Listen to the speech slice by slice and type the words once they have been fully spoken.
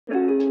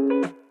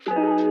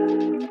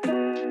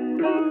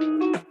Hey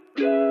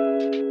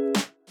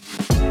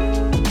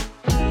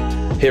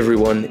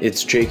everyone,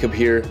 it's Jacob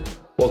here.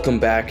 Welcome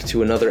back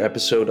to another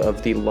episode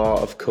of the Law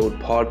of Code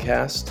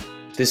podcast.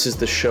 This is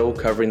the show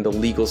covering the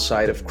legal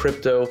side of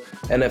crypto,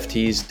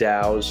 NFTs,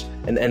 DAOs,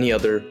 and any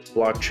other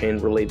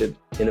blockchain-related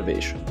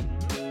innovation.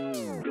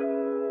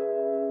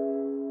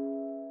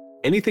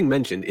 Anything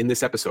mentioned in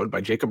this episode by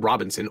Jacob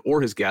Robinson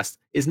or his guests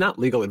is not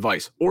legal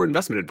advice or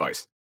investment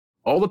advice.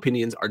 All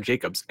opinions are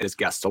Jacob's and his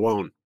guests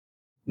alone.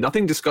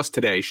 Nothing discussed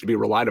today should be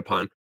relied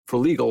upon for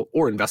legal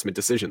or investment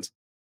decisions.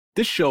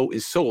 This show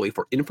is solely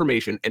for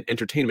information and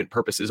entertainment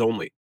purposes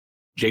only.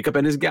 Jacob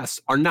and his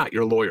guests are not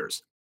your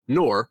lawyers,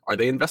 nor are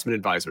they investment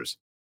advisors.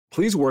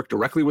 Please work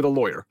directly with a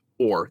lawyer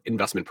or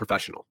investment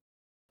professional.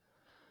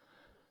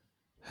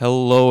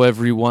 Hello,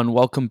 everyone.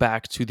 Welcome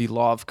back to the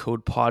Law of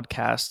Code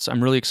podcasts.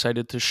 I'm really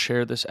excited to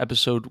share this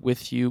episode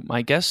with you.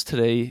 My guest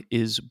today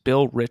is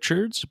Bill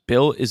Richards.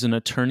 Bill is an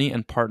attorney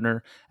and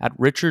partner at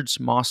Richards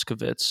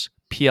Moskowitz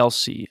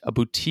PLC, a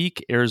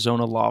boutique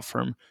Arizona law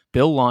firm.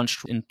 Bill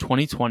launched in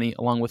 2020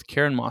 along with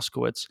Karen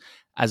Moskowitz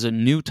as a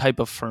new type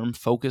of firm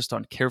focused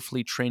on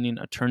carefully training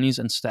attorneys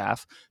and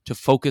staff to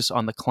focus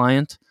on the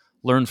client,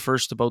 learn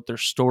first about their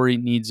story,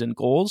 needs, and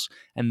goals,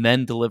 and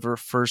then deliver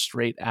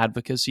first-rate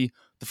advocacy.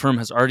 The firm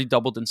has already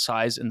doubled in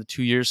size in the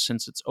 2 years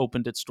since it's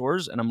opened its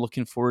doors, and I'm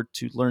looking forward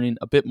to learning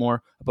a bit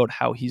more about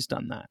how he's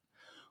done that.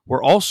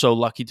 We're also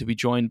lucky to be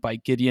joined by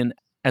Gideon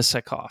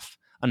Esekhoff,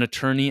 an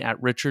attorney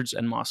at Richards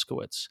and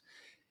Moskowitz.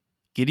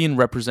 Gideon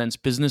represents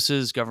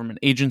businesses, government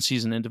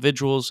agencies, and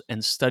individuals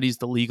and studies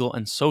the legal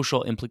and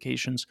social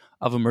implications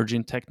of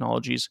emerging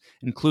technologies,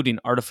 including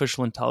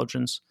artificial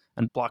intelligence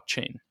and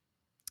blockchain.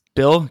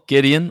 Bill,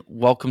 Gideon,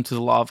 welcome to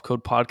the Law of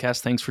Code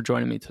podcast. Thanks for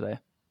joining me today.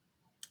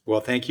 Well,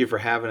 thank you for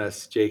having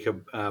us,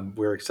 Jacob.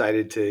 We're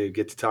excited to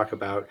get to talk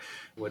about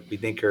what we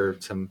think are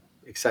some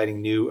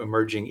exciting new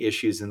emerging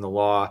issues in the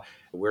law.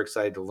 We're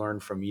excited to learn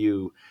from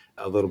you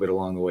a little bit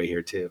along the way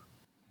here, too.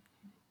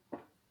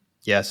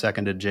 Yeah,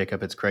 seconded,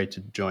 Jacob. It's great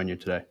to join you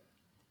today.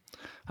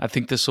 I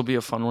think this will be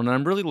a fun one.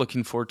 I'm really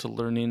looking forward to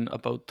learning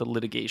about the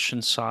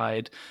litigation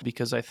side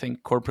because I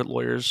think corporate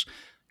lawyers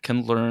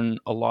can learn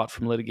a lot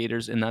from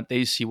litigators in that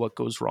they see what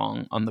goes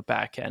wrong on the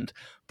back end.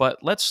 But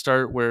let's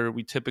start where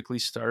we typically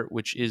start,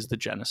 which is the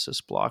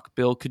Genesis block.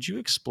 Bill, could you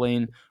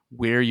explain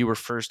where you were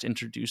first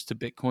introduced to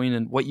Bitcoin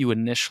and what you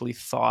initially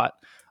thought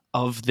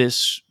of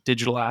this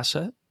digital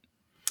asset?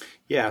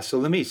 Yeah, so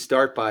let me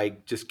start by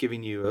just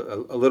giving you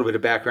a little bit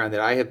of background that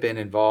I have been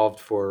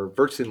involved for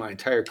virtually my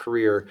entire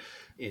career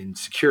in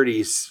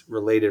securities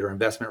related or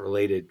investment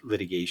related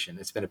litigation.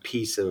 It's been a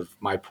piece of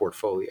my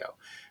portfolio.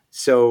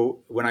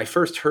 So when I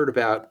first heard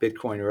about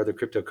Bitcoin or other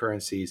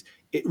cryptocurrencies,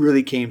 it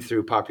really came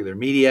through popular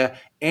media.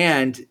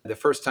 And the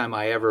first time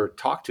I ever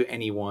talked to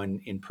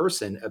anyone in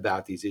person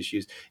about these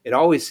issues, it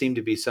always seemed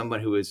to be someone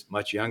who was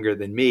much younger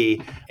than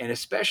me, and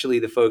especially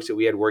the folks that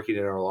we had working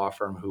at our law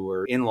firm who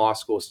were in law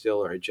school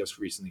still or had just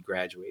recently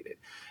graduated.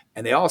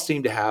 And they all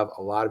seemed to have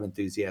a lot of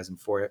enthusiasm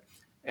for it,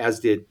 as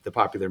did the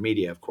popular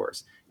media, of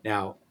course.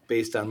 Now,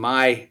 based on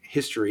my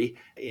history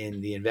in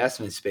the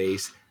investment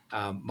space,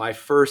 my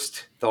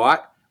first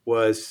thought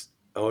was,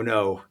 oh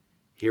no,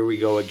 here we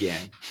go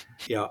again.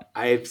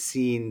 I've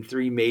seen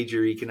 3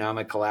 major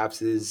economic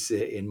collapses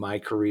in my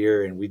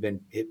career, and we've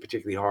been hit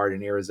particularly hard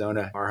in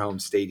Arizona, our home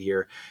state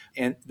here.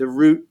 And the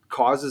root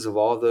causes of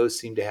all of those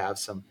seem to have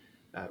some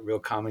real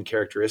common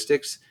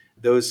characteristics.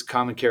 Those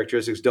common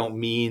characteristics don't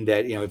mean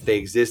that, if they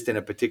exist in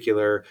a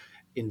particular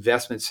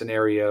investment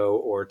scenario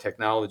or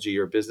technology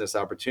or business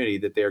opportunity,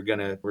 that they're going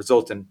to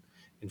result in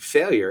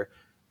failure.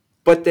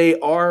 But they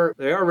are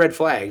red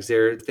flags.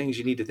 They're things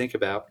you need to think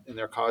about, and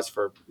they're cause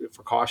for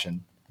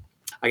caution.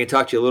 I can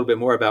talk to you a little bit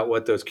more about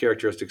what those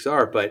characteristics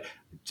are, but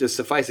just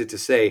suffice it to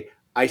say,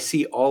 I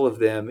see all of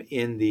them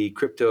in the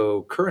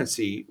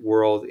cryptocurrency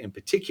world in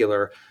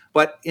particular,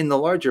 but in the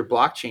larger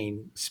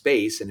blockchain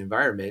space and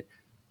environment,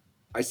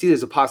 I see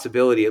there's a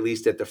possibility, at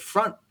least at the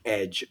front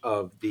edge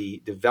of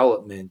the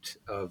development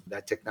of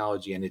that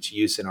technology and its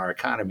use in our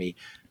economy.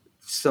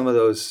 Some of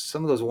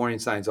those warning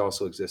signs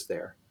also exist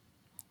there.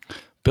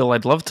 Bill,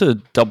 I'd love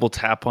to double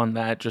tap on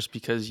that just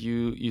because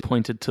you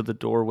pointed to the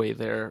doorway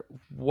there.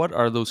 What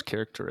are those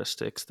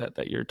characteristics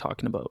that you're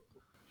talking about?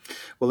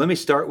 Well, let me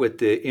start with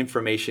the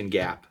information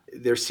gap.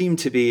 There seemed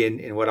to be,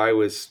 in what I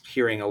was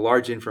hearing, a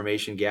large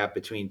information gap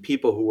between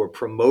people who were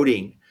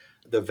promoting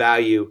the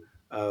value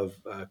of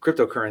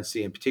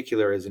cryptocurrency in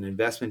particular as an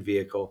investment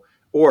vehicle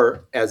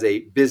or as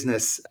a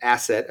business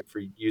asset for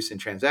use in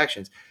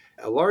transactions.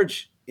 A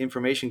large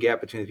information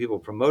gap between the people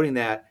promoting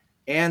that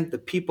and the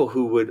people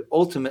who would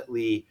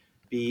ultimately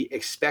be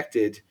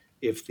expected,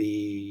 if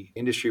the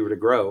industry were to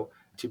grow,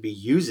 to be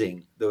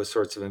using those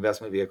sorts of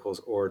investment vehicles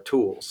or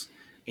tools.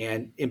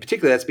 And in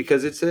particular, that's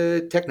because it's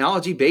a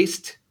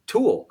technology-based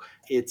tool.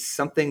 It's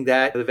something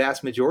that the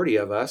vast majority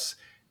of us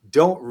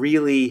don't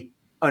really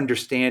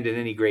understand in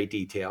any great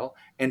detail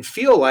and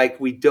feel like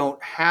we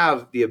don't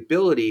have the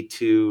ability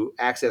to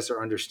access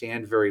or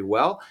understand very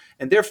well.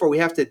 And therefore, we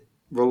have to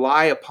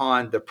rely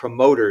upon the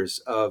promoters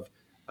of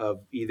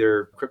of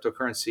either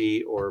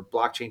cryptocurrency or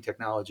blockchain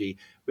technology,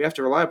 we have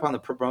to rely upon the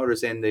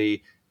promoters and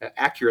the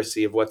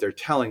accuracy of what they're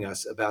telling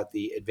us about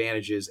the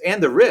advantages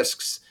and the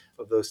risks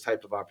of those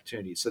type of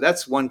opportunities. So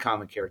that's one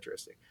common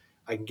characteristic.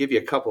 I can give you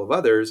a couple of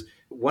others,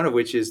 one of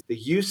which is the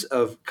use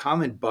of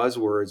common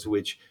buzzwords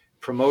which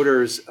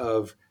promoters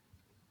of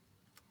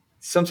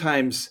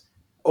sometimes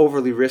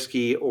overly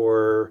risky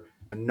or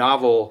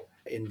novel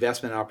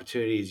investment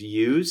opportunities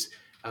use,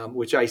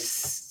 which I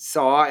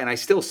saw and I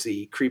still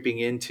see creeping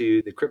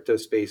into the crypto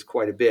space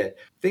quite a bit.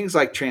 Things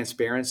like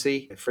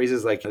transparency,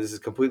 phrases like this is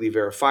completely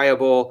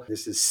verifiable,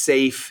 this is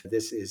safe,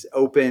 this is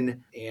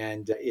open,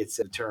 and it's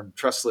a term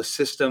trustless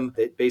system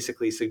that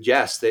basically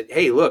suggests that,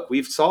 hey, look,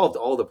 we've solved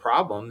all the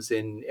problems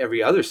in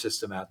every other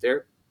system out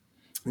there.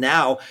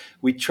 Now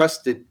we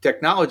trust the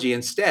technology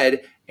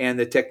instead, and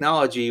the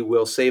technology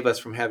will save us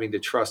from having to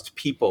trust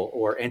people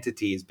or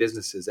entities,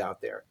 businesses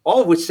out there.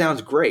 All of which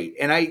sounds great,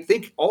 and I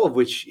think all of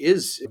which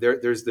is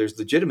there's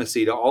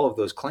legitimacy to all of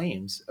those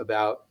claims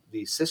about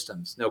these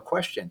systems, no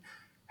question.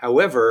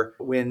 However,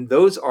 when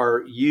those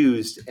are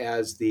used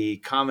as the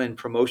common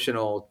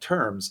promotional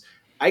terms,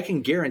 I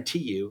can guarantee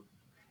you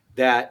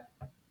that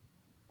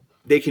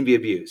they can be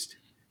abused.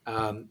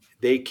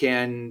 They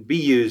can be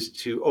used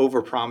to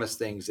overpromise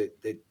things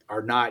that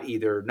are not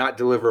either not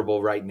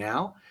deliverable right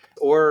now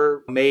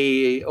or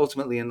may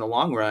ultimately in the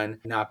long run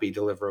not be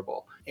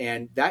deliverable.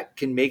 And that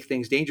can make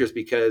things dangerous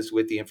because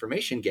with the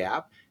information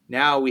gap,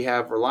 now we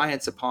have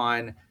reliance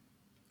upon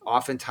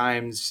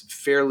oftentimes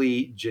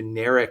fairly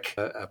generic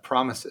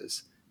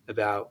promises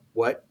about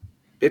what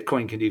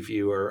Bitcoin can do for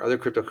you or other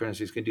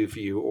cryptocurrencies can do for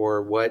you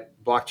or what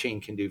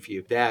blockchain can do for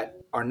you that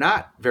are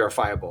not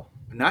verifiable,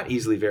 not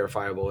easily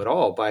verifiable at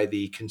all by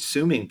the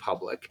consuming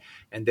public.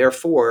 And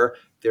therefore,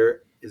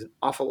 there is an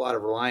awful lot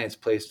of reliance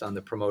placed on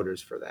the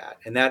promoters for that.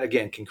 And that,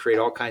 again, can create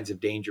all kinds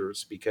of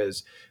dangers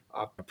because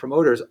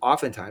promoters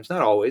oftentimes,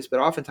 not always, but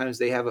oftentimes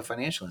they have a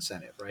financial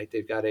incentive, right?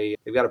 They've got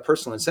a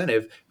personal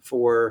incentive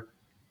for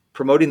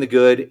promoting the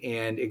good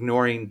and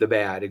ignoring the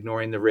bad,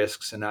 ignoring the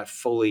risks and not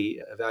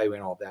fully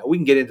evaluating all of that. We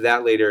can get into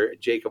that later.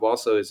 Jacob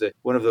also is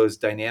one of those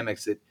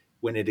dynamics that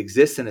when it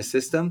exists in a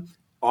system,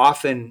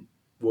 often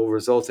will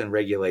result in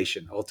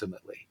regulation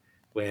ultimately.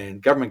 When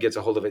government gets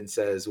a hold of it and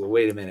says, well,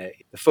 wait a minute,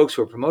 the folks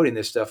who are promoting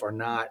this stuff are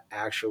not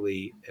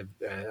actually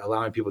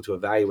allowing people to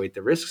evaluate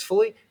the risks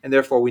fully, and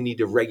therefore we need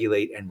to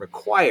regulate and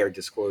require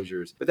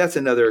disclosures. But that's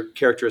another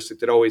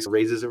characteristic that always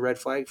raises a red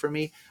flag for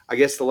me. I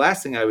guess the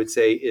last thing I would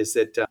say is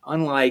that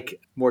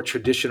unlike more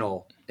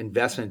traditional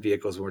investment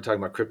vehicles, when we're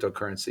talking about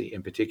cryptocurrency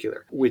in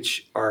particular,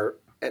 which are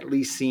at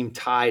least seem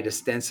tied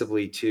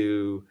ostensibly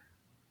to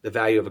the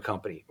value of a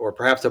company, or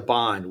perhaps a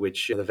bond,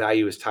 which the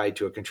value is tied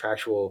to a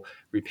contractual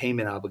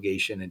repayment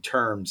obligation and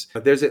terms.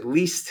 But there's at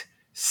least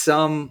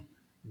some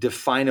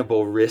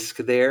definable risk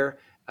there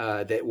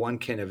that one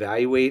can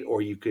evaluate,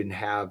 or you can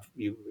have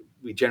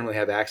we generally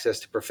have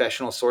access to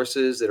professional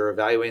sources that are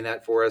evaluating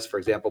that for us. For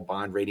example,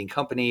 bond rating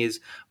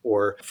companies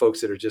or folks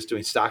that are just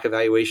doing stock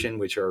evaluation,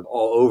 which are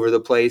all over the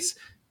place,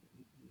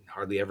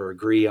 hardly ever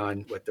agree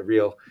on what the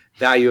real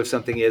value of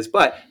something is.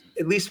 But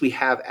at least we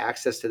have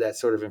access to that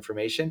sort of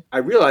information. I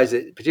realize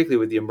that particularly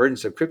with the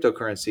emergence of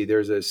cryptocurrency,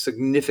 there's a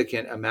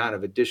significant amount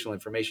of additional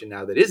information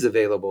now that is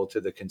available to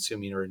the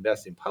consuming or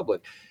investing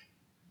public,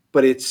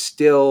 but it's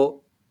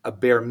still a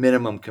bare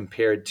minimum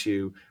compared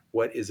to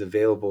what is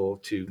available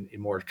to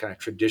more kind of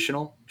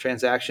traditional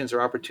transactions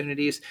or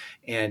opportunities.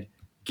 And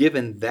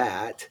given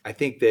that, I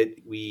think that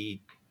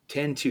we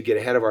tend to get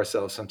ahead of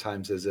ourselves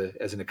sometimes as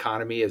an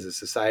economy, as a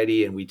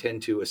society, and we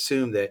tend to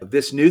assume that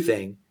this new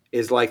thing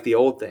is like the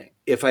old thing.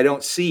 If I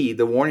don't see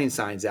the warning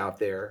signs out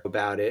there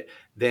about it,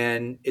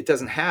 then it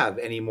doesn't have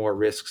any more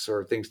risks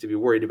or things to be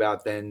worried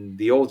about than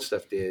the old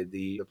stuff did,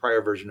 the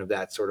prior version of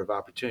that sort of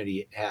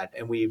opportunity had.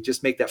 And we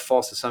just make that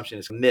false assumption,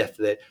 it's a myth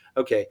that,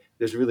 okay,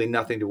 there's really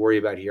nothing to worry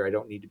about here. I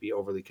don't need to be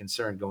overly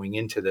concerned going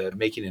into the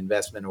making an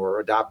investment or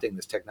adopting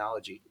this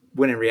technology.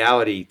 When in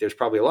reality, there's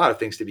probably a lot of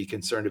things to be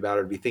concerned about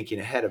or to be thinking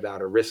ahead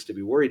about or risks to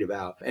be worried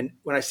about. And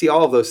when I see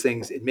all of those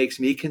things, it makes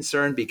me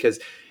concerned because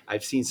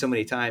I've seen so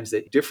many times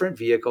that different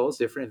vehicles,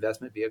 different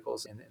investment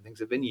vehicles and things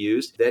have been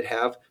used that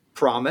have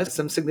promised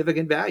some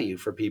significant value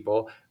for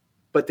people,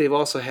 but they've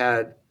also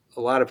had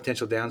a lot of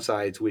potential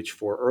downsides, which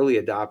for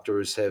early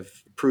adopters have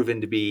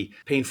proven to be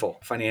painful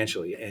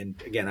financially. And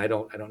again, I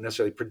don't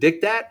necessarily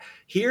predict that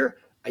here.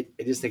 I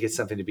just think it's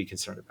something to be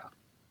concerned about.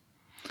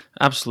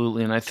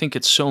 Absolutely. And I think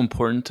it's so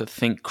important to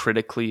think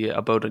critically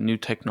about a new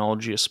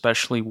technology,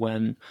 especially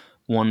when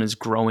one is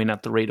growing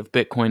at the rate of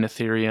Bitcoin,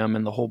 Ethereum,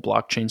 and the whole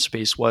blockchain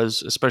space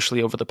was,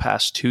 especially over the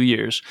past 2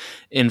 years.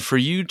 And for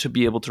you to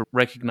be able to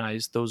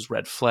recognize those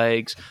red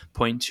flags,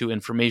 point to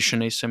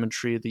information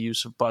asymmetry, the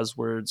use of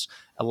buzzwords,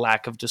 a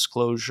lack of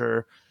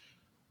disclosure,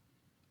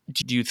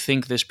 do you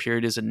think this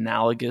period is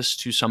analogous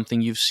to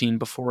something you've seen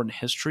before in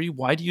history?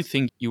 Why do you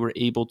think you were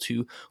able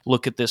to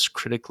look at this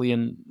critically,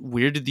 and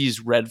where did these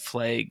red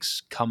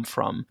flags come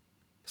from?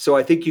 So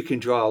I think you can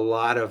draw a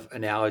lot of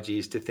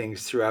analogies to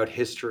things throughout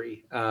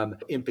history.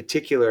 In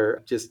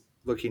particular, just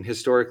looking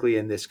historically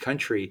in this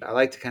country, I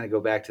like to kind of go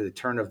back to the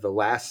turn of the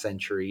last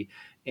century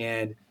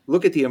and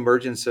look at the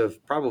emergence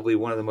of probably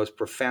one of the most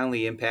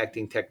profoundly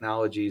impacting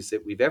technologies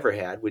that we've ever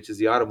had, which is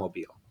the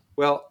automobile.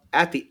 Well,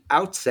 at the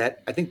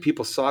outset, I think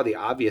people saw the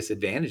obvious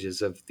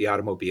advantages of the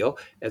automobile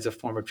as a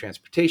form of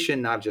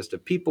transportation, not just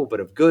of people, but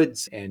of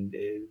goods, and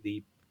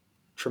the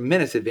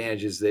tremendous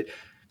advantages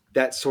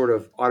that sort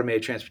of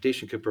automated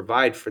transportation could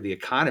provide for the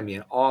economy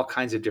in all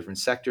kinds of different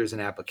sectors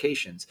and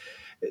applications.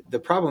 The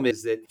problem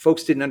is that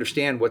folks didn't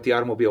understand what the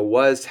automobile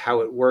was, how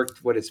it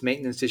worked, what its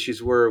maintenance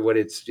issues were, what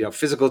its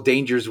physical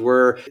dangers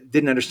were,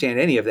 didn't understand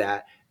any of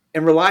that,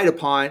 and relied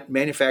upon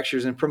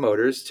manufacturers and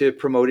promoters to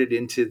promote it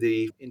into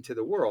the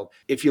world.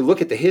 If you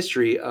look at the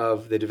history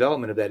of the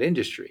development of that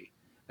industry,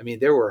 I mean,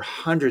 there were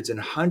hundreds and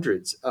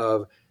hundreds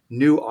of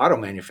new auto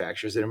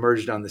manufacturers that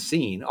emerged on the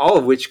scene, all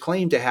of which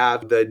claimed to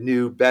have the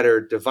new, better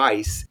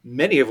device,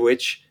 many of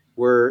which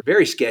were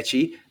very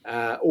sketchy,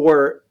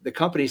 or the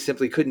company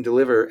simply couldn't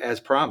deliver as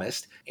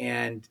promised.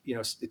 And,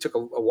 it took a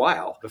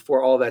while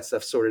before all that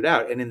stuff sorted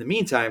out. And in the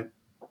meantime,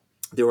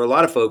 there were a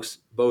lot of folks,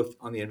 both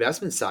on the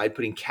investment side,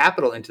 putting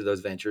capital into those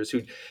ventures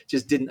who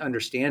just didn't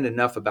understand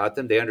enough about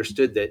them. They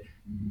understood that,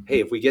 hey,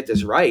 if we get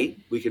this right,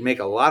 we can make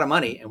a lot of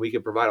money and we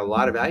can provide a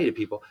lot of value to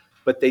people.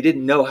 But they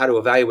didn't know how to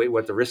evaluate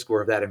what the risks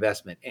were of that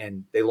investment,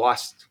 and they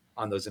lost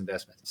on those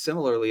investments.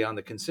 Similarly, on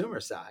the consumer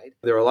side,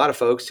 there were a lot of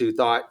folks who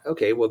thought,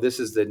 okay, well, this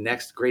is the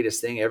next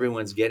greatest thing.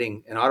 Everyone's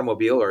getting an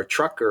automobile or a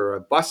truck or a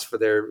bus for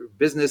their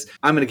business.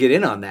 I'm going to get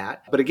in on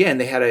that. But again,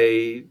 they had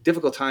a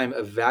difficult time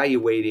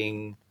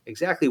evaluating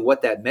exactly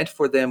what that meant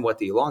for them, what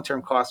the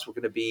long-term costs were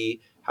going to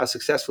be, how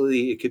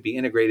successfully it could be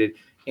integrated.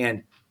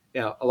 And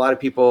a lot of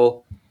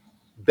people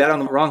bet on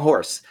the wrong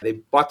horse. They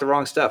bought the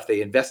wrong stuff.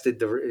 They invested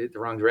the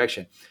wrong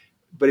direction.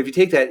 But if you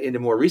take that into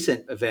more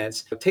recent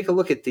events, take a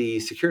look at the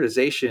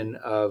securitization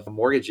of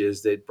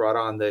mortgages that brought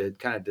on the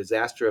kind of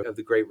disaster of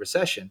the Great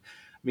Recession.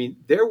 I mean,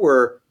 there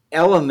were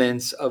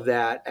elements of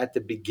that at the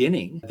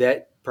beginning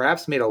that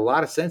perhaps made a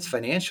lot of sense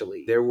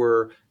financially. There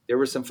were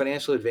some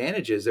financial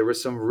advantages. There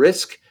was some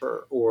risk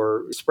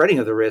or spreading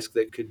of the risk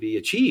that could be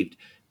achieved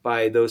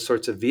by those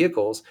sorts of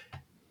vehicles.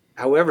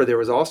 However, there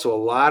was also a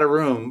lot of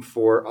room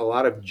for a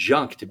lot of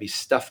junk to be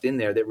stuffed in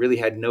there that really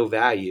had no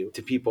value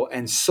to people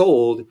and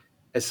sold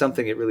as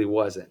something it really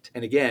wasn't.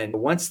 And again,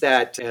 once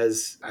that,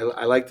 as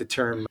I like the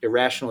term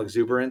irrational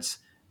exuberance,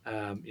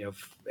 Alan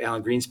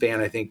Greenspan,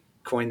 I think,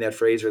 coined that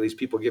phrase, or at least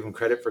people give him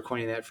credit for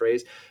coining that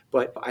phrase.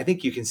 But I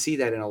think you can see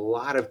that in a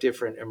lot of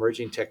different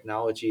emerging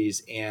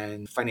technologies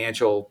and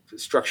financial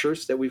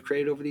structures that we've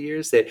created over the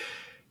years, that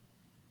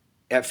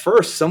at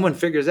first someone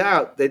figures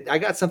out that I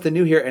got something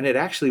new here and it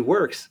actually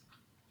works.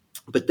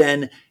 But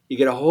then you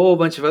get a whole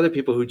bunch of other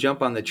people who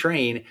jump on the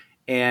train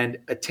and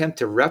attempt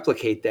to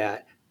replicate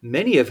that,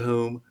 many of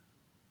whom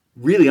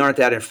really aren't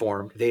that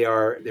informed.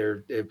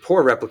 They're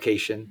poor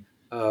replication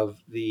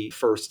of the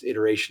first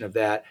iteration of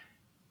that.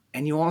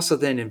 And you also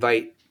then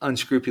invite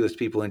unscrupulous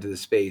people into the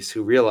space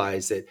who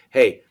realize that,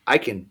 hey, I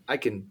can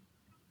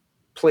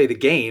play the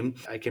game.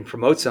 I can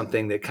promote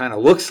something that kind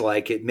of looks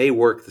like it may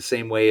work the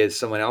same way as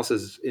someone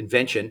else's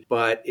invention,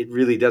 but it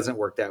really doesn't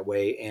work that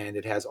way. And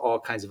it has all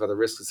kinds of other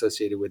risks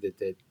associated with it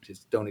that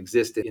just don't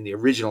exist in the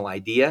original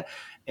idea.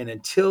 And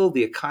until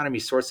the economy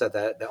sorts all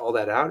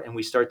that out and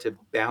we start to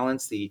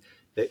balance the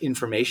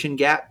information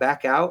gap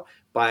back out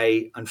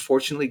by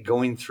unfortunately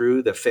going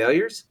through the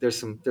failures, there's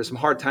some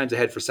hard times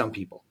ahead for some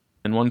people.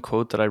 And one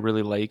quote that I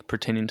really like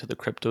pertaining to the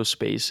crypto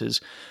space is,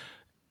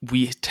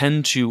 we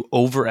tend to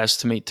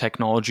overestimate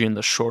technology in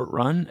the short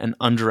run and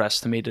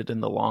underestimate it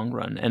in the long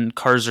run. And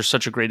cars are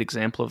such a great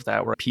example of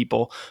that, where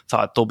people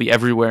thought they'll be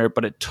everywhere,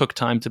 but it took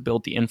time to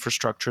build the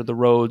infrastructure, the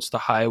roads, the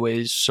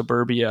highways,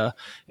 suburbia,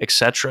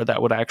 etc.,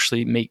 that would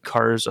actually make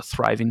cars a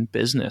thriving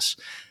business.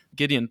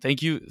 Gideon,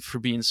 thank you for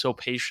being so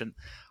patient.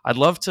 I'd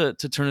love to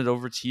turn it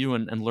over to you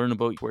and learn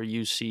about where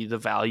you see the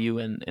value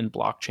in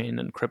blockchain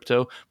and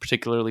crypto,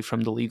 particularly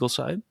from the legal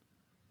side.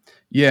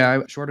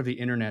 Yeah, short of the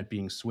internet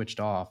being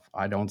switched off,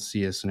 I don't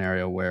see a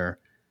scenario where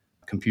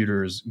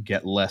computers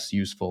get less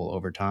useful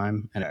over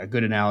time. And a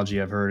good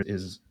analogy I've heard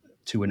is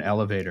to an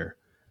elevator.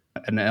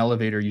 An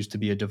elevator used to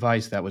be a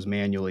device that was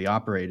manually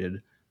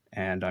operated.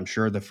 And I'm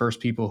sure the first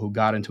people who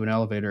got into an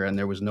elevator and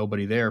there was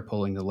nobody there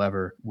pulling the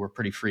lever were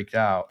pretty freaked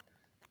out.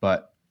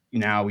 But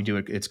now we do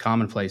it, it's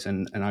commonplace.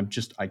 And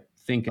I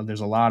think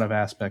there's a lot of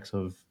aspects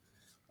of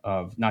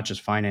not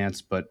just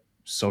finance, but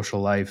social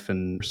life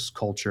and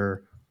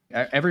culture.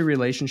 Every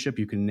relationship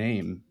you can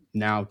name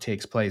now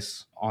takes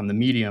place on the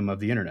medium of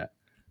the internet.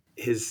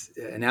 His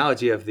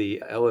analogy of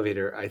the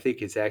elevator, I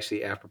think, is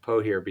actually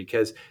apropos here,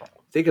 because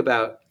think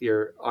about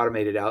your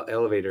automated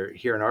elevator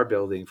here in our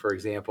building, for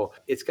example.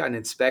 It's got an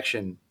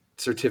inspection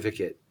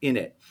certificate in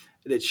it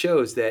that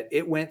shows that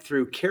it went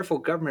through careful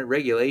government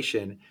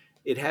regulation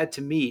it had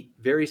to meet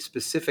very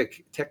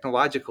specific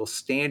technological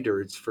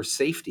standards for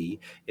safety.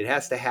 It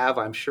has to have,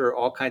 I'm sure,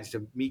 all kinds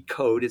to meet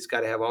code. It's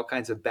got to have all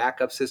kinds of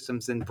backup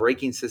systems and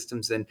braking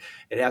systems, and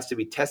it has to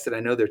be tested.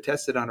 I know they're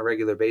tested on a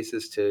regular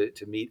basis to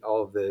meet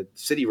all of the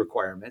city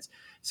requirements.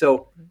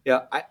 So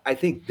yeah, I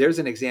think there's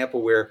an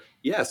example where,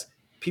 yes,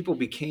 people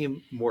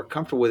became more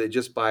comfortable with it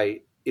just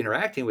by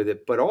interacting with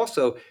it, but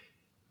also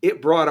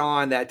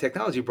that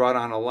technology brought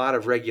on a lot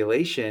of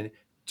regulation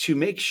to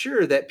make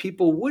sure that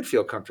people would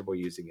feel comfortable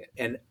using it.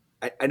 And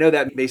I know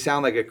that may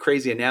sound like a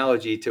crazy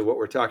analogy to what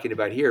we're talking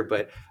about here,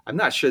 but I'm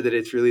not sure that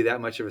it's really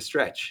that much of a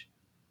stretch.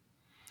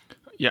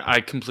 Yeah,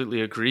 I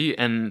completely agree.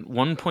 And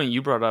one point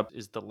you brought up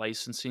is the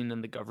licensing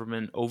and the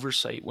government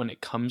oversight when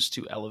it comes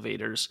to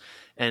elevators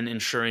and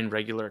ensuring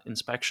regular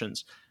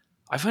inspections.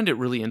 I find it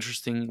really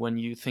interesting when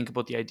you think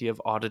about the idea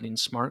of auditing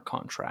smart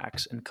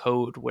contracts and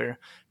code, where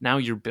now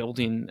you're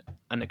building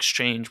an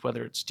exchange,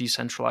 whether it's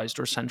decentralized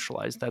or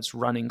centralized, that's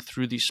running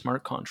through these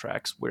smart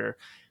contracts, where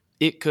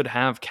it could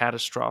have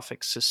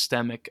catastrophic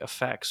systemic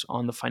effects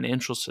on the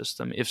financial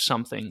system if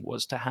something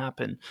was to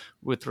happen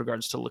with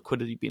regards to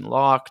liquidity being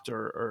locked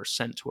or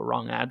sent to a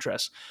wrong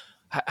address.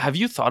 Have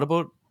you thought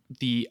about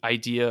the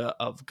idea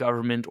of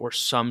government or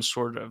some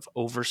sort of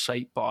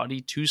oversight body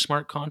to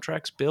smart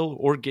contracts, Bill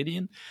or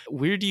Gideon?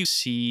 Where do you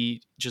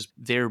see just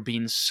there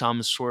being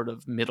some sort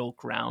of middle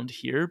ground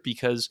here?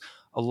 Because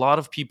a lot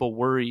of people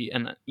worry,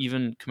 and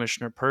even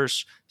Commissioner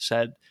Peirce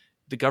said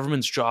the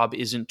government's job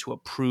isn't to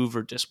approve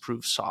or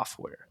disapprove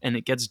software. And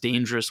it gets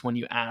dangerous when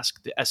you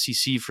ask the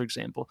SEC, for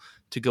example,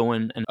 to go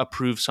in and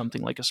approve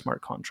something like a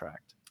smart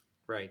contract.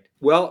 Right.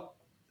 Well,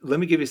 let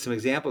me give you some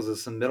examples of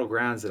some middle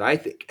grounds that I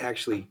think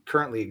actually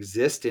currently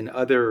exist in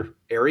other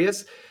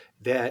areas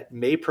that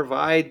may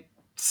provide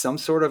some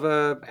sort of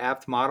a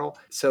apt model.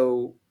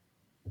 So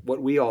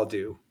what we all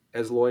do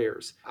as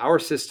lawyers, our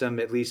system,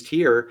 at least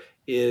here,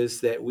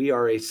 is that we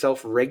are a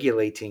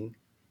self-regulating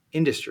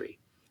industry.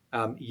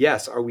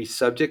 Yes, are we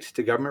subject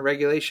to government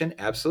regulation?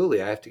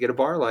 Absolutely. I have to get a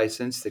bar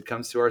license that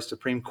comes through our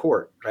Supreme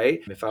Court, right?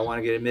 If I want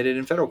to get admitted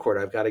in federal court,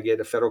 I've got to get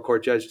a federal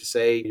court judge to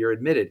say you're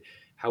admitted.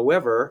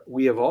 However,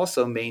 we have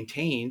also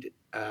maintained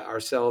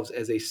ourselves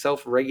as a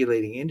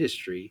self-regulating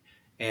industry,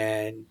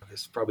 and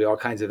there's probably all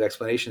kinds of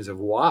explanations of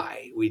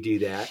why we do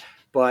that.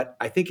 But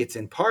I think it's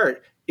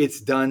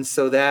done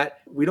so that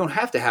we don't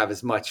have to have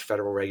as much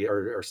federal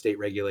or state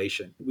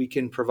regulation. We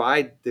can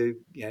provide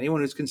anyone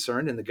who's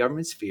concerned in the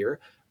government sphere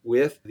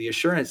with the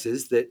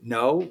assurances that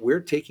no, we're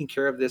taking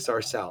care of this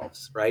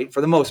ourselves, right? For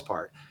the most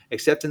part,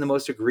 except in the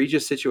most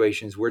egregious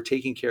situations, we're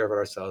taking care of it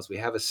ourselves. We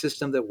have a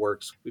system that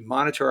works. We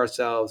monitor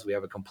ourselves. We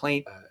have a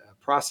complaint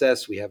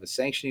process. We have a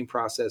sanctioning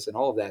process and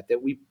all of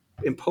that we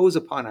impose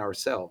upon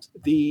ourselves.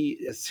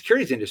 The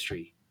securities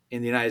industry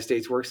in the United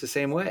States works the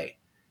same way.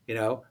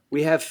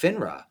 We have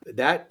FINRA.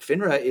 That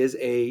FINRA is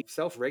a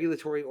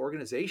self-regulatory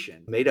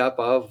organization made up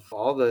of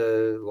all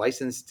the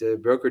licensed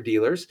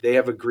broker-dealers. They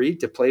have agreed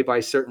to play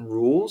by certain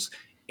rules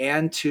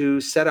and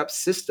to set up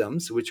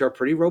systems which are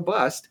pretty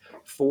robust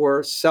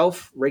for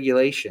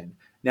self-regulation.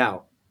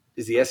 Now,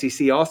 is the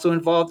SEC also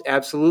involved?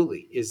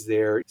 Absolutely. Is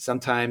there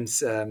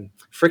sometimes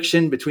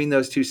friction between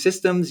those two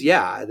systems?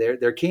 Yeah,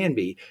 there can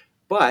be.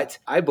 But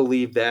I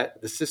believe that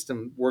the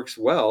system works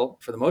well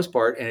for the most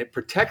part, and it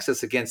protects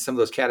us against some of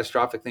those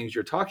catastrophic things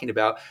you're talking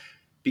about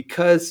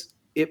because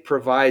it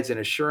provides an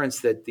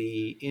assurance that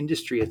the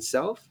industry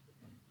itself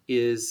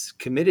is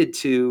committed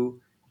to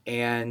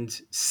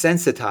and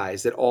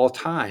sensitized at all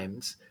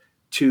times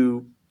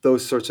to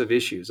those sorts of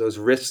issues, those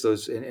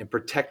risks, and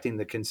protecting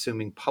the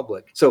consuming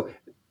public. So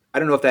I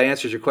don't know if that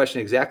answers your question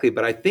exactly,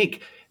 but I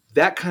think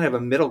that kind of a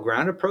middle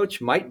ground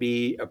approach might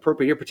be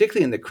appropriate here,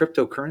 particularly in the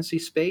cryptocurrency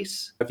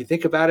space. If you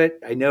think about it,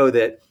 I know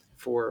that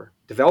for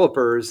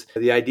developers,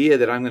 the idea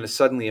that I'm going to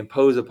suddenly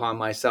impose upon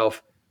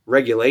myself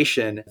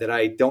regulation that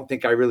I don't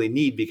think I really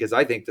need because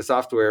I think the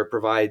software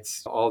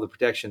provides all the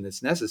protection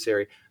that's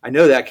necessary. I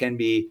know that can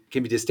be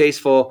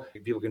distasteful.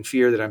 People can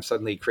fear that I'm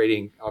suddenly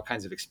creating all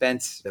kinds of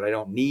expense that I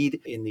don't need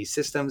in these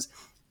systems.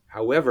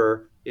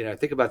 However,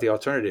 think about the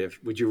alternative.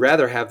 Would you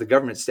rather have the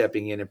government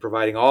stepping in and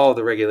providing all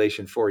the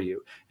regulation for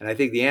you? And I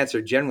think the answer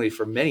generally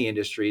for many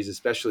industries,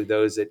 especially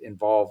those that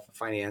involve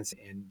finance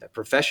and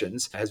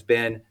professions, has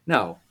been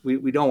no,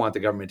 we don't want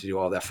the government to do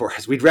all that for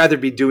us. We'd rather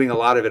be doing a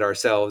lot of it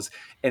ourselves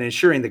and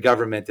ensuring the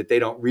government that they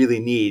don't really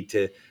need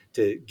to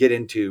get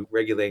into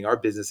regulating our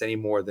business any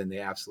more than they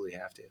absolutely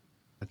have to.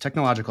 The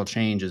technological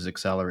change is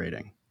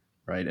accelerating.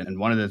 Right. And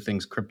one of the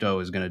things crypto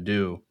is going to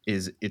do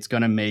is it's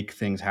going to make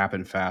things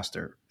happen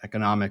faster.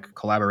 Economic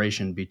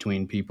collaboration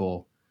between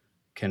people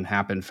can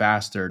happen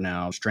faster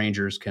now.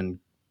 Strangers can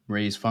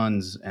raise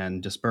funds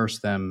and disperse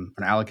them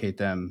and allocate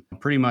them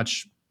pretty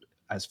much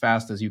as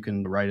fast as you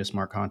can write a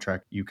smart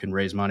contract. You can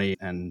raise money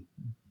and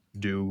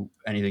do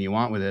anything you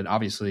want with it.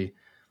 Obviously,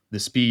 the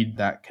speed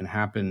that can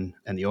happen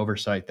and the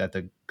oversight that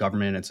the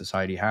government and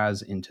society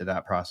has into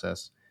that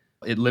process,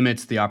 it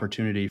limits the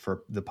opportunity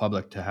for the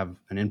public to have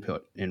an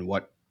input in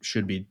what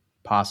should be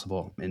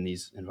possible in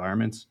these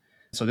environments.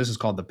 So this is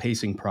called the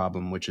pacing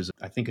problem, which is,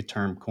 I think, a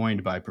term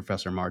coined by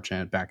Professor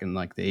Marchant back in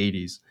like the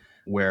 80s,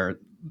 where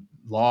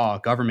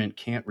government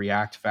can't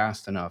react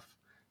fast enough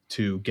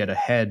to get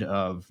ahead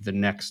of the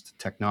next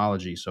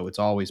technology. So it's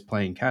always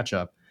playing catch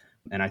up.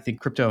 And I think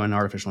crypto and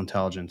artificial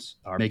intelligence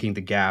are making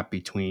the gap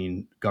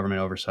between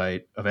government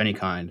oversight of any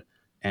kind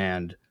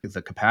and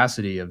the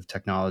capacity of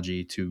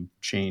technology to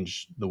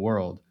change the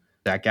world.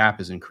 That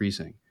gap is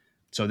increasing.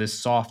 So this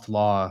soft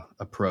law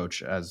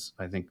approach, as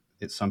I think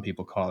some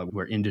people call it,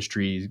 where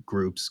industry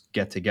groups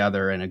get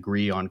together and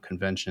agree on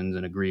conventions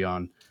and agree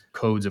on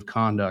codes of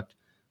conduct,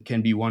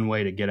 can be one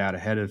way to get out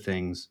ahead of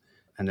things.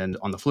 And then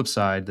on the flip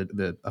side,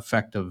 the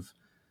effect of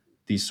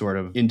these sort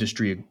of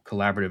industry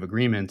collaborative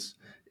agreements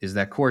is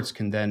that courts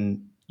can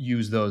then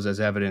use those as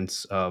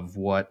evidence of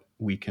what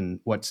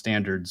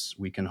standards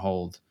we can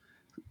hold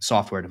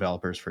software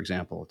developers, for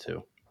example,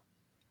 to.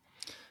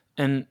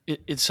 And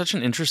it's such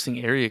an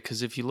interesting area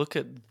because if you look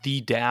at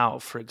the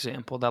DAO, for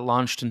example, that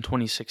launched in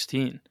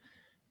 2016,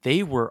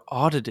 they were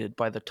audited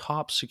by the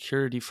top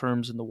security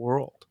firms in the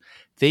world.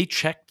 They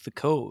checked the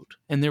code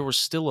and there was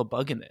still a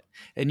bug in it.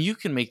 And you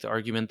can make the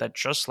argument that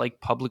just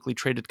like publicly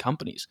traded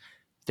companies,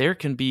 there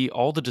can be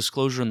all the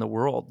disclosure in the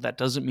world. That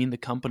doesn't mean the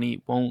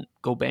company won't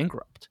go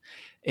bankrupt.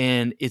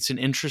 And it's an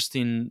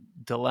interesting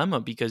dilemma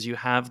because you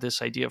have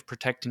this idea of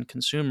protecting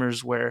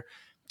consumers where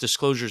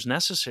disclosure is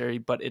necessary,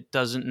 but it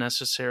doesn't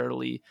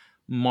necessarily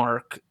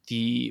mark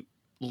the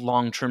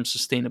long-term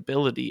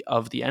sustainability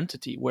of the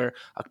entity, where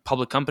a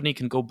public company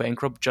can go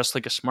bankrupt just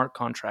like a smart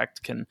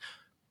contract can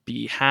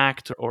be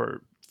hacked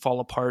or fall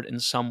apart in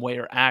some way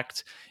or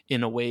act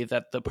in a way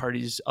that the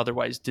parties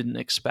otherwise didn't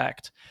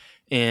expect.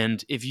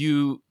 And if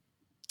you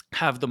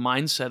have the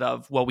mindset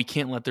of, well, we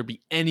can't let there be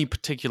any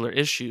particular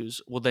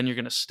issues, well, then you're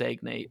going to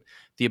stagnate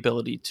the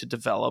ability to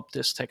develop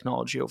this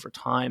technology over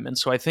time. And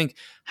so I think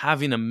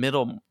having a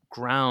middle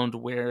ground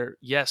where,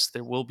 yes,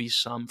 there will be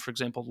some, for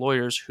example,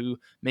 lawyers who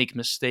make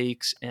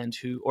mistakes and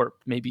or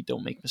maybe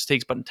don't make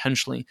mistakes, but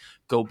intentionally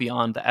go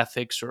beyond the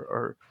ethics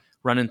or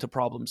run into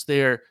problems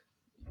there.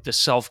 The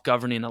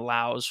self-governing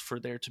allows for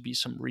there to be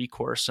some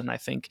recourse. And I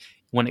think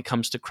when it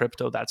comes to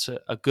crypto, that's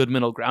a good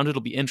middle ground.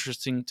 It'll be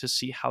interesting to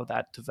see how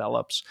that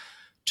develops.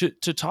 To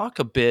talk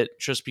a bit,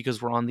 just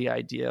because we're on the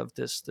idea of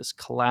this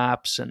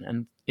collapse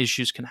and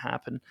issues can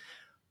happen,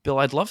 Bill,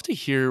 I'd love to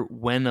hear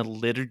when a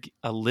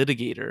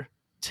litigator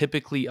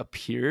typically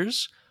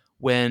appears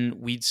when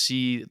we'd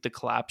see the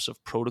collapse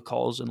of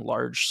protocols and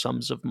large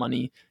sums of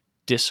money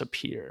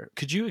disappear.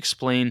 Could you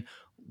explain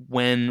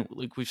when,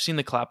 like, we've seen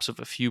the collapse of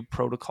a few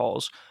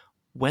protocols,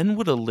 when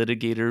would a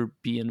litigator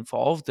be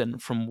involved,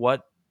 and from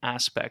what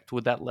aspect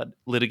would that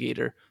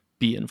litigator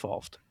be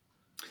involved?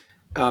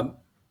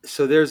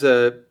 So there's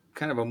a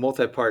kind of a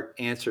multi-part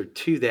answer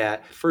to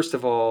that. First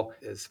of all,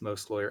 as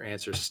most lawyer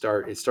answers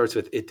start, it starts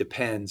with it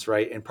depends,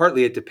 right? And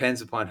partly it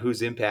depends upon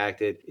who's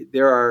impacted.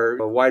 There are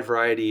a wide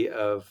variety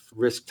of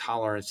risk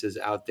tolerances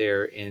out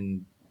there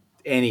in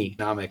any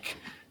economic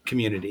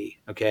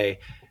community, okay?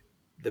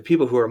 The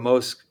people who are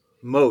most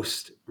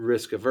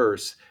risk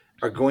averse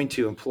are going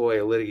to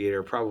employ a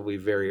litigator probably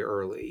very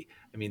early.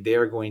 I mean, they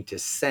are going to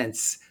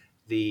sense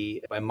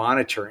by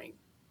monitoring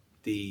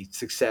the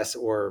success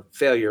or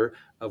failure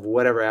of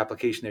whatever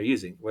application they're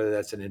using, whether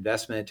that's an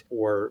investment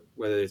or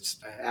whether it's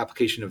an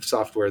application of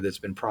software that's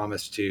been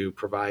promised to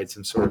provide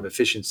some sort of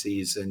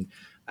efficiencies and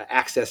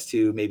access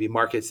to maybe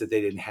markets that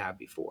they didn't have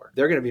before.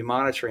 They're going to be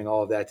monitoring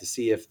all of that to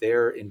see if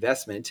their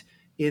investment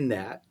in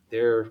that,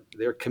 their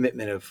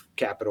commitment of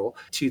capital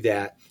to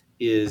that,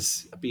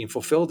 is being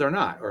fulfilled or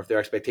not, or if their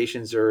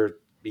expectations are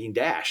being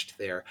dashed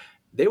there.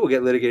 They will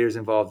get litigators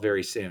involved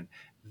very soon.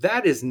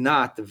 That is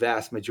not the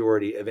vast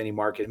majority of any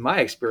market. In my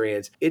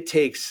experience, it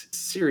takes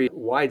serious,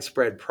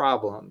 widespread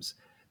problems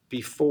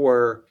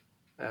before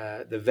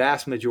the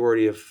vast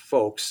majority of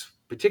folks,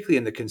 particularly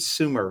in the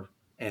consumer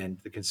and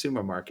the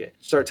consumer market,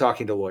 start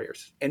talking to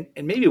lawyers. And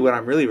maybe what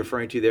I'm really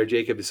referring to there,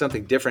 Jacob, is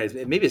something different.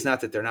 Maybe it's not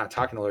that they're not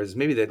talking to lawyers. It's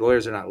maybe that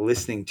lawyers are not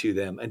listening to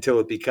them until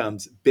it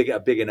becomes a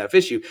big enough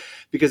issue.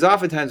 Because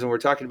oftentimes when we're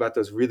talking about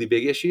those really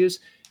big issues,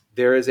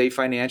 there is a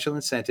financial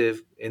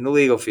incentive in the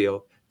legal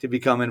field to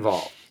become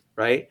involved,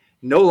 right?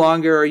 No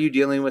longer are you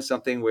dealing with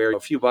something where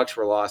a few bucks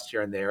were lost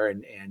here and there.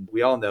 And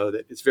we all know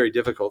that it's very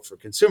difficult for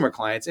consumer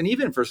clients and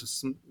even for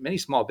many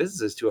small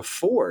businesses to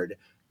afford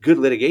good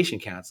litigation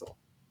counsel.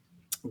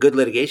 Good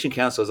litigation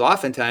counsel is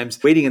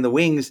oftentimes waiting in the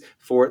wings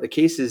for the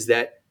cases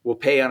that will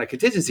pay on a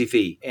contingency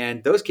fee.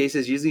 And those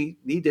cases usually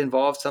need to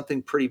involve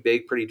something pretty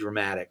big, pretty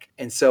dramatic.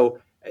 And so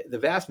the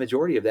vast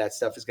majority of that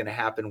stuff is going to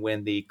happen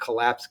when the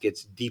collapse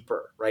gets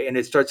deeper, right? And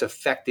it starts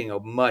affecting a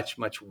much,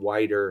 much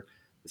wider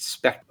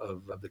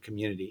spectrum of the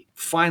community.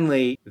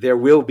 Finally, there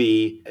will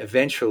be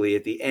eventually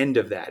at the end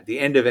of that, the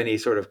end of any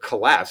sort of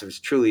collapse, if it's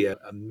truly a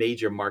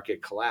major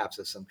market collapse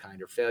of some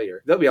kind or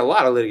failure, there'll be a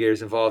lot of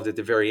litigators involved at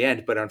the very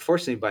end. But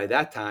unfortunately, by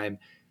that time,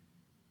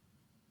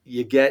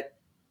 you get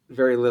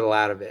very little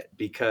out of it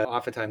because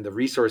oftentimes the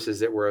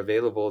resources that were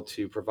available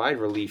to provide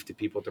relief to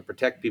people, to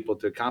protect people,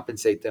 to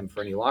compensate them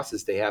for any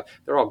losses they have,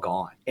 they're all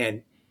gone.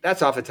 And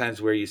that's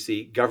oftentimes where you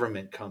see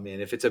government come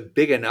in. If it's a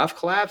big enough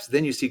collapse,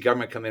 then you see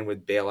government come in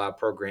with bailout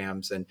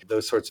programs and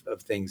those sorts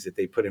of things that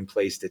they put in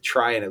place to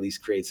try and at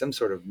least create some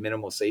sort of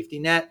minimal safety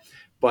net.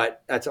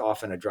 But that's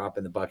often a drop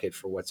in the bucket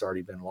for what's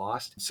already been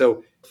lost.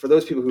 So for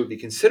those people who would be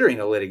considering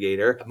a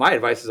litigator, my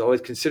advice is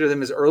always consider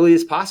them as early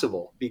as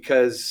possible,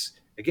 because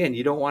again,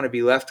 you don't want to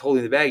be left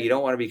holding the bag. You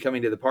don't want to be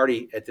coming to the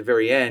party at the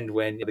very end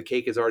when the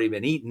cake has already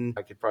been eaten.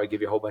 I could probably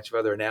give you a whole bunch of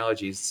other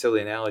analogies, silly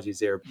analogies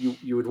there.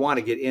 You would want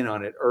to get in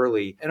on it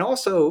early. And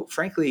also,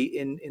 frankly,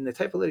 in the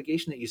type of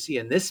litigation that you see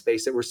in this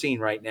space that we're seeing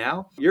right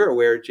now, you're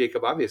aware,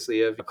 Jacob,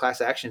 obviously, of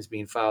class actions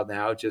being filed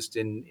now just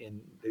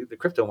in the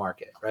crypto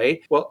market,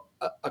 right? Well,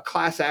 a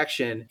class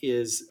action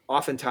is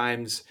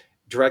oftentimes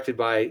directed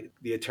by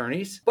the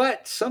attorneys,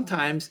 but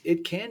sometimes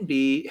it can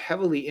be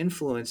heavily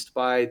influenced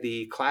by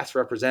the class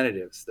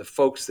representatives, the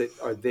folks that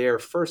are there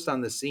first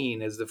on the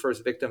scene as the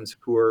first victims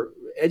who are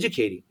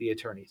educating the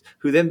attorneys,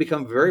 who then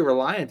become very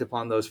reliant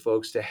upon those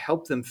folks to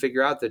help them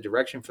figure out the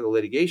direction for the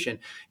litigation.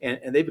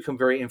 And they become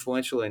very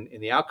influential in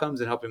the outcomes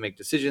and helping make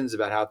decisions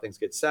about how things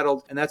get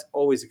settled. And that's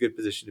always a good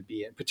position to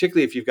be in,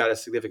 particularly if you've got a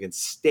significant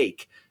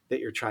stake that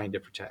you're trying to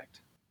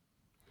protect.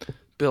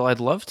 Bill,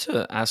 I'd love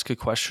to ask a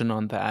question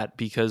on that,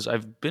 because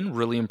I've been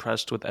really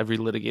impressed with every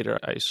litigator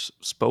I've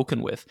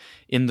spoken with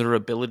in their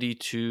ability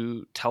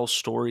to tell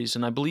stories.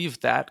 And I believe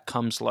that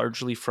comes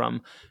largely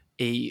from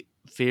a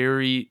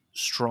very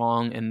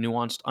strong and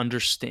nuanced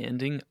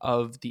understanding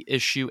of the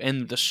issue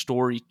and the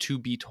story to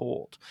be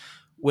told.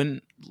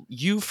 When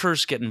you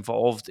first get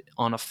involved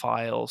on a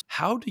file,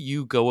 how do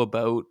you go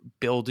about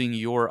building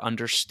your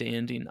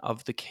understanding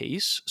of the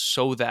case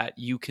so that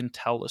you can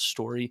tell a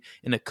story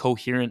in a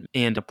coherent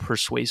and a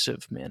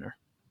persuasive manner?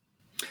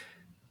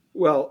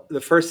 Well,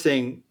 the first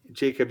thing,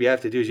 Jacob, you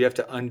have to do is you have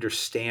to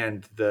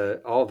understand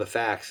all the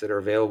facts that are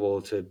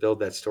available to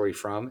build that story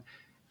from.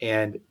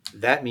 And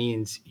that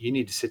means you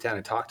need to sit down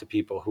and talk to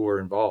people who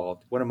are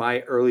involved. One of my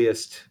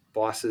earliest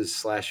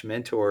bosses /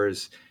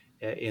 mentors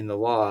in the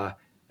law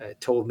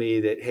told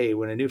me that, hey,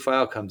 when a new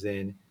file comes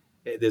in,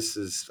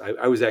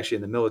 I was actually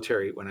in the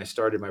military when I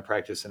started my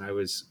practice, and I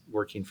was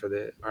working for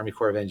the Army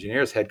Corps of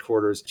Engineers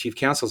headquarters, chief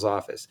counsel's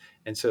office.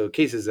 And so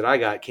cases that I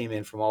got came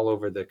in from all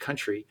over the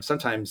country.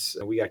 Sometimes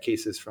we got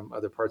cases from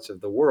other parts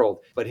of the world.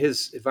 But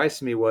his advice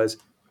to me was,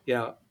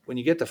 when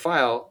you get the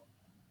file,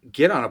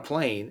 get on a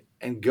plane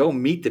and go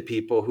meet the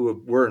people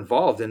who were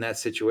involved in that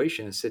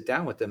situation and sit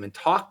down with them and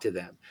talk to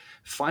them.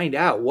 Find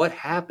out what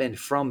happened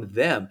from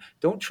them.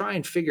 Don't try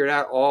and figure it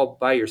out all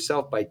by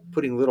yourself by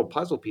putting little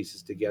puzzle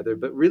pieces together,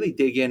 but really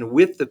dig in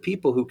with the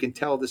people who can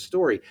tell the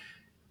story.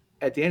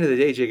 At the end of the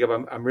day, Jacob,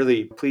 I'm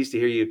really pleased to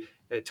hear you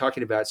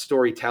talking about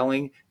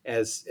storytelling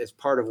as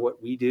part of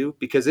what we do,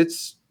 because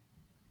it's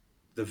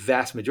the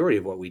vast majority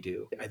of what we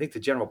do. I think the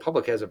general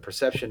public has a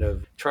perception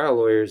of trial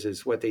lawyers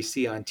as what they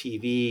see on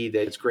TV,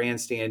 that it's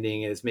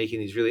grandstanding and it's making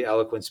these really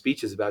eloquent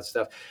speeches about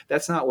stuff.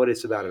 That's not what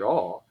it's about at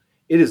all.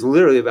 It is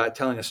literally about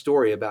telling a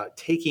story, about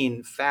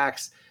taking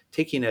facts,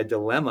 taking a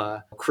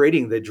dilemma,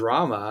 creating the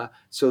drama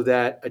so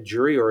that a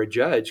jury or a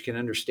judge can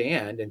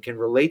understand and can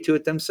relate to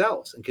it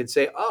themselves and can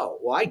say, oh,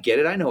 well, I get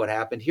it. I know what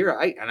happened here.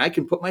 And I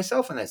can put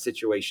myself in that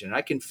situation. And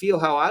I can feel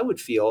how I would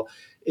feel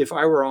if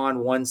I were on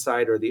one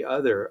side or the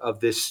other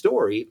of this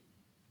story.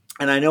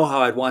 And I know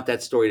how I'd want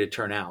that story to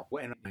turn out.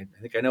 And I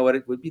think I know what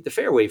it would be the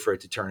fair way for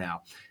it to turn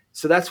out.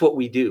 So that's what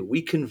we do.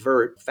 We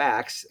convert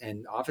facts,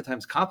 and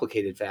oftentimes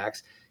complicated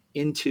facts,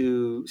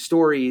 into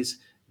stories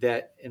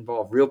that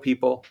involve real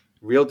people,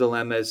 real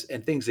dilemmas,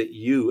 and things that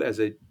you as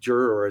a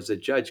juror or as a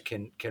judge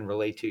can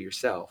relate to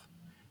yourself.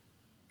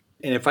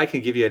 And if I can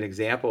give you an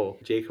example,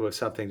 Jacob, of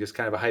something just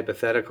kind of a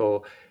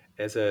hypothetical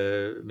as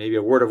maybe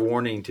a word of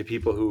warning to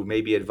people who may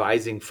be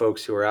advising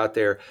folks who are out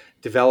there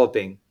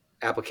developing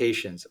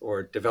applications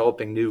or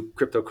developing new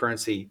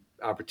cryptocurrency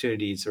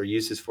opportunities or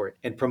uses for it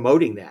and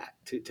promoting that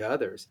to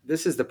others.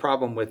 This is the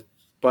problem with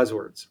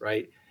buzzwords,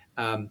 right?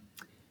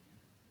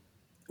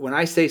 When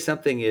I say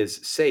something is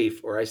safe,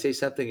 or I say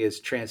something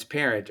is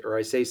transparent, or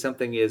I say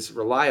something is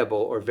reliable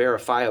or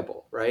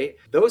verifiable, right?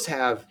 Those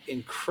have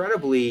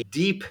incredibly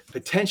deep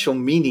potential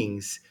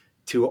meanings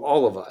to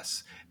all of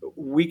us.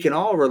 We can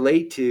all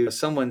relate to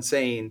someone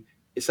saying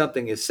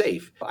something is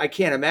safe. I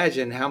can't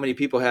imagine how many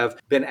people have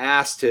been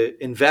asked to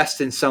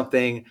invest in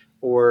something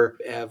or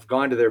have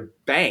gone to their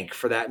bank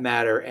for that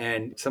matter,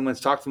 and someone's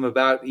talked to them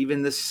about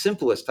even the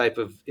simplest type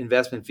of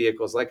investment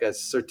vehicles like a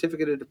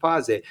certificate of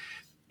deposit.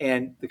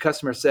 And the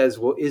customer says,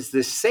 well, is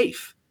this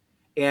safe?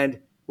 And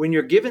when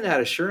you're given that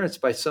assurance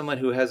by someone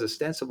who has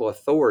ostensible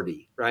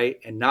authority, right,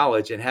 and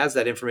knowledge and has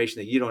that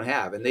information that you don't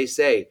have, and they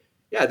say,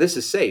 yeah, this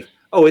is safe.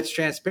 Oh, it's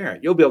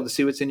transparent. You'll be able to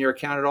see what's in your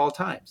account at all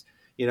times.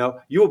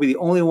 You will be the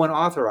only one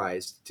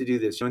authorized to do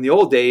this. In the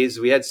old days,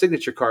 we had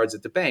signature cards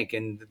at the bank,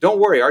 and don't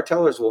worry, our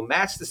tellers will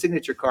match the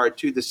signature card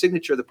to the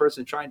signature of the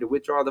person trying to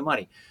withdraw the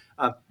money.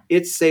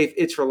 It's safe,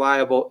 it's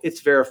reliable,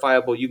 it's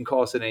verifiable. You can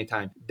call us at any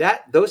time.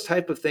 Those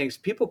type of things,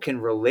 people can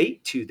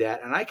relate to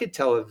that. And I could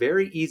tell a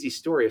very easy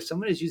story if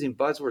someone is using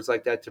buzzwords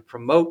like that to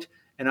promote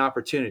an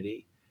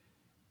opportunity.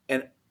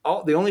 And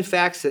the only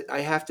facts that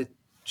I have to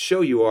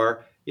show you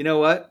are, you know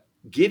what?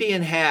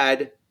 Gideon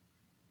had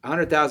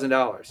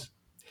 $100,000.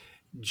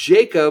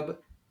 Jacob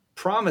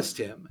promised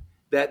him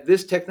that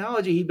this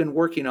technology he'd been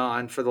working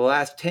on for the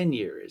last 10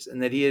 years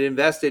and that he had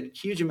invested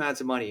huge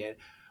amounts of money in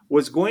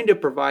was going to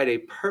provide a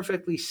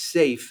perfectly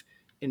safe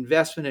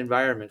investment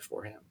environment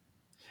for him.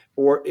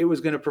 Or it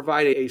was going to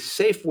provide a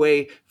safe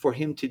way for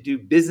him to do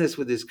business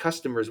with his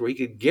customers where he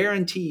could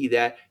guarantee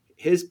that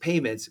his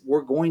payments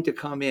were going to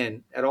come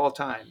in at all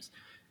times.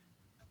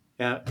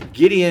 Now,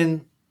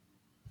 Gideon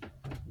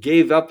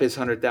gave up his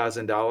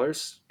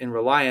 $100,000 in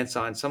reliance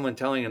on someone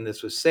telling him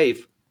this was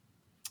safe.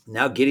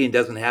 Now Gideon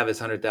doesn't have his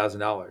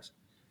 $100,000.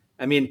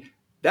 I mean,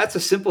 that's a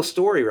simple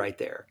story right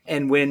there.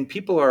 And when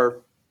people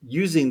are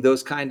using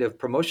those kind of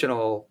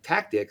promotional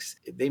tactics,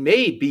 they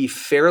may be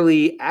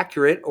fairly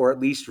accurate or at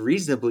least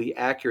reasonably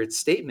accurate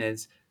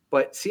statements,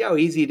 but see how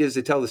easy it is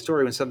to tell the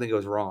story when something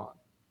goes wrong.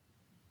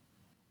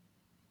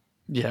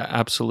 Yeah,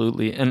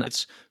 absolutely. And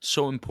it's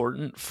so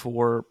important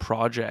for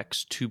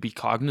projects to be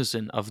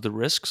cognizant of the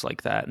risks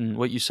like that. And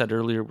what you said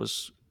earlier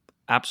was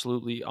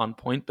absolutely on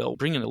point, Bill.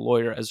 Bring in a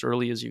lawyer as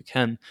early as you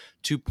can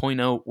to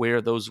point out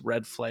where those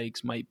red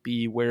flags might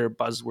be, where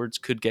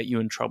buzzwords could get you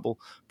in trouble,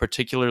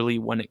 particularly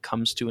when it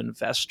comes to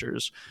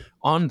investors.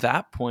 On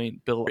that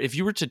point, Bill, if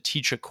you were to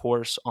teach a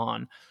course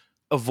on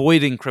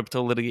avoiding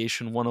crypto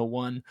litigation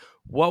 101,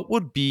 what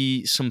would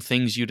be some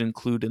things you'd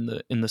include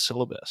in the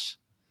syllabus?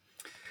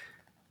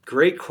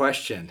 Great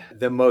question.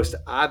 The most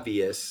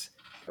obvious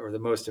or the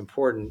most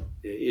important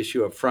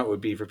issue up front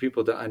would be for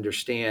people to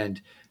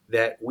understand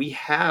that we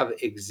have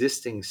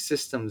existing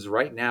systems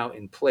right now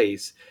in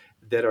place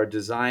that are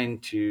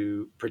designed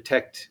to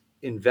protect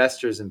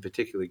investors and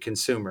particularly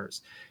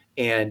consumers.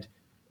 And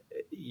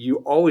you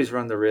always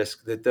run the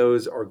risk that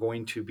those are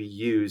going to be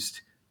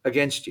used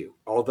against you.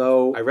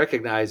 Although I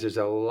recognize there's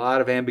a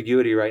lot of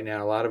ambiguity right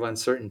now, a lot of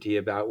uncertainty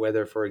about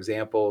whether, for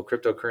example,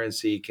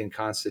 cryptocurrency can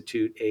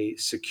constitute a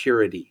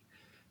security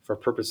for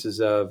purposes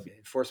of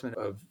enforcement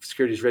of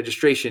securities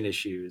registration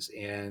issues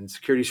and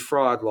securities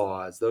fraud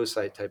laws, those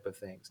type of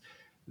things.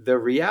 The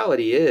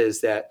reality is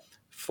that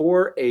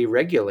for a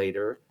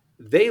regulator,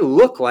 they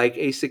look like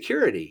a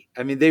security.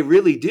 I mean, they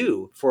really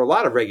do for a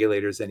lot of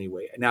regulators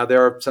anyway. Now,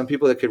 there are some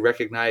people that could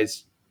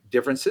recognize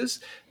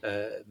differences,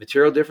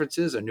 material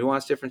differences or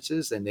nuanced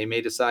differences, and they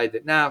may decide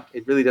that, nah,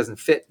 it really doesn't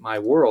fit my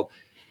world.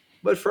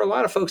 But for a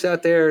lot of folks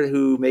out there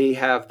who may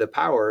have the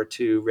power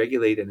to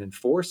regulate and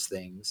enforce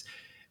things,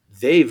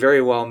 they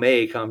very well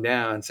may come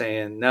down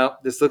saying, no,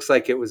 this looks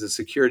like it was a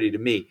security to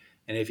me.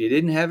 And if you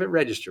didn't have it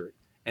registered,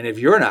 and if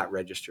you're not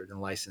registered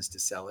and licensed to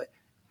sell it,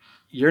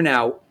 you're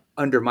now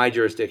under my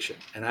jurisdiction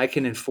and I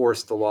can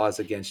enforce the laws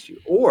against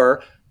you.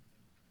 Or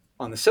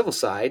on the civil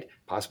side,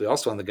 possibly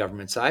also on the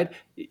government side,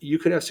 you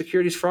could have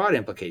securities fraud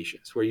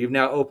implications where you've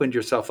now opened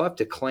yourself up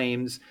to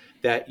claims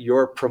that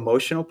your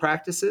promotional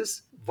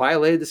practices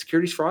violated the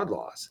securities fraud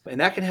laws. And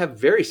that can have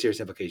very serious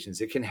implications.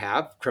 It can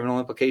have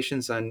criminal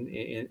implications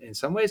in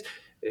some ways.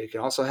 It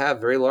can also have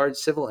very large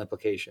civil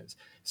implications.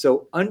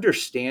 So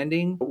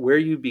understanding where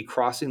you'd be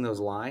crossing those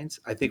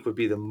lines, I think would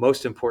be the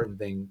most important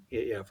thing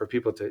for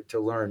people to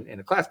learn in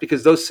a class,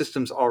 because those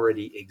systems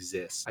already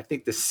exist. I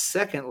think the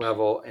second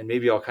level, and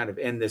maybe I'll kind of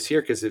end this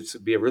here because it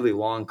would be a really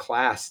long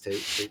class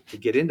to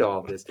get into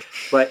all of this,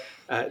 but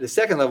the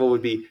second level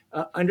would be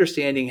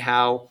understanding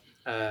how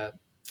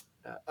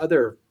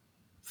other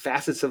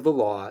facets of the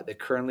law that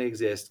currently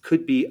exist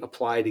could be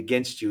applied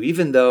against you,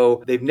 even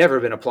though they've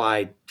never been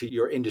applied to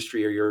your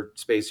industry or your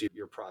space or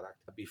your product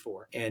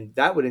before. And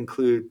that would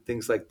include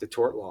things like the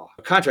tort law.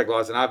 Contract law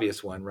is an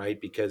obvious one, right?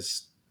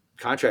 Because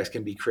contracts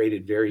can be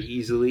created very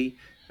easily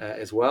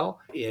as well.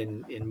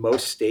 In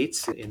most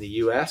states in the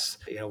US,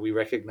 we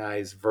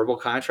recognize verbal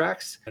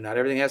contracts, and not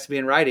everything has to be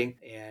in writing.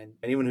 And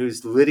anyone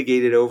who's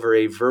litigated over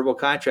a verbal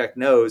contract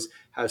knows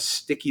how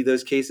sticky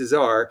those cases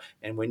are.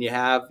 And when you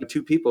have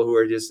two people who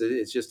are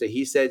it's just a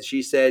he said,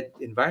 she said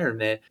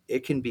environment,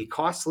 it can be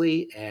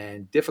costly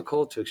and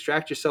difficult to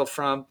extract yourself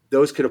from.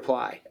 Those could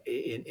apply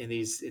in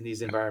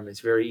these environments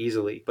very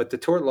easily. But the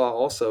tort law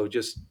also,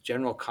 just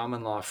general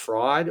common law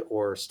fraud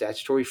or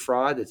statutory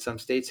fraud that some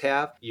states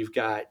have. You've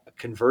got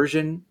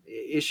conversion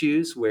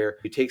issues where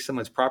you take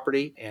someone's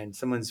property and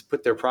someone's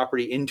put their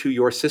property into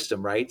your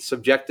system, right?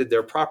 Subjected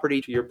their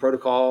property to your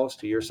protocols,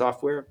 to your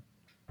software.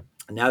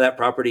 Now that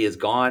property is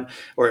gone,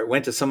 or it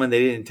went to someone they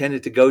didn't intend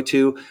it to go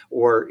to,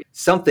 or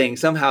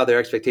somehow their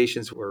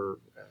expectations were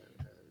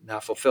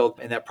not fulfilled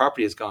and that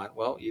property is gone.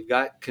 Well, you've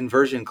got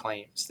conversion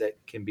claims that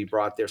can be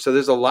brought there. So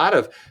there's a lot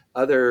of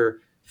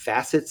other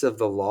facets of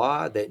the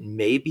law that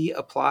may be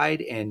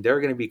applied, and there are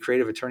going to be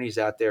creative attorneys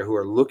out there who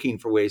are looking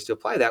for ways to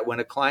apply that.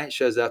 When a client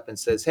shows up and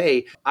says,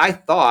 hey, I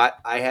thought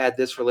I had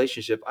this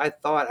relationship, I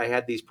thought I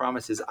had these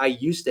promises, I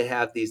used to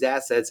have these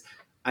assets,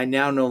 I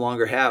now no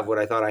longer have what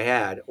I thought I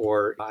had,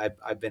 or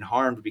I've been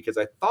harmed because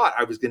I thought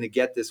I was going to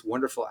get this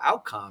wonderful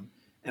outcome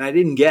and I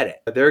didn't get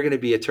it. There are going to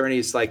be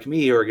attorneys like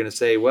me who are going to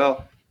say,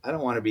 well, I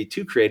don't want to be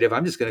too creative.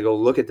 I'm just going to go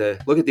look at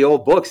the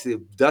old books,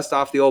 dust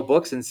off the old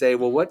books and say,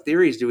 well, what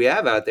theories do we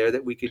have out there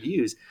that we could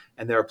use?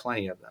 And there are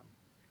plenty of them.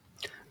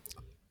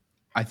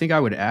 I think I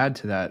would add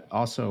to that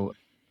also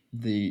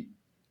the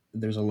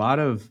there's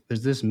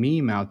this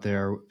meme out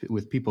there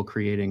with people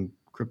creating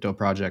crypto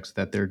projects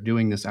that they're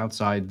doing this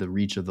outside the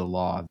reach of the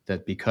law,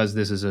 that because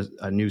this is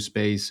a new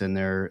space and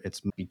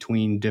it's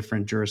between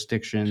different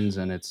jurisdictions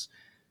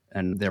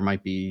and there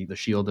might be the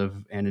shield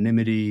of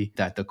anonymity,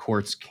 that the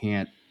courts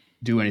can't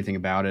do anything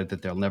about it,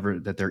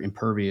 that they're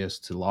impervious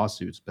to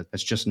lawsuits. But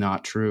that's just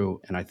not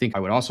true. And I think I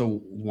would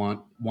also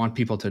want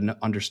people to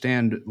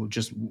understand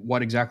just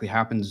what exactly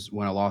happens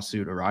when a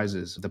lawsuit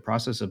arises. The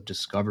process of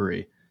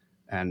discovery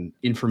and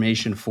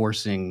information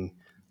forcing,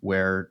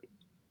 where,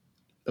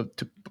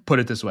 to put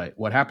it this way,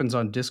 what happens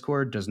on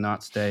Discord does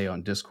not stay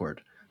on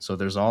Discord. So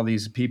there's all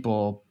these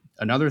people.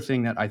 Another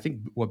thing that I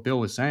think what Bill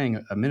was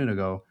saying a minute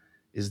ago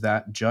is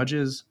that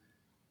judges,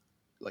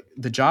 like,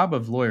 the job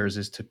of lawyers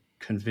is to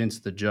convince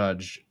the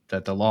judge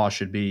that the law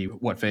should be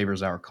what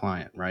favors our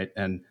client, right?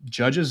 And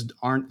judges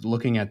aren't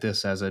looking at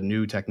this as a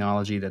new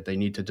technology that they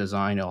need to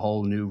design a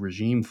whole new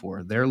regime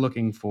for. They're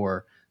looking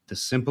for the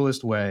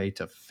simplest way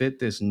to fit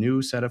this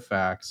new set of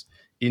facts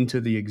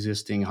into the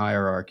existing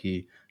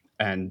hierarchy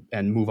and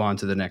move on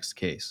to the next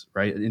case,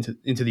 right?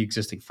 Into the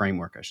existing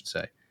framework, I should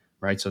say,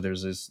 right? So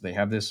they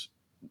have this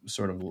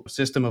sort of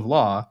system of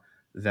law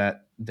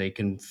that they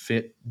can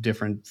fit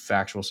different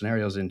factual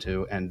scenarios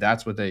into, and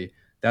that's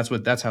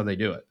how they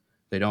do it.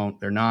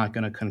 They're not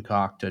going to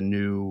concoct a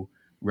new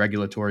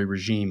regulatory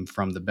regime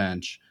from the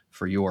bench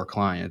for your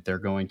client. They're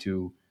going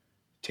to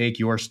take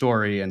your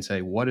story and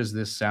say, what does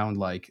this sound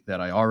like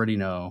that I already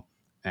know?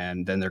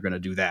 And then they're going to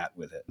do that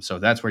with it. So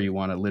that's where you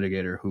want a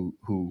litigator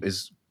who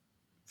is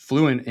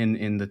fluent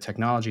in the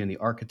technology and the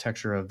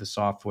architecture of the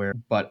software,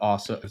 but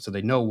also so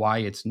they know why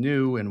it's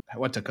new and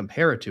what to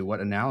compare it to, what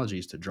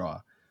analogies to draw.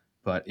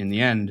 But in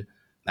the end,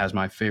 as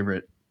my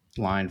favorite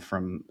line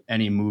from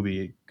any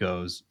movie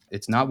goes,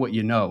 it's not what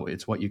you know,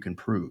 it's what you can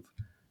prove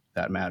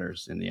that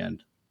matters in the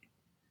end.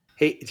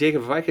 Hey,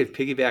 Jacob, if I could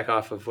piggyback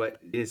off of what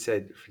you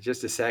said for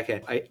just a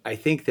second, I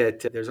think that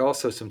there's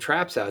also some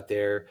traps out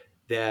there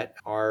that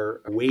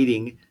are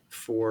waiting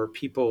for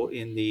people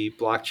in the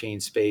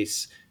blockchain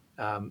space,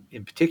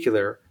 in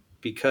particular,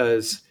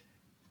 because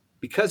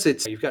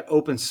you've got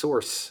open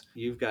source,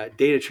 you've got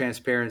data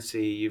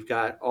transparency, you've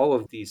got all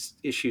of these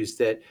issues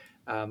that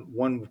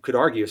one could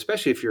argue,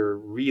 especially if you're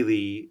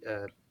really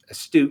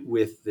astute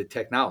with the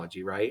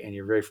technology, right? And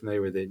you're very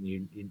familiar with it and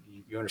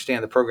you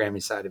understand the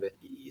programming side of it.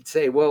 You'd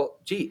say, well,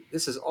 gee,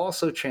 this is all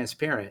so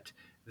transparent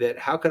that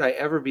how could I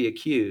ever be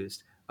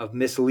accused of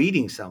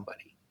misleading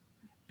somebody?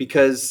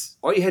 Because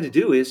all you had to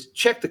do is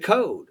check the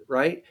code,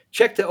 right?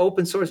 Check the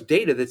open source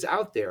data that's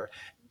out there.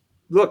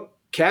 Look,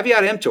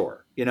 caveat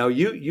emptor,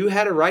 you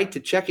had a right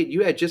to check it.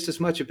 You had just as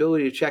much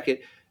ability to check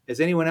it as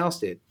anyone else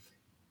did.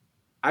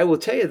 I will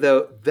tell you,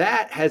 though,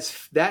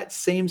 that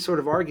same sort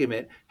of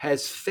argument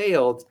has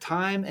failed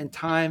time and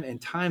time and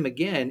time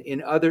again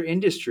in other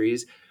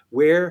industries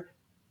where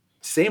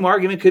same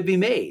argument could be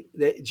made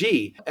that,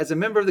 gee, as a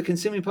member of the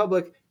consuming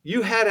public,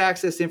 you had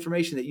access to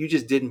information that you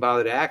just didn't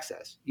bother to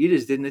access. You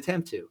just didn't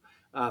attempt to.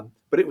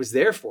 But it was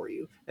there for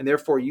you. And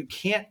therefore, you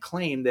can't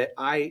claim that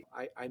I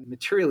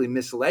materially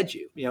misled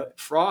you.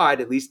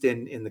 Fraud, at least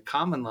in the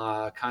common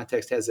law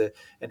context, has an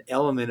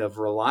element of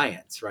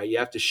reliance, right? You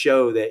have to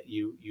show that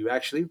you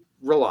actually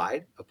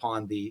relied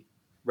upon the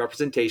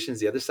representations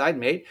the other side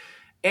made.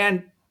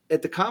 And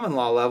at the common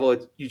law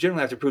level, you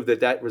generally have to prove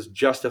that was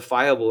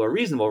justifiable or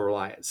reasonable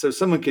reliance. So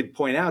someone could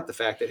point out the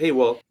fact that, hey,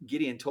 well,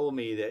 Gideon told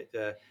me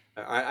that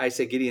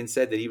Gideon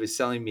said that he was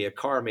selling me a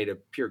car made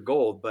of pure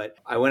gold, but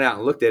I went out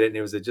and looked at it and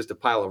it was just a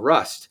pile of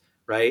rust,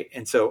 right?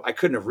 And so I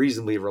couldn't have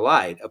reasonably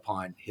relied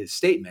upon his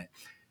statement.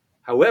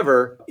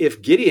 However,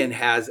 if Gideon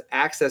has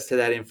access to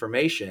that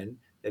information,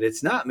 that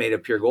it's not made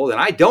of pure gold, and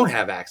I don't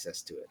have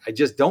access to it, I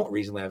just don't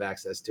reasonably have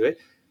access to it,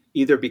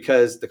 either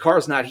because the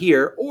car's not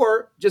here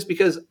or just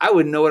because I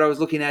wouldn't know what I was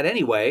looking at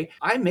anyway,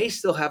 I may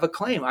still have a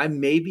claim. I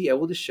may be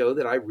able to show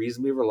that I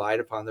reasonably relied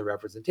upon the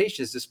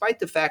representations, despite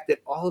the fact that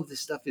all of this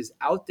stuff is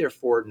out there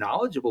for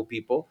knowledgeable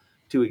people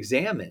to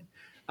examine.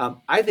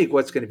 I think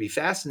what's going to be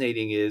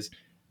fascinating is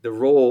the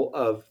role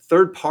of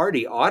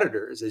third-party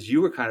auditors, as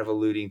you were kind of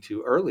alluding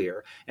to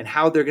earlier, and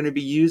how they're going to be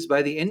used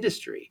by the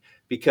industry.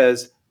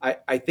 Because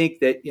I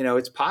think that,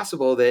 it's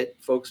possible that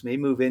folks may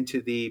move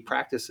into the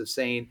practice of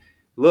saying,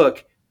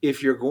 look,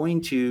 if you're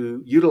going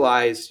to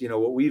utilize,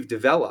 what we've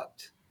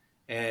developed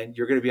and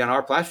you're going to be on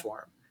our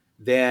platform,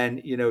 then,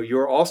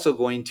 you're also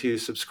going to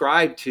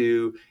subscribe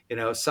to,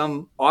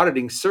 some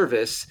auditing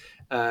service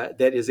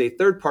that is a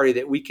third party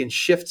that we can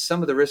shift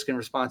some of the risk and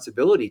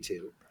responsibility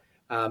to,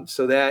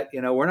 so that,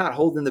 we're not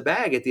holding the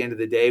bag at the end of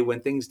the day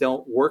when things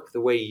don't work the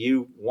way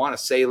you want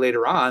to say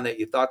later on that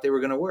you thought they were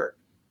going to work.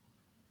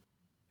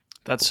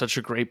 That's such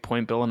a great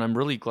point, Bill, and I'm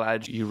really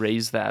glad you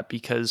raised that,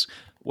 because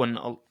when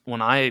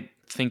I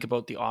think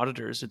about the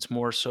auditors, it's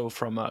more so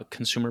from a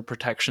consumer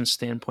protection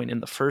standpoint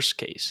in the first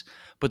case.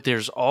 But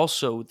there's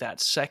also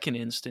that second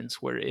instance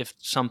where if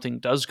something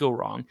does go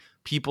wrong,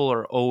 people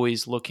are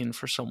always looking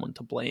for someone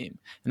to blame.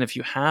 And if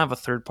you have a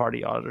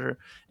third-party auditor,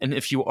 and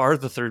if you are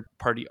the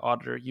third-party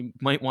auditor, you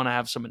might want to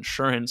have some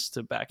insurance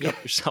to back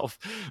up yourself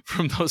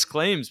from those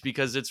claims,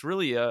 because it's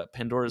really a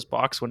Pandora's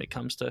box when it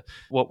comes to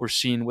what we're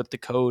seeing with the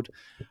code.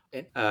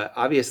 And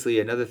obviously,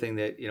 another thing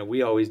that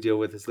we always deal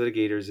with as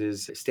litigators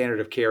is standard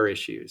of care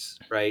issues,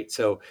 right?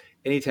 So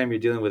anytime you're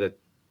dealing with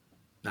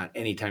not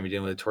anytime you're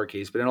dealing with a tort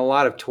case, but in a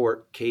lot of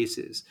tort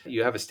cases,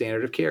 you have a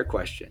standard of care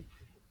question.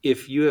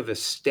 If you have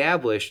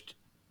established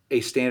a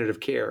standard of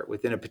care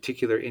within a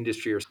particular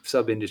industry or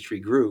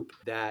sub-industry group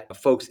that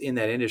folks in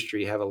that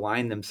industry have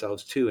aligned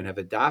themselves to and have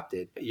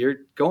adopted, you're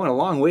going a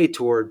long way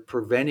toward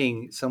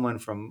preventing someone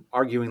from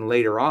arguing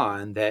later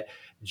on that,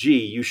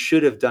 gee, you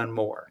should have done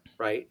more,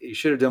 right? You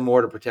should have done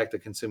more to protect the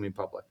consuming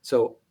public.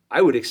 So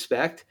I would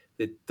expect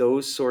that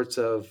those sorts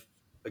of,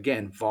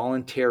 again,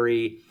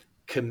 voluntary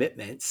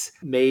commitments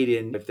made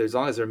as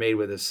long as they're made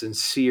with a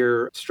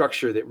sincere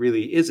structure that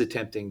really is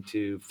attempting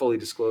to fully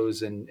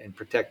disclose and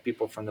protect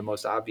people from the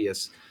most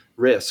obvious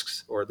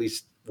risks, or at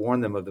least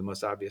warn them of the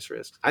most obvious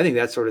risks. I think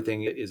that sort of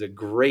thing is a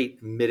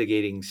great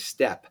mitigating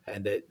step,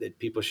 and that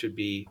people should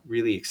be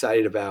really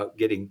excited about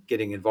getting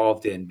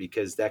involved in,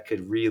 because that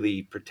could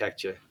really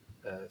protect you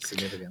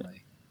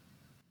significantly.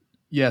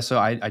 Yeah, so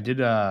I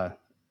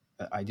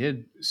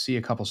did see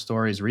a couple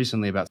stories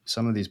recently about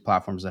some of these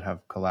platforms that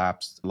have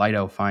collapsed.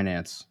 Lido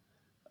Finance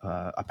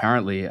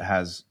apparently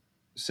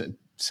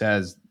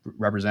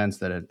represents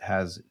that it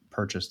has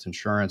purchased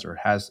insurance, or it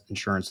has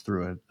insurance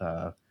through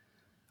a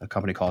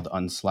company called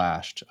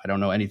Unslashed. I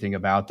don't know anything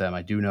about them.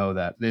 I do know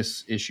that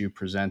this issue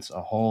presents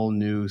a whole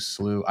new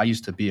slew. I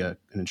used to be an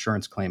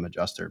insurance claim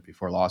adjuster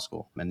before law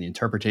school, and the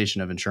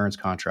interpretation of insurance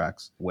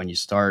contracts, when you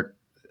start,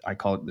 I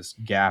call it this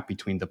gap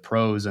between the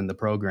prose and the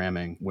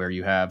programming, where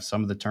you have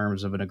some of the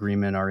terms of an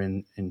agreement are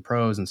in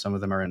prose and some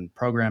of them are in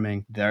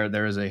programming.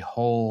 There is a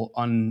whole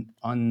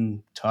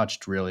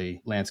untouched,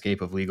 really,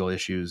 landscape of legal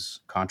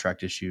issues,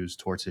 contract issues,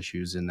 torts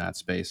issues in that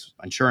space.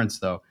 Insurance,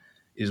 though,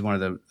 is one of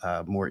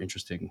the more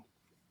interesting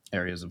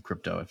areas of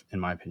crypto, in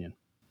my opinion.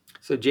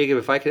 So, Jacob,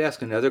 if I could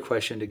ask another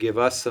question to give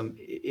us some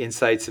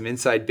insight, some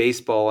inside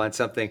baseball on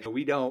something.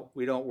 We don't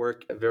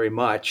work very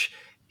much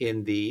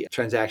in the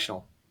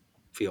transactional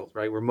field,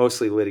 right? We're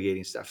mostly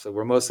litigating stuff. So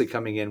we're mostly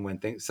coming in when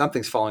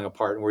something's falling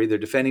apart, and we're either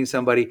defending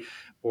somebody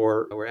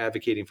or we're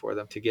advocating for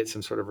them to get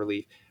some sort of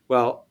relief.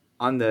 Well,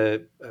 on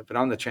the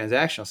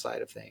transactional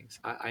side of things,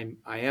 I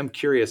am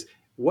curious,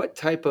 what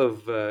type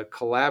of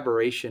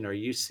collaboration are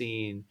you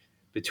seeing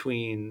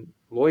between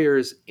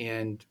lawyers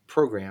and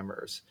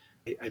programmers?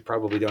 I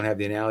probably don't have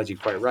the analogy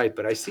quite right,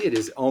 but I see it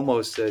as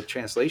almost a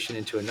translation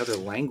into another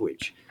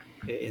language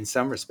in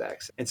some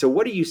respects. And so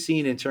what are you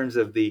seeing in terms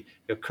of the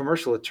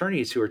commercial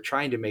attorneys who are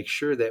trying to make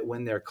sure that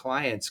when their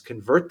clients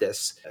convert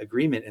this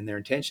agreement and their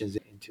intentions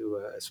into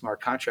a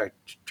smart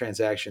contract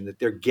transaction, that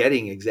they're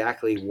getting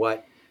exactly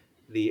what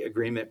the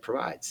agreement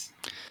provides?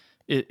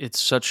 It's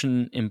such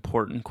an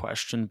important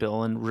question,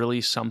 Bill, and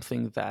really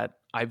something that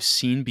I've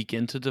seen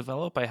begin to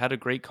develop. I had a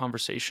great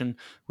conversation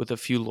with a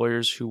few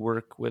lawyers who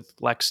work with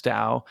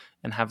LexDAO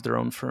and have their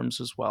own firms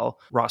as well,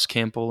 Ross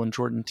Campbell and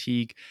Jordan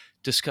Teague,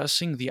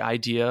 discussing the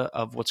idea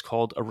of what's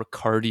called a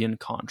Ricardian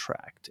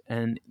contract.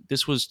 And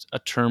this was a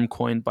term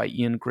coined by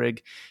Ian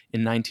Grigg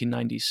in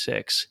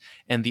 1996.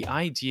 And the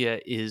idea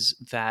is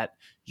that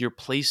you're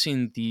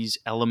placing these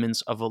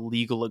elements of a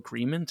legal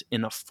agreement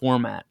in a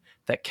format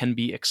that can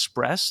be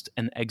expressed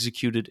and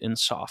executed in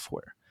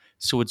software.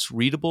 So it's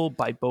readable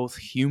by both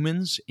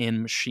humans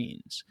and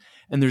machines.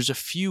 And there's a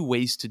few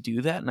ways to do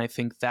that. And I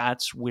think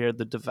that's where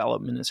the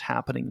development is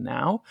happening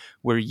now,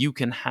 where you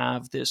can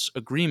have this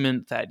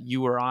agreement that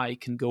you or I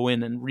can go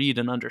in and read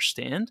and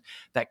understand,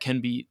 that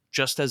can be,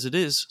 just as it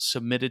is,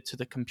 submitted to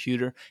the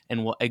computer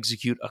and will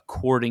execute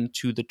according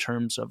to the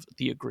terms of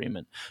the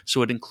agreement.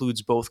 So it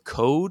includes both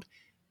code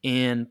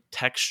and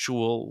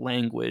textual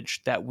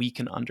language that we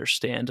can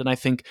understand. And I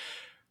think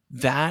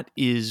that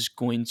is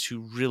going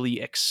to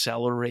really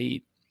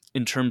accelerate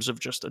in terms of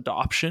just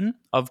adoption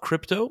of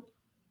crypto,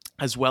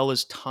 as well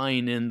as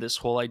tying in this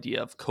whole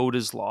idea of code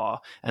is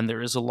law and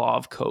there is a law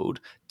of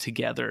code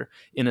together,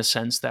 in a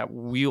sense that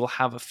we will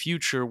have a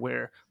future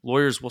where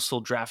lawyers will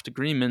still draft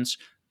agreements.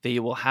 They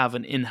will have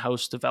an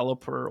in-house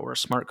developer or a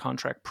smart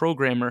contract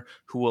programmer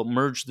who will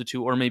merge the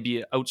two, or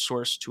maybe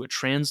outsource to a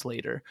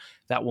translator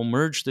that will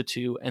merge the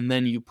two. And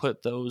then you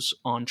put those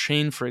on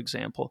chain, for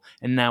example,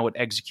 and now it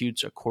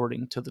executes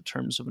according to the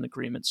terms of an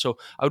agreement. So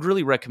I would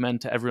really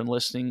recommend to everyone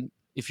listening,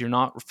 if you're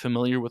not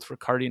familiar with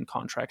Ricardian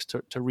contracts,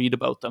 to read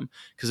about them,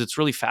 because it's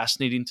really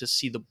fascinating to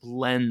see the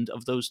blend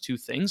of those two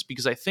things,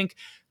 because I think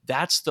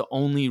that's the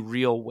only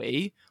real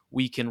way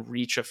we can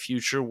reach a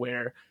future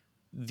where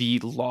the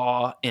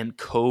law and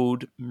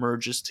code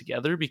merges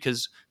together,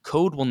 because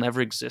code will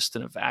never exist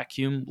in a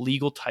vacuum.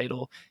 Legal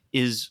title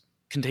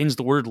contains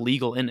the word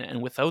legal in it.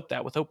 And without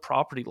that, without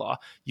property law,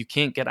 you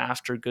can't get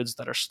after goods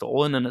that are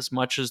stolen. And as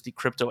much as the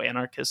crypto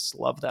anarchists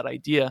love that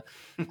idea,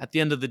 at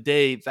the end of the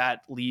day,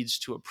 that leads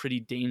to a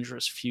pretty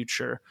dangerous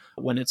future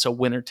when it's a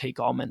winner take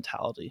all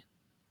mentality.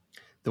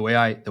 The way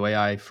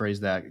I phrase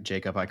that,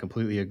 Jacob, I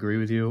completely agree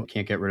with you.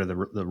 Can't get rid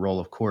of the role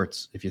of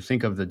courts. If you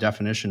think of the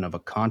definition of a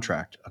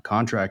contract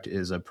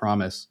is a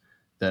promise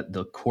that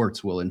the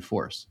courts will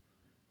enforce.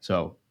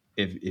 So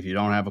if you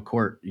don't have a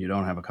court, you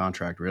don't have a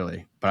contract,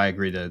 really. But I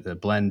agree that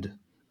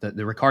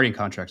the recording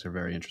contracts are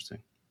very interesting.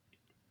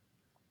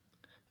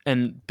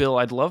 And Bill,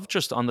 I'd love,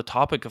 just on the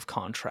topic of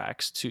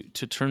contracts, to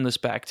turn this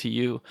back to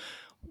you.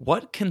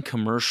 What can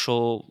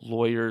commercial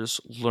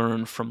lawyers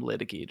learn from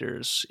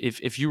litigators?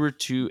 If you were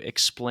to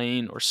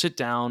explain or sit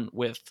down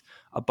with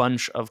a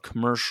bunch of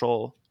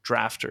commercial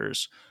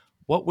drafters,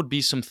 what would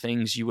be some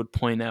things you would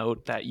point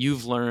out that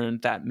you've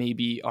learned that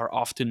maybe are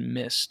often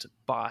missed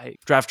by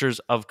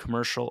drafters of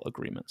commercial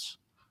agreements?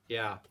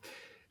 Yeah.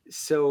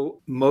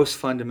 So most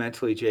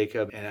fundamentally,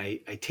 Jacob, and I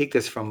take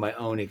this from my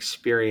own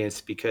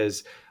experience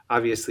because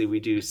obviously we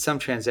do some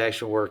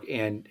transactional work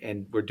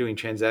and we're doing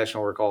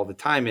transactional work all the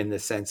time in the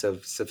sense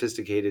of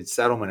sophisticated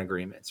settlement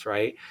agreements,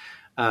 right?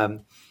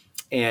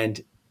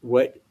 And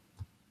what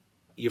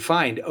you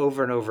find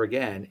over and over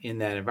again in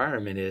that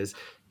environment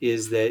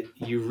is that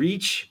you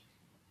reach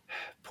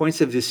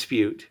points of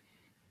dispute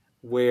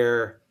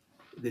where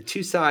the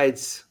two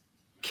sides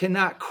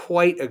cannot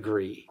quite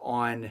agree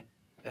on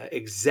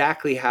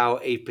exactly how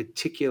a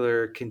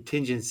particular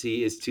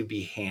contingency is to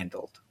be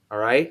handled. All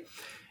right.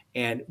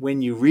 And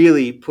when you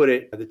really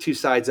put the two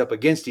sides up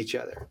against each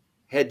other,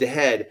 head to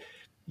head,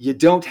 you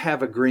don't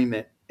have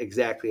agreement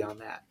exactly on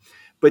that.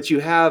 But you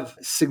have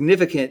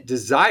significant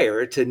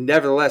desire to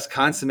nevertheless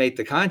consummate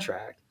the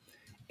contract.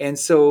 And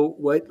so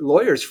what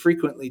lawyers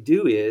frequently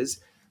do is,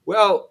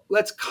 well,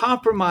 let's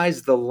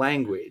compromise the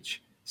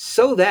language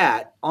so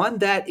that on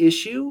that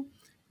issue,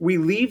 we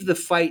leave the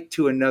fight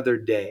to another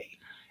day.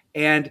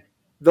 And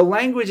the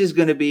language is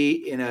going to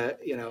be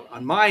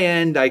on my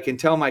end, I can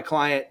tell my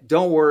client,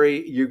 don't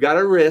worry, you got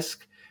a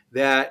risk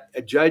that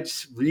a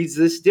judge reads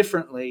this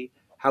differently.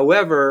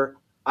 However,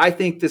 I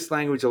think this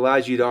language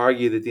allows you to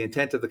argue that the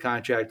intent of the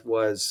contract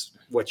was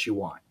what you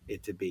want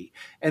it to be.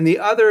 And the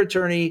other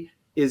attorney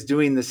is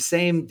doing the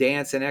same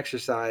dance and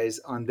exercise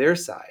on their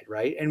side,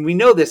 right? And we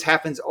know this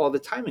happens all the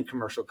time in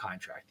commercial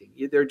contracting.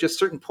 There are just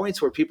certain points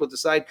where people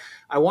decide,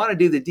 I want to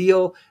do the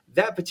deal.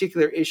 That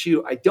particular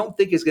issue, I don't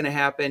think is going to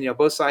happen.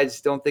 Both sides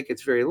don't think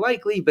it's very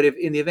likely, but if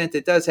in the event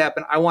it does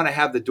happen, I want to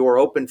have the door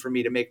open for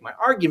me to make my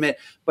argument,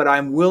 but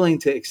I'm willing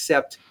to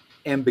accept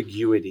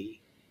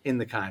ambiguity in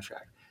the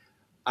contract.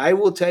 I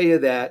will tell you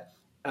that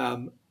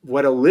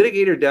what a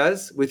litigator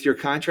does with your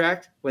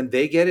contract when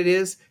they get it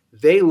is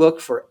they look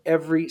for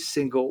every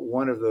single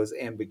one of those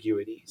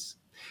ambiguities.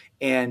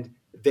 And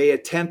they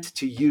attempt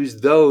to use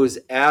those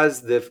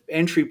as the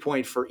entry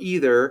point for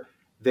either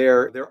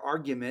their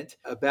argument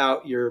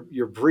about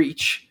your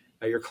breach,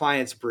 your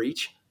client's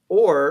breach,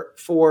 or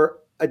for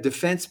a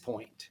defense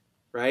point,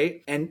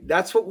 right? And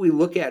that's what we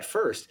look at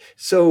first.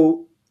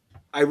 So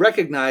I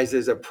recognize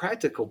there's a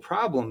practical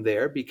problem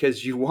there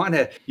because you want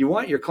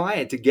your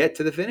client to get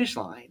to the finish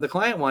line. The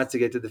client wants to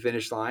get to the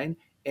finish line,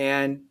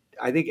 and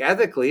I think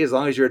ethically, as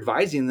long as you're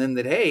advising them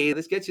that, hey,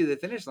 this gets you to the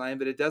finish line,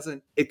 but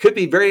it could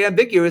be very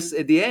ambiguous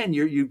at the end.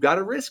 You've got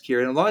a risk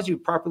here. And as long as you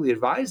properly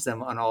advise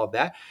them on all of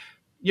that,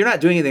 you're not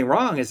doing anything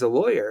wrong as a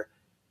lawyer.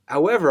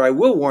 However, I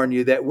will warn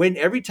you that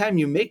every time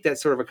you make that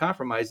sort of a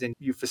compromise and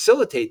you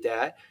facilitate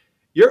that,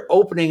 you're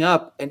opening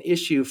up an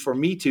issue for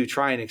me to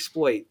try and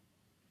exploit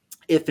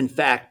if in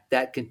fact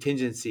that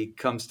contingency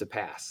comes to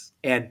pass.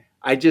 And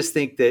I just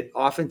think that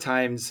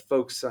oftentimes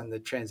folks on the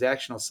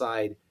transactional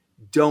side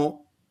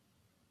don't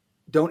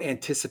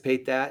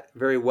anticipate that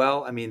very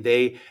well. I mean,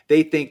 they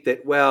think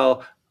that,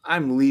 well,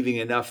 I'm leaving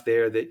enough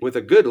there that with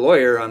a good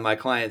lawyer on my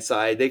client's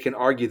side, they can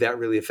argue that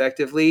really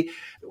effectively.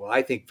 Well,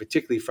 I think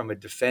particularly from a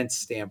defense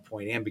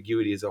standpoint,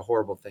 ambiguity is a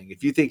horrible thing.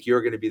 If you think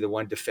you're going to be the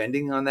one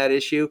defending on that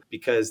issue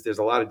because there's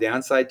a lot of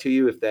downside to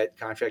you if that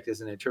contract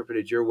isn't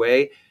interpreted your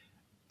way,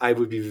 I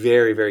would be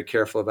very, very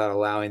careful about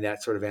allowing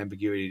that sort of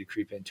ambiguity to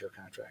creep into a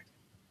contract.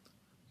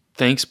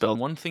 Thanks, Bill.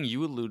 One thing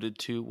you alluded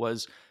to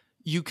was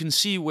you can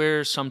see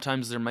where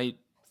sometimes there might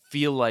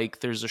feel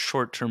like there's a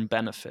short-term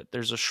benefit.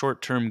 There's a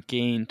short-term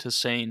gain to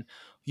saying,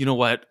 you know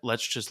what,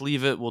 let's just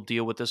leave it. We'll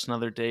deal with this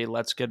another day.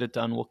 Let's get it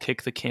done. We'll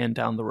kick the can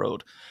down the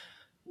road.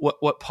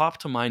 What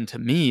popped to mind to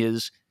me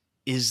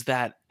is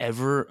that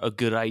ever a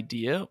good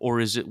idea? Or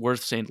is it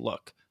worth saying,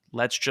 look,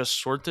 let's just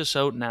sort this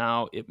out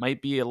now. It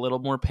might be a little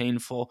more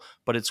painful,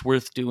 but it's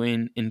worth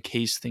doing in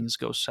case things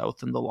go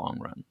south in the long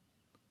run?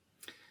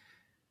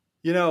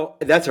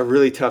 That's a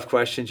really tough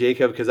question,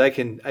 Jacob, because I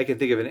can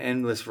think of an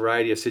endless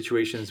variety of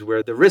situations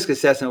where the risk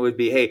assessment would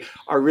be, hey,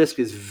 our risk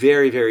is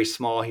very, very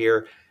small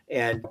here.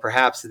 And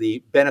perhaps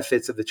the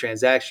benefits of the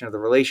transaction or the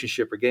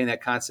relationship or getting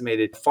that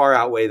consummated far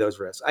outweigh those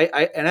risks.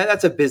 And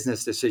that's a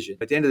business decision.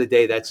 At the end of the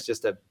day, that's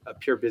just a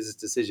pure business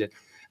decision.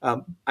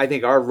 I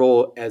think our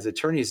role as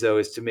attorneys, though,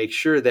 is to make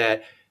sure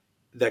that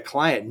the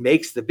client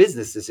makes the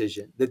business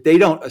decision, that they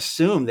don't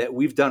assume that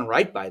we've done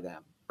right by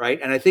them. Right.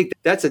 And I think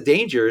that's a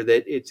danger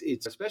that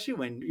it's especially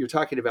when you're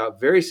talking about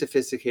very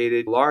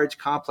sophisticated, large,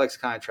 complex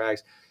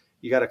contracts.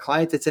 You got a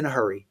client that's in a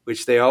hurry,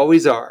 which they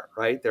always are,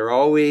 right? They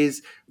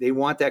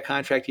want that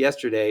contract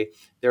yesterday.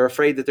 They're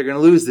afraid that they're going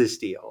to lose this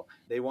deal.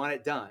 They want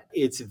it done.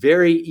 It's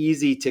very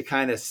easy to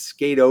kind of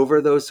skate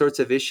over those sorts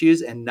of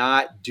issues and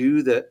not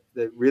do the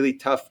really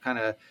tough kind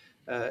of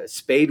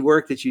spade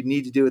work that you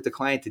need to do with the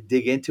client to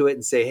dig into it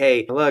and say,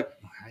 hey, look,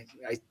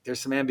 there's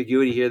some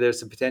ambiguity here. There's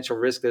some potential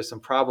risk. There's some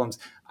problems.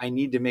 I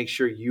need to make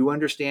sure you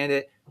understand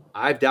it.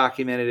 I've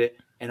documented it,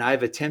 and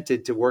I've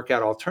attempted to work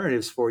out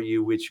alternatives for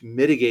you, which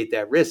mitigate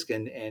that risk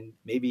and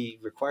maybe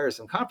require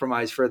some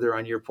compromise further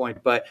on your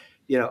point, but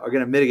are going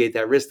to mitigate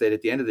that risk that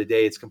at the end of the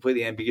day, it's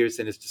completely ambiguous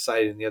and it's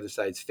decided in the other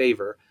side's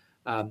favor.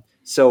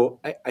 So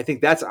I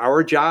think that's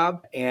our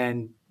job.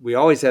 And we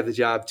always have the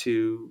job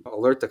to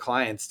alert the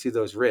clients to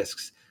those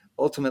risks.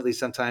 Ultimately,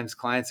 sometimes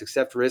clients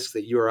accept risks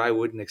that you or I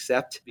wouldn't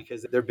accept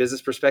because their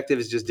business perspective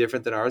is just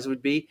different than ours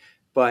would be.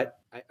 But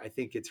I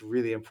think it's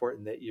really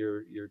important that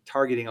you're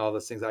targeting all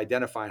those things,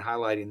 identifying,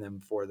 highlighting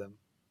them for them.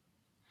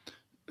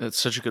 That's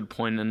such a good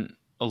point. And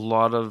a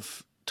lot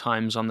of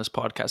times on this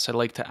podcast, I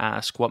like to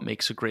ask what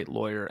makes a great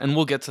lawyer. And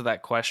we'll get to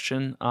that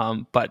question.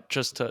 But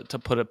just to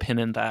put a pin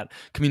in that,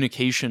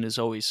 communication is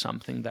always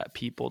something that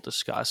people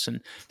discuss.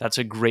 And that's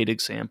a great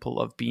example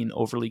of being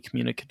overly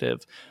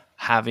communicative,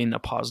 having a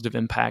positive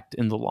impact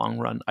in the long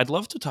run. I'd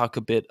love to talk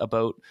a bit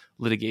about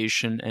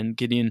litigation. And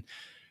Gideon,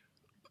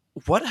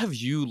 what have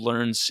you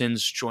learned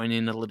since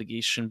joining a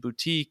litigation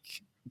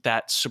boutique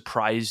that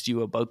surprised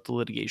you about the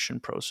litigation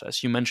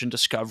process? You mentioned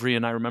discovery,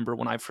 and I remember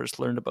when I first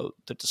learned about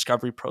the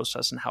discovery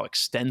process and how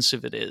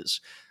extensive it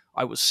is,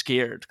 I was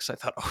scared because I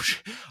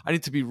thought, I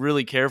need to be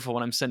really careful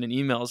when I'm sending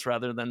emails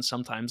rather than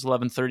sometimes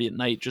 11:30 at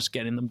night just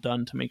getting them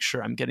done to make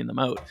sure I'm getting them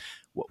out.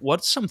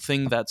 What's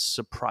something that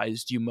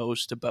surprised you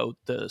most about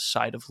the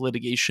side of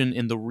litigation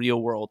in the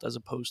real world as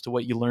opposed to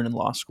what you learn in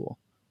law school?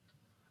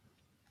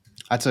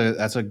 That's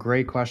a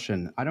great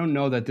question. I don't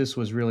know that this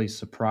was really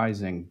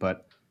surprising,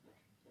 but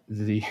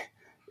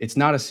it's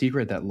not a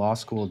secret that law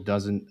school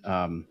doesn't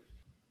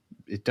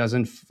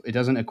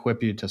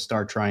equip you to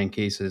start trying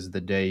cases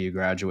the day you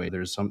graduate.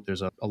 There's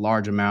a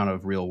large amount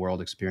of real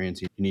world experience.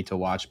 You need to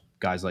watch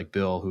guys like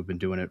Bill who've been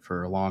doing it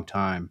for a long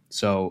time.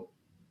 So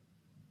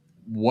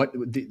what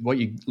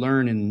you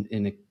learn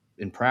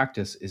in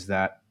practice is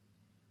that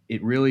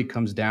it really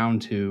comes down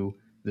to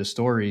the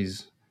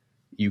stories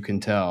you can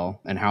tell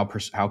and how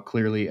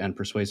clearly and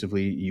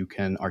persuasively you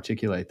can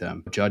articulate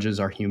them. Judges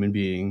are human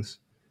beings.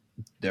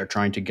 They're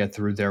trying to get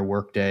through their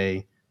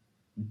workday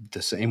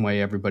the same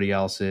way everybody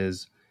else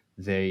is.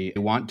 They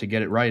want to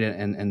get it right,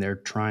 and they're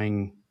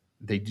trying.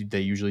 They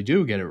usually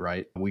do get it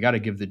right. We got to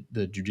give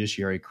the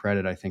judiciary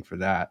credit, I think, for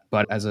that.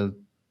 But as a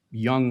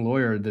young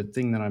lawyer, the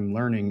thing that I'm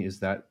learning is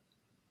that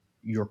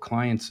your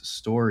client's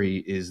story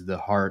is the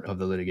heart of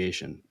the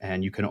litigation,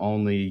 and you can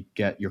only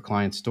get your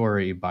client's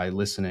story by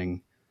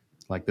listening,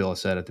 like Bill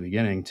said at the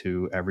beginning,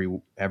 to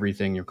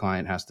everything your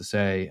client has to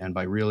say, and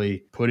by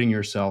really putting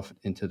yourself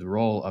into the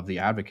role of the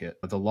advocate.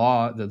 The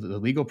law, the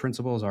legal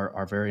principles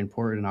are very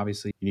important. And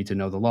obviously, you need to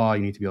know the law,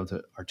 you need to be able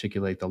to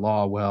articulate the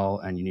law well,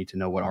 and you need to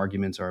know what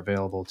arguments are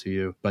available to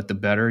you. But the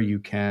better you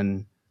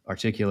can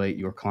articulate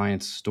your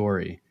client's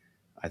story,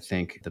 I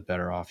think the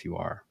better off you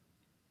are.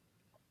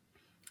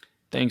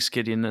 Thanks,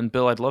 Gideon. And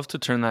Bill, I'd love to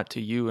turn that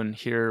to you and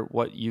hear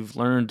what you've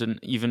learned. And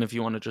even if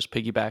you want to just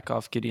piggyback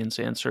off Gideon's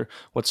answer,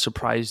 what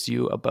surprised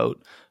you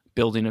about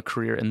building a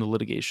career in the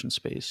litigation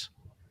space?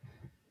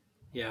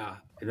 Yeah,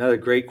 another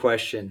great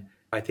question.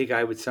 I think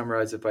I would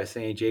summarize it by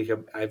saying,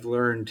 Jacob, I've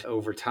learned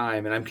over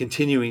time, and I'm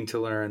continuing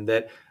to learn,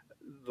 that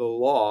the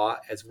law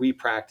as we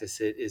practice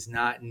it is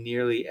not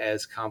nearly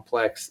as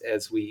complex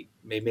as we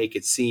may make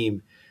it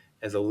seem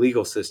as a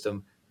legal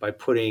system by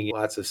putting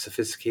lots of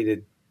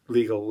sophisticated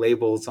legal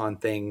labels on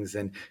things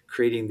and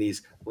creating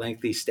these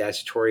lengthy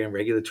statutory and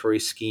regulatory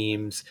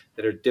schemes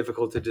that are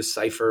difficult to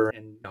decipher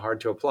and hard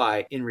to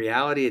apply. In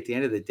reality, at the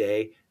end of the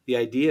day, the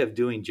idea of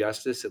doing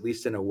justice, at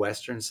least in a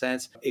Western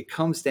sense, it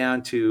comes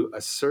down to a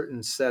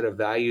certain set of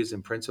values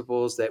and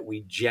principles that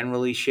we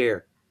generally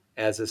share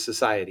as a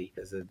society,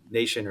 as a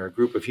nation, or a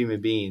group of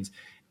human beings.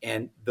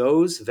 And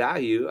those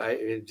values,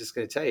 I'm just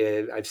going to tell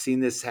you, I've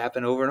seen this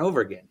happen over and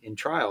over again in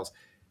trials.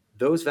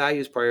 Those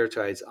values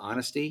prioritize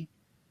honesty,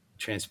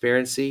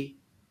 transparency,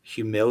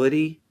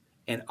 humility,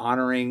 and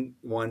honoring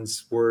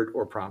one's word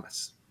or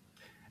promise.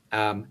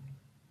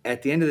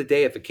 At the end of the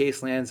day, if a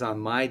case lands on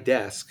my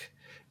desk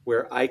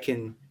where I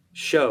can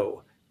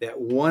show that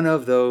one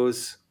of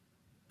those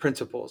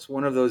principles,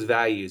 one of those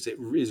values, it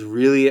is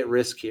really at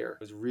risk here,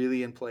 is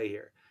really in play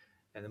here.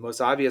 And the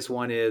most obvious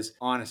one is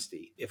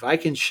honesty. If I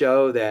can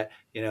show that,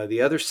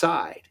 the other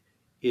side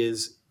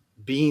is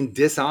being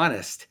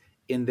dishonest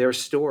in their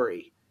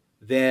story,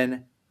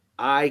 then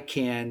I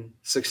can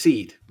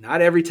succeed.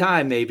 Not every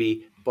time,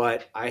 maybe,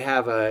 but I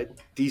have a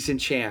decent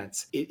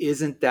chance. It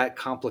isn't that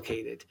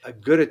complicated. A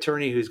good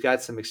attorney who's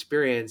got some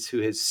experience,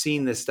 who has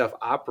seen this stuff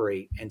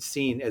operate and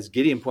seen, as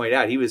Gideon pointed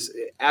out, he was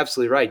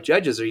absolutely right.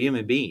 Judges are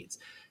human beings.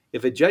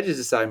 If a judge is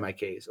deciding my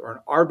case, or an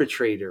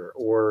arbitrator,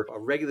 or a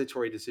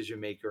regulatory decision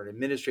maker, an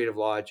administrative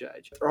law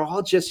judge, they're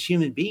all just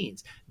human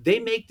beings. They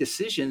make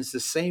decisions the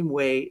same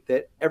way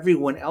that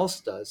everyone else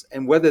does.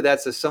 And whether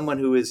that's someone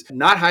who is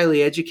not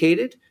highly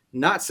educated,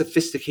 not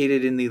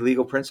sophisticated in the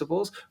legal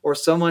principles, or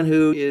someone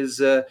who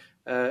is a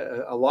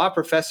law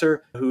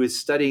professor who is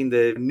studying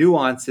the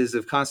nuances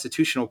of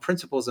constitutional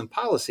principles and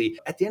policy,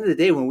 at the end of the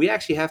day, when we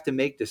actually have to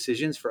make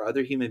decisions for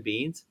other human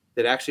beings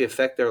that actually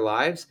affect their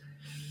lives,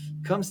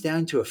 comes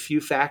down to a few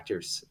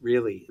factors,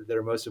 really, that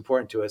are most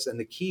important to us. And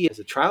the key as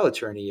a trial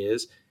attorney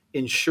is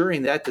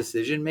ensuring that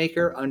decision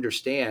maker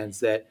understands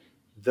that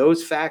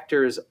those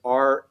factors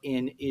are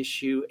in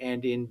issue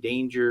and in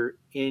danger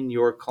in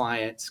your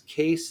client's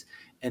case,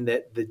 and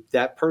that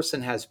that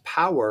person has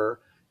power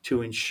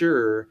to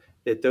ensure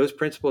that those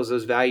principles,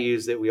 those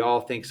values that we all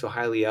think so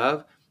highly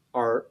of,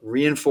 are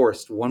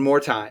reinforced one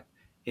more time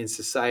in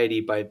society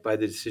by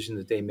the decision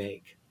that they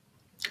make.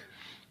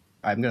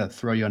 I'm going to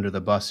throw you under the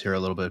bus here a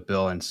little bit,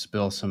 Bill, and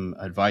spill some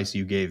advice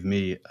you gave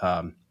me.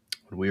 When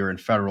we were in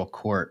federal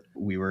court,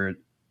 we were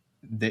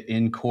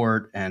in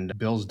court, and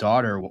Bill's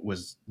daughter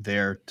was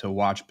there to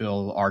watch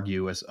Bill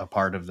argue as a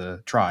part of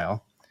the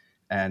trial.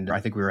 And I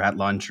think we were at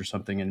lunch or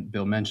something, and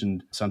Bill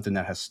mentioned something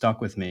that has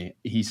stuck with me.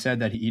 He said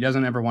that he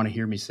doesn't ever want to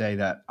hear me say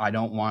that I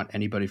don't want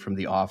anybody from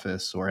the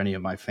office or any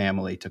of my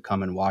family to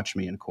come and watch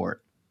me in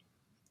court.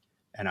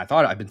 And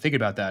I've been thinking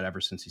about that ever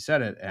since he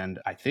said it. And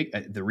I think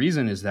the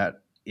reason is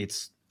that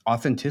it's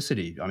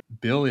authenticity. I mean,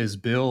 Bill is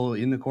Bill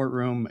in the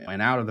courtroom and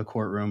out of the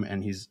courtroom,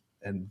 and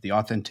the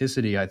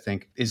authenticity, I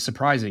think, is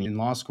surprising. In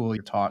law school,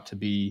 you're taught to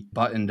be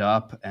buttoned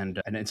up,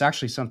 and it's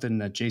actually something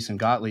that Jason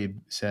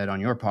Gottlieb said on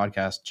your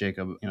podcast,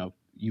 Jacob.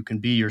 You can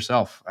be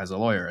yourself as a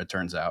lawyer, it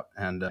turns out,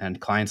 and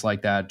clients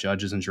like that,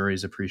 judges and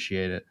juries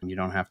appreciate it. You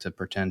don't have to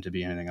pretend to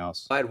be anything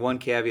else. I had one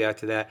caveat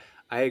to that.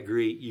 I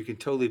agree. You can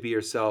totally be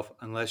yourself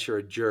unless you're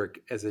a jerk.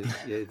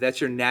 If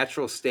that's your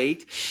natural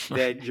state,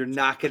 then you're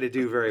not going to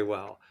do very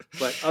well.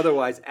 But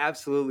otherwise,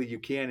 absolutely, you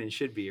can and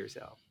should be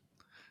yourself.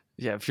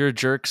 Yeah, if you're a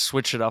jerk,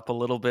 switch it up a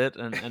little bit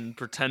and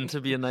pretend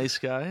to be a nice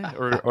guy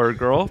or a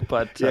girl.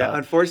 But yeah,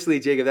 unfortunately,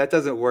 Jacob, that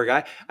doesn't work.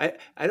 I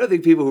don't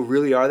think people who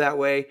really are that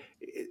way,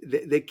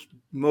 they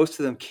most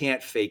of them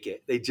can't fake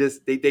it.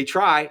 They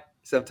try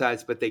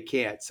sometimes, but they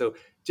can't. So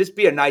just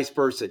be a nice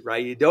person,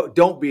 right? You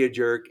don't be a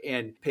jerk,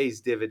 and pays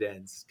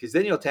dividends, because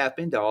then you'll tap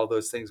into all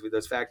those things with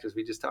those factors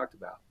we just talked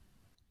about.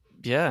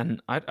 Yeah,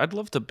 and I'd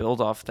love to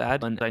build off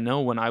that. And I know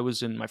when I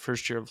was in my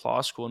first year of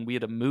law school and we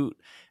had a moot,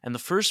 and the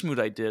first moot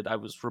I did, I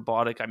was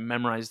robotic. I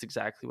memorized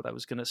exactly what I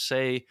was going to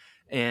say.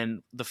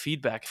 And the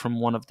feedback from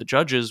one of the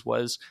judges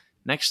was,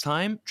 next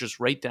time, just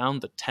write down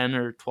the 10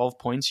 or 12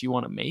 points you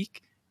want to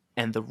make,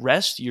 and the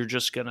rest you're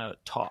just going to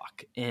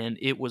talk. And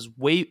it was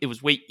way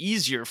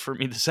easier for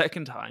me the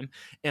second time.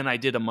 And I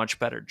did a much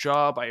better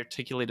job. I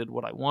articulated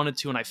what I wanted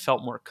to, and I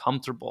felt more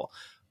comfortable.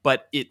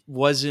 But it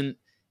wasn't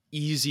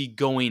easy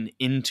going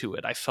into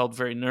it. I felt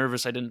very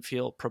nervous. I didn't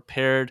feel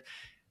prepared.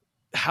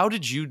 How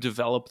did you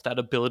develop that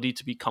ability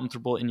to be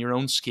comfortable in your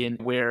own skin,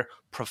 where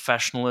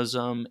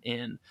professionalism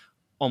and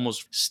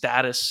almost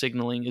status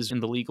signaling is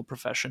in the legal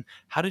profession?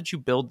 How did you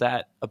build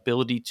that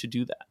ability to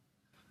do that?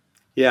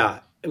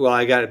 Yeah, well,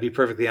 I got to be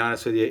perfectly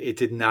honest with you. It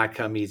did not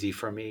come easy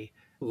for me.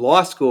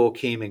 Law school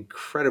came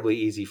incredibly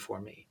easy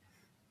for me.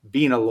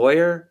 Being a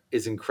lawyer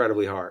is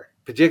incredibly hard,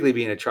 particularly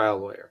being a trial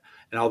lawyer.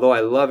 And although I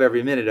love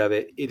every minute of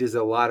it, it is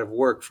a lot of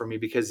work for me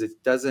because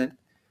it doesn't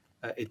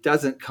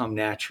come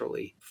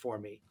naturally for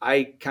me.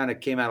 I kind of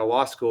came out of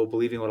law school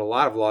believing what a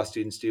lot of law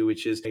students do,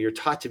 which is you're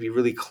taught to be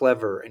really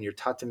clever, and you're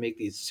taught to make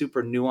these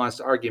super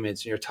nuanced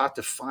arguments, and you're taught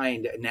to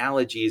find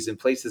analogies in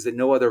places that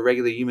no other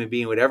regular human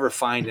being would ever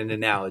find an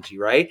analogy,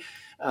 right?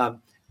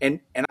 And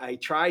I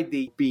tried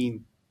the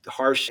being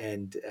harsh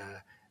and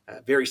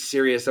very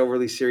serious,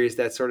 overly serious,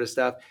 that sort of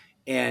stuff,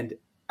 and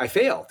I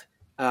failed.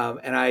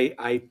 And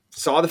I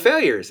saw the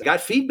failures. I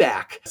got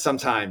feedback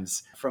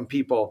sometimes from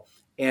people.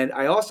 And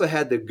I also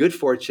had the good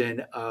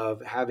fortune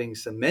of having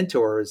some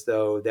mentors,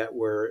 though, that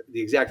were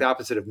the exact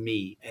opposite of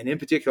me. And in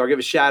particular, I'll give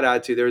a shout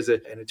out to, there's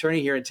an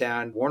attorney here in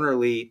town, Warner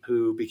Lee,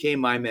 who became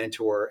my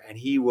mentor. And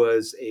he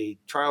was a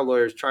trial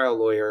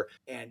lawyer.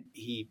 And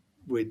he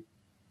would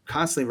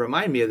constantly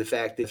remind me of the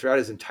fact that throughout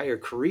his entire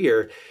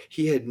career,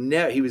 he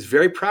was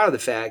very proud of the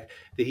fact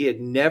that he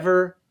had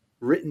never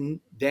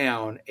written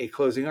down a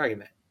closing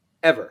argument,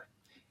 ever.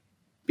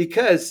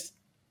 Because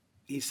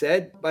he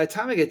said, by the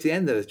time I get to the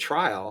end of the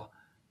trial,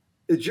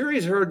 the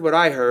jury's heard what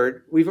I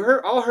heard. We've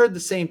all heard the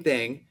same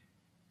thing.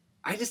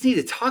 I just need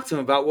to talk to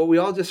them about what we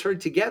all just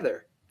heard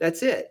together.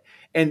 That's it.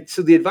 And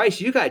so the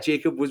advice you got,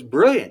 Jacob, was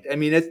brilliant. I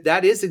mean,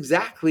 that is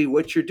exactly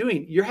what you're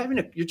doing.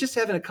 You're just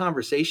having a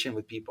conversation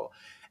with people.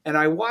 And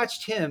I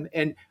watched him,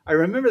 and I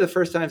remember the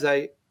first times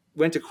I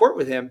went to court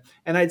with him,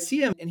 and I'd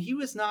see him, and he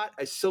was not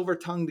a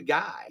silver-tongued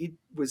guy. He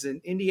was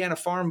an Indiana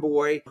farm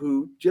boy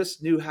who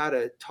just knew how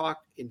to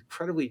talk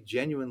incredibly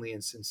genuinely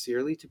and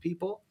sincerely to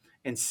people,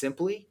 and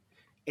simply.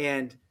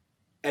 And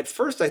At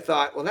first I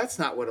thought, well, that's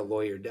not what a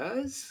lawyer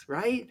does,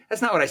 right?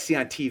 That's not what I see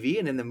on TV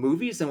and in the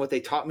movies and what they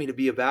taught me to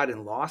be about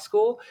in law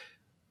school.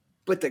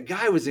 But the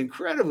guy was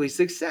incredibly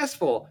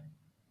successful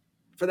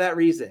for that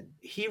reason.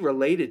 He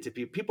related to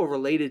people. People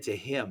related to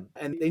him,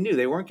 and they knew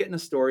they weren't getting a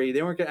story.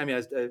 They weren't getting,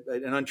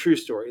 an untrue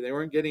story. They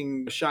weren't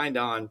getting shined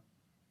on.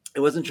 It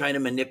wasn't trying to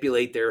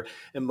manipulate their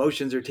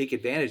emotions or take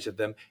advantage of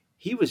them.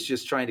 He was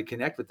just trying to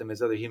connect with them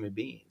as other human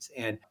beings.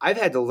 And I've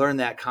had to learn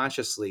that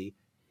consciously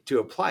to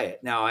apply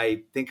it. Now,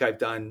 I think I've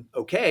done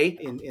okay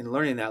in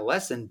learning that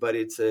lesson, but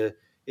it's a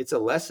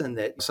lesson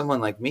that someone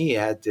like me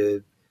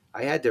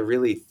I had to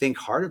really think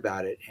hard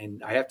about it.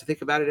 And I have to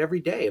think about it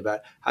every day about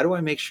how do I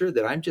make sure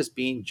that I'm just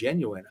being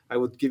genuine. I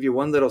will give you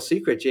one little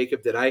secret,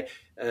 Jacob, that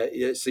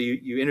so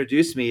you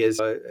introduced me as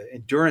an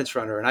endurance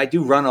runner, and I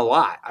do run a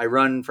lot. I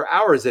run for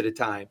hours at a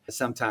time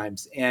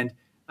sometimes. And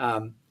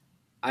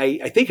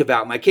I think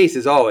about my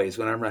cases always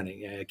when I'm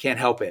running. I can't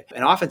help it.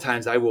 And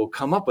oftentimes I will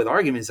come up with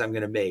arguments I'm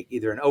going to make,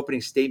 either an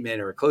opening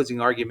statement or a closing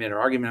argument or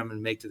argument I'm going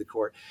to make to the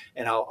court.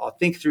 And I'll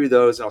think through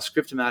those and I'll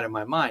script them out in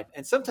my mind.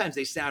 And sometimes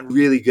they sound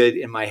really good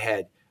in my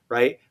head,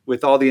 right?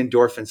 With all the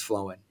endorphins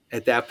flowing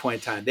at that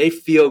point in time. They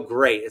feel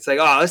great. It's like,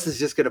 oh, this is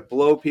just going to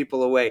blow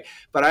people away.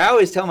 But I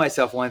always tell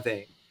myself one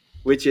thing,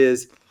 which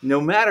is no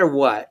matter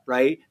what,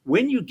 right?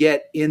 When you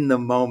get in the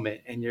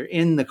moment and you're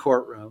in the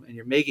courtroom and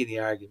you're making the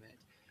argument,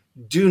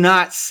 do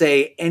not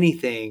say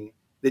anything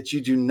that you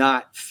do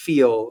not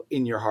feel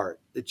in your heart,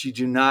 that you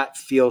do not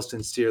feel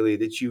sincerely,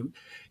 that you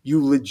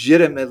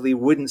legitimately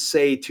wouldn't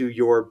say to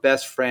your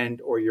best friend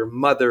or your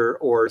mother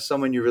or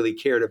someone you really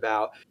cared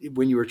about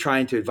when you were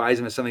trying to advise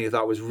them of something you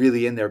thought was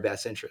really in their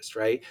best interest,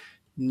 right?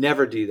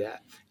 Never do that.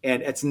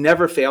 And it's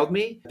never failed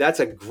me. That's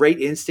a great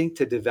instinct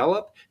to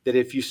develop, that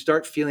if you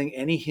start feeling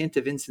any hint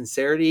of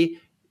insincerity,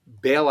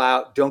 bail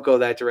out, don't go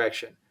that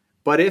direction.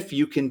 But if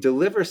you can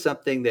deliver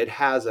something that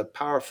has a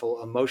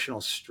powerful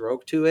emotional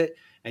stroke to it,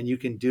 and you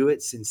can do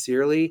it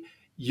sincerely,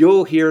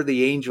 you'll hear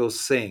the angels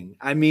sing.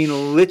 I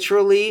mean,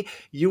 literally,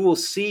 you will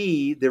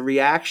see the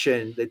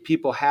reaction that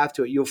people have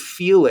to it. You'll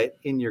feel it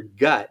in your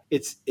gut.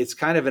 It's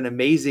kind of an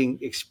amazing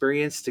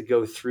experience to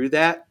go through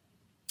that.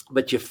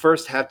 But you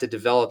first have to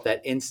develop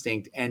that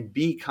instinct and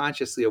be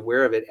consciously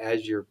aware of it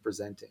as you're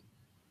presenting.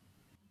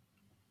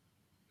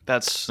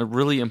 That's a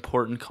really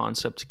important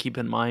concept to keep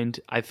in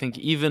mind. I think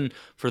even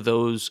for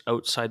those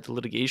outside the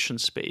litigation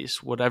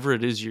space, whatever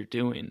it is you're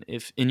doing,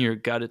 if in your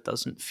gut it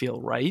doesn't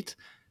feel right,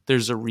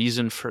 there's a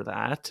reason for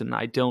that. And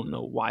I don't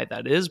know why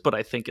that is, but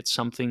I think it's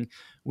something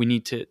we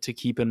need to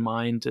keep in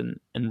mind and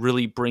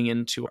really bring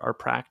into our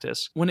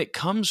practice. When it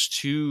comes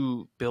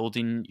to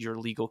building your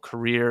legal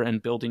career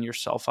and building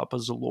yourself up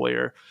as a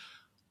lawyer,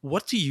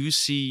 what do you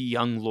see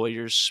young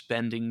lawyers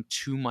spending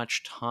too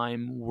much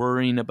time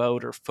worrying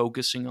about or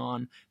focusing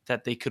on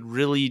that they could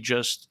really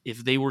just,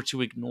 if they were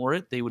to ignore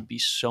it, they would be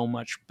so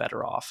much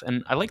better off?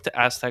 And I like to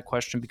ask that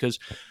question because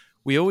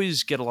we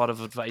always get a lot of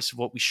advice of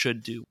what we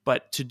should do.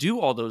 But to do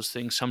all those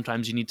things,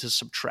 sometimes you need to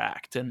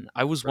subtract. And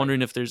I was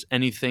wondering if there's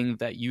anything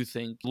that you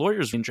think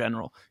lawyers in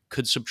general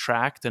could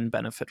subtract and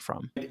benefit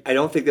from. I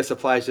don't think this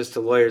applies just to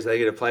lawyers. I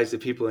think it applies to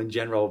people in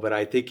general, but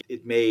I think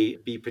it may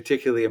be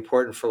particularly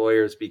important for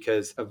lawyers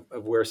because of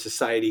where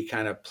society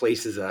kind of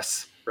places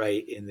us,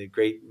 right, in the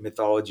great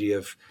mythology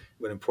of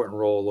what important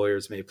role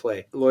lawyers may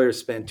play. Lawyers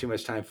spend too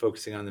much time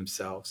focusing on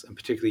themselves, and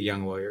particularly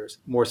young lawyers.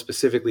 More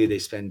specifically, they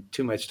spend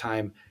too much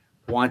time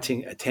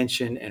wanting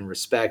attention and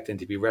respect and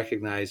to be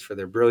recognized for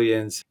their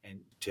brilliance and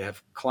to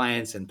have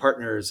clients and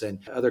partners and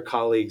other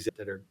colleagues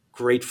that are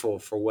grateful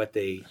for what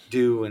they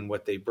do and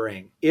what they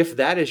bring. If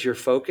that is your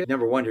focus,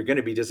 number one, you're going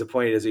to be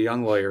disappointed as a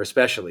young lawyer,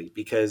 especially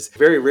because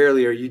very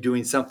rarely are you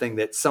doing something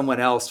that someone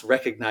else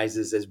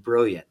recognizes as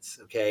brilliance.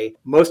 Okay.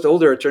 Most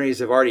older attorneys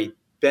have already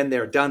been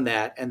there, done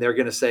that, and they're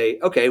going to say,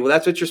 okay, well,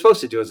 that's what you're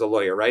supposed to do as a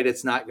lawyer, right?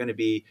 It's not going to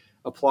be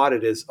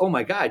applauded as, oh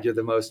my God, you're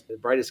the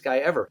brightest guy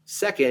ever.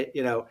 Second,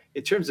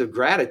 in terms of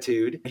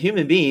gratitude,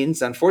 human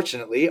beings,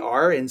 unfortunately,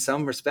 are in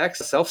some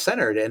respects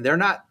self-centered, and they're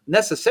not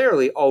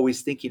necessarily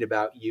always thinking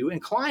about you,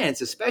 and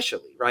clients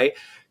especially, right?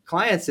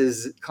 Clients,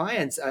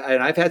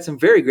 and I've had some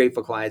very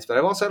grateful clients, but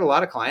I've also had a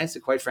lot of clients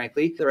that, quite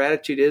frankly, their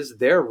attitude is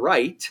they're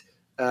right.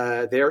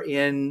 They're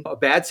in a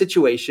bad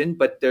situation,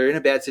 but they're in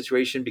a bad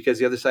situation because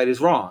the other side is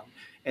wrong.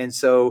 And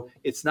so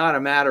it's not a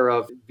matter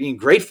of being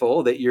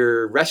grateful that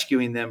you're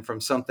rescuing them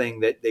from something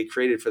that they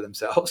created for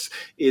themselves.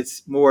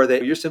 It's more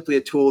that you're simply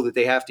a tool that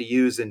they have to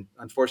use and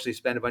unfortunately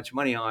spend a bunch of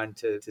money on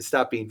to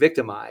stop being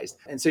victimized.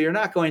 And so you're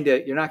not going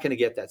to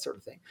get that sort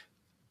of thing.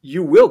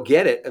 You will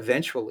get it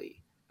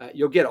eventually.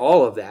 You'll get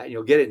all of that.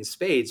 You'll get it in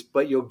spades,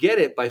 but you'll get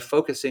it by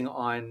focusing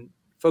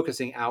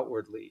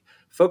outwardly,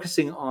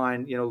 focusing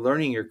on,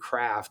 learning your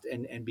craft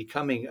and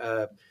becoming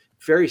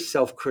very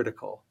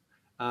self-critical.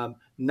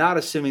 Not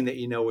assuming that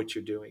you know what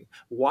you're doing,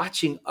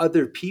 watching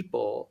other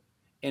people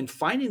and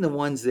finding the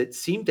ones that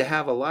seem to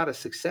have a lot of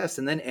success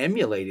and then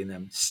emulating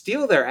them,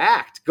 steal their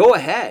act, go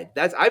ahead.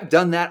 I've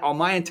done that all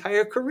my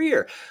entire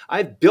career.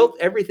 I've built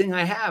everything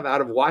I have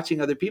out of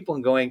watching other people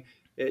and going,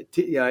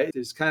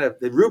 there's kind of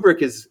the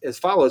rubric is as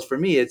follows for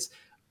me. It's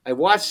I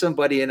watch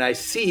somebody and I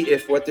see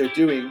if what they're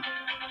doing,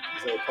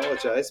 I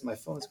apologize, my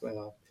phone's going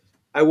off.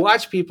 I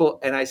watch people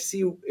and I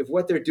see if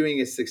what they're doing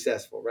is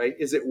successful, right?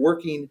 Is it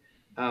working?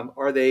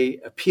 Are they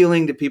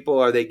appealing to people?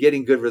 Are they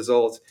getting good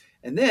results?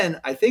 And then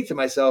I think to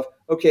myself,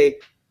 okay,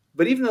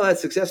 but even though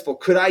that's successful,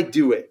 could I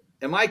do it?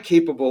 Am I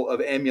capable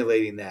of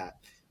emulating that?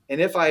 And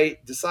if I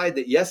decide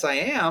that yes, I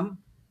am,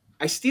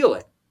 I steal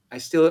it. I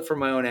steal it from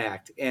my own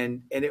act,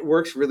 and it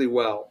works really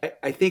well.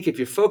 I think if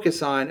you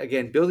focus on,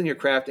 again, building your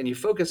craft, and you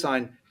focus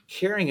on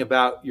caring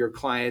about your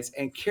clients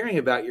and caring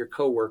about your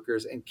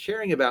coworkers and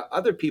caring about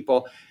other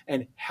people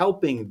and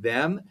helping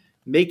them,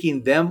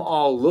 making them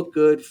all look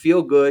good,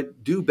 feel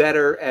good, do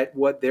better at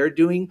what they're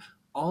doing,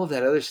 all of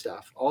that other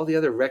stuff, all the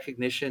other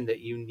recognition that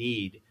you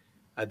need,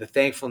 the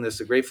thankfulness,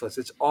 the gratefulness,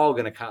 it's all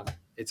going to come.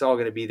 It's all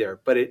going to be there.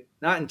 But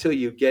not until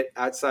you get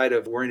outside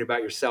of worrying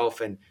about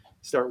yourself and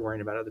start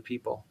worrying about other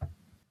people.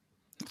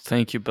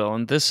 Thank you, Bill.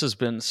 And this has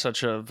been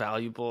such a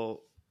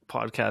valuable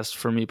podcast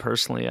for me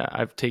personally.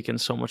 I've taken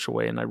so much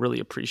away, and I really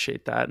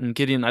appreciate that. And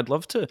Gideon, I'd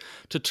love to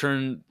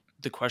turn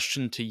the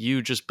question to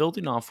you, just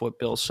building off what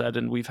Bill said.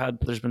 And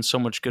there's been so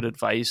much good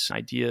advice,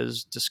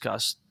 ideas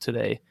discussed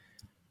today.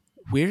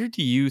 Where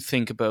do you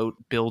think about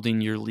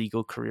building your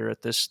legal career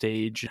at this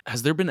stage?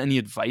 Has there been any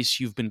advice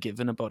you've been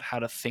given about how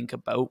to think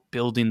about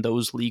building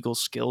those legal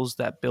skills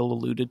that Bill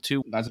alluded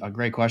to? That's a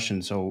great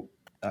question. So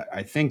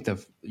I think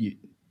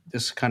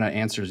this kind of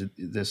answers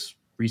this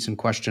recent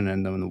question,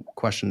 and then the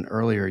question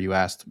earlier you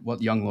asked,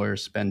 what young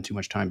lawyers spend too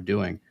much time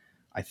doing.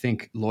 I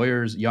think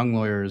young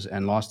lawyers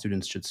and law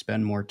students should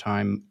spend more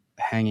time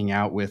hanging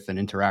out with and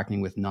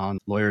interacting with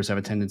non-lawyers. Have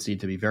a tendency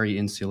to be very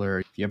insular.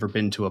 If you ever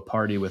been to a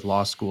party with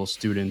law school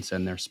students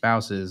and their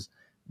spouses,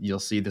 you'll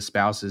see the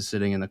spouses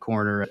sitting in the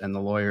corner and the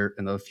lawyer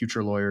and the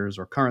future lawyers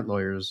or current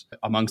lawyers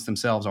amongst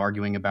themselves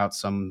arguing about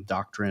some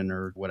doctrine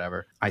or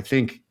whatever. I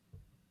think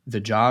the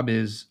job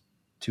is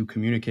to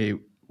communicate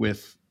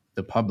with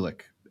the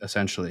public.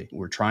 Essentially,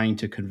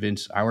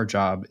 our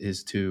job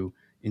is to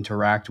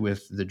interact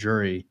with the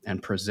jury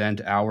and present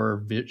our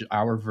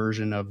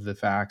version of the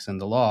facts and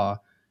the law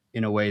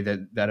in a way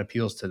that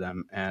appeals to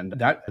them. And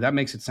that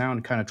makes it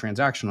sound kind of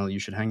transactional. You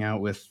should hang out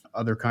with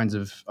other kinds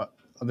of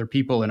other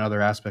people in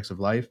other aspects of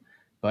life.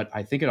 But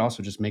I think it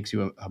also just makes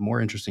you a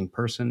more interesting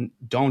person.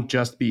 Don't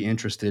just be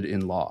interested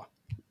in law.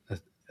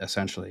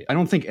 Essentially, I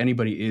don't think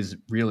anybody is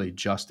really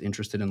just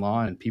interested in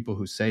law, and people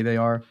who say they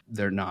are,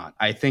 they're not.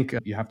 I think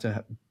you have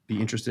to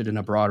be interested in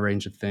a broad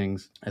range of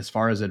things. As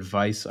far as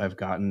advice I've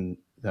gotten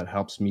that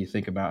helps me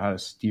think about how to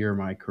steer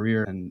my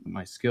career and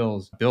my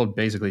skills, Bill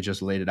basically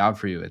just laid it out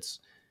for you. It's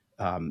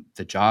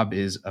the job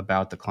is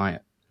about the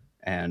client,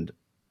 and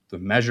the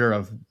measure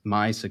of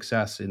my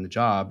success in the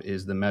job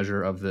is the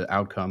measure of the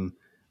outcome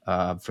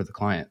for the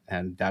client,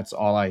 and that's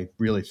all I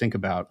really think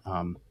about.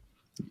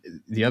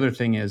 The other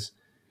thing is,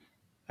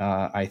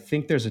 I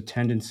think there's a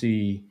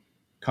tendency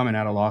coming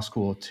out of law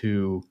school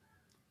to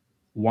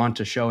want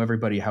to show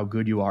everybody how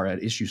good you are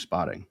at issue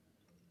spotting.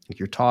 Like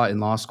you're taught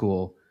in law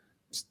school,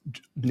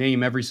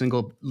 name every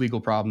single legal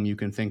problem you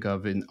can think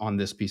of on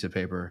this piece of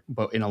paper.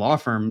 But in a law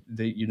firm,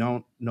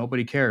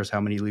 nobody cares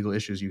how many legal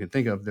issues you can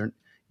think of. The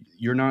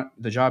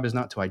job is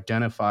not to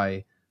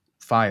identify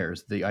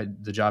fires.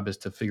 The job is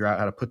to figure out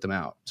how to put them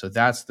out. So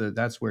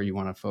that's where you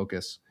want to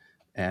focus.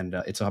 And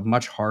it's a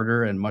much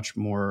harder and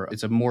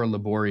it's a more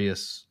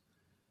laborious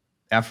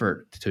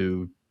effort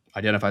to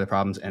identify the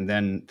problems and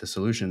then the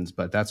solutions,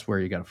 but that's where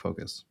you got to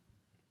focus.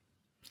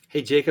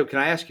 Hey, Jacob, can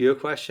I ask you a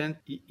question?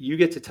 You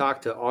get to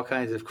talk to all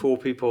kinds of cool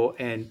people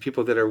and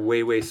people that are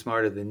way, way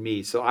smarter than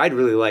me. So I'd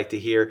really like to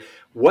hear,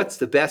 what's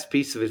the best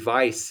piece of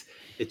advice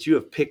that you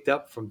have picked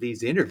up from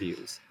these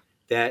interviews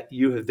that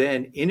you have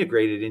then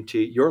integrated into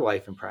your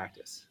life and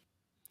practice?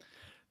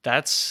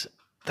 That's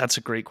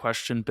a great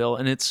question, Bill.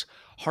 And it's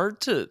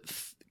hard to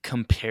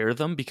compare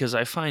them because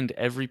I find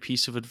every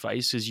piece of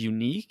advice is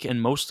unique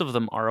and most of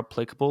them are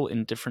applicable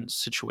in different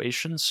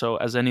situations. So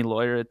as any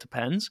lawyer, it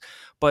depends.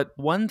 But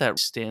one that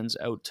stands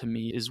out to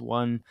me is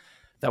one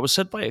that was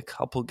said by a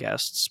couple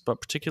guests,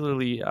 but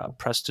particularly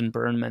Preston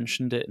Byrne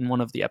mentioned it in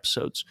one of the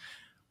episodes,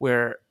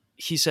 where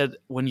he said,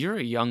 when you're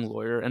a young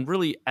lawyer, and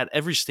really at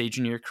every stage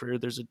in your career,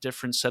 there's a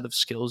different set of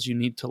skills you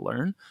need to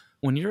learn.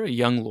 When you're a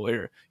young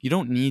lawyer, you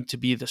don't need to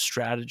be the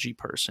strategy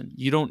person.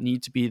 You don't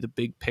need to be the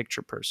big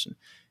picture person.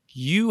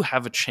 You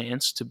have a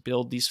chance to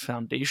build these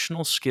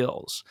foundational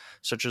skills,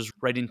 such as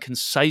writing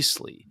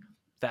concisely,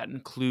 that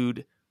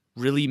include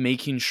really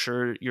making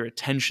sure your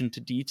attention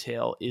to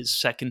detail is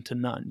second to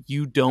none.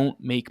 You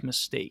don't make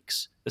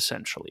mistakes,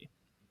 essentially.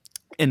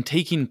 And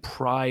taking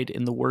pride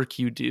in the work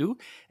you do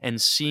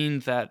and seeing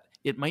that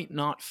it might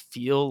not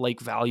feel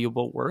like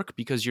valuable work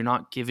because you're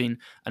not giving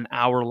an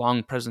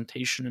hour-long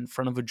presentation in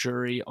front of a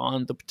jury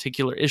on the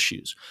particular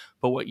issues.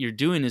 But what you're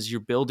doing is you're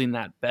building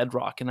that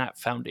bedrock and that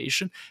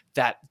foundation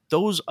that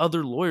those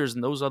other lawyers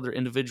and those other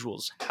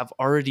individuals have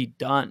already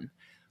done.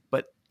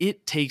 But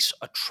it takes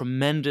a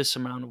tremendous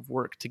amount of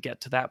work to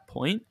get to that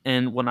point.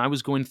 And when I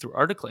was going through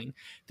articling,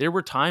 there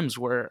were times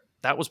where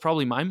that was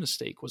probably my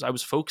mistake, was I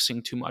was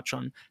focusing too much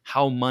on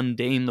how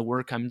mundane the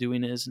work I'm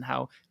doing is and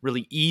how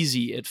really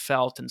easy it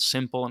felt and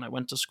simple. And I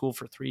went to school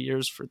for 3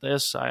 years for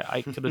this.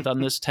 I could have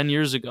done this 10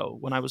 years ago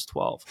when I was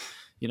 12.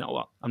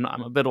 Well, I'm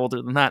a bit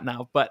older than that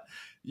now, but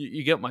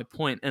you get my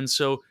point. And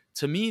so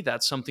to me,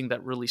 that's something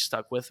that really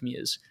stuck with me,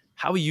 is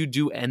how you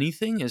do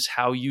anything is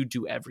how you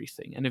do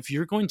everything. And if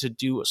you're going to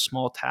do a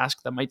small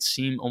task that might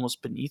seem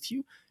almost beneath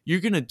you, you're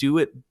going to do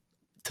it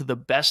to the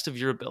best of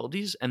your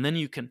abilities, and then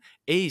you can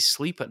A,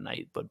 sleep at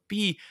night, but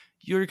B,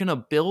 you're going to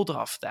build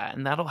off that,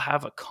 and that'll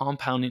have a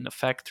compounding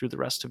effect through the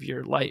rest of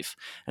your life.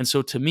 And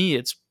so to me,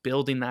 it's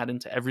building that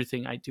into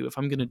everything I do. If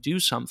I'm going to do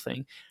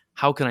something,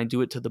 how can I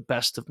do it to the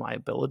best of my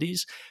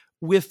abilities,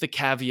 with the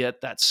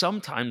caveat that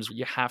sometimes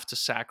you have to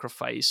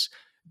sacrifice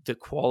the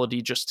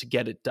quality just to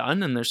get it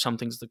done, and there's some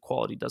things the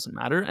quality doesn't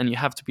matter, and you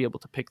have to be able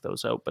to pick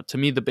those out. But to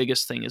me, the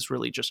biggest thing is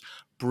really just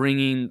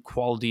bringing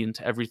quality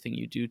into everything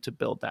you do to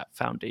build that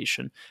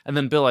foundation. And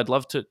then, Bill, I'd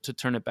love to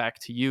turn it back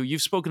to you.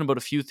 You've spoken about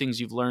a few things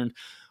you've learned,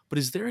 but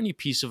is there any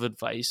piece of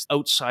advice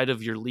outside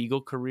of your legal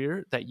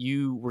career that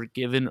you were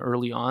given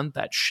early on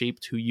that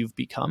shaped who you've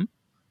become?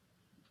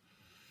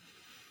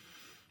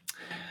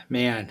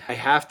 Man, I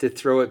have to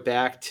throw it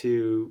back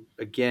to,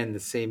 again, the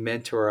same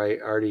mentor I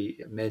already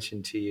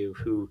mentioned to you,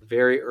 who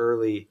very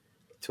early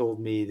told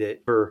me that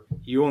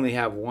you only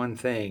have one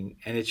thing,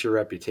 and it's your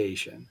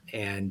reputation.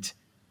 And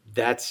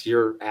that's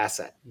your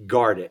asset.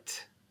 Guard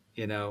it.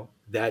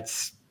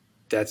 That's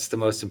the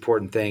most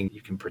important thing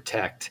you can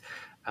protect,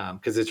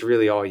 because it's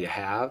really all you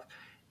have.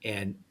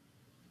 And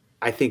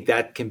I think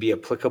that can be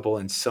applicable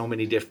in so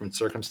many different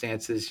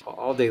circumstances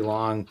all day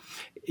long.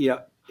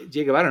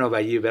 Jacob, I don't know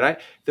about you,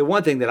 but the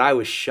one thing that I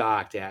was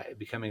shocked at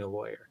becoming a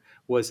lawyer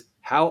was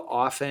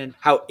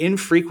how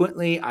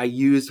infrequently I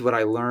used what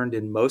I learned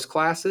in most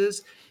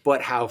classes,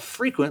 but how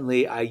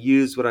frequently I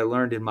used what I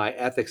learned in my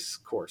ethics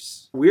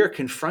course. We are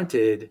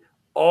confronted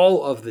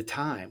all of the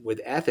time with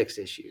ethics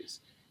issues.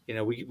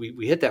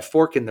 We hit that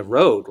fork in the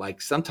road,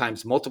 like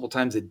sometimes multiple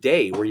times a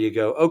day, where you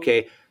go,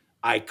 okay,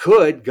 I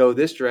could go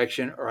this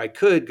direction or I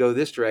could go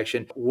this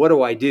direction. What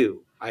do I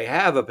do? I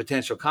have a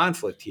potential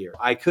conflict here.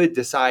 I could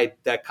decide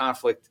that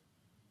conflict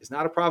is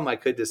not a problem. I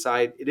could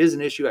decide it is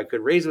an issue. I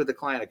could raise it with the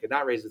client. I could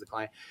not raise it with the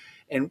client.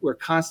 And we're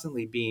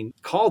constantly being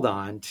called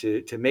on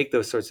to make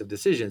those sorts of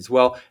decisions.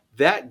 Well,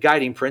 that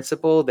guiding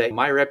principle that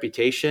my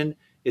reputation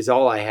is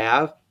all I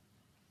have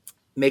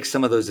makes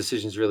some of those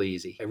decisions really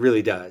easy. It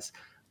really does.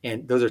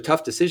 And those are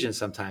tough decisions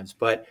sometimes.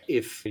 But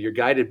if you're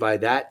guided by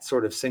that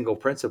sort of single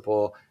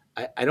principle,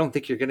 I don't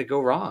think you're going to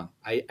go wrong.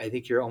 I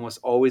think you're almost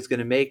always going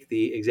to make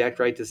the exact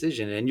right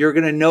decision. And you're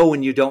going to know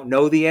when you don't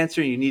know the answer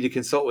and you need to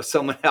consult with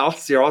someone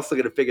else. You're also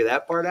going to figure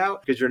that part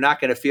out, because you're not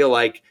going to feel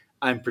like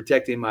I'm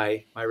protecting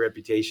my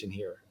reputation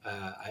here.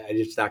 I'm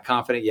just not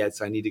confident yet,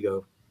 so I need to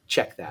go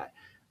check that.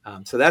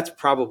 So that's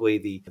probably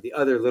the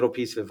other little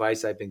piece of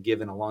advice I've been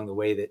given along the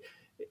way that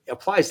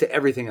applies to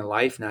everything in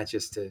life, not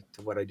just to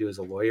what I do as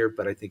a lawyer,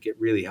 but I think it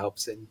really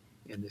helps in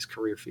this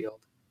career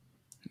field.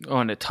 Oh,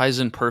 and it ties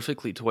in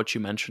perfectly to what you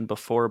mentioned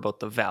before about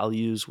the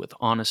values with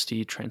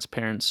honesty,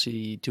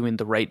 transparency, doing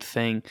the right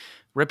thing.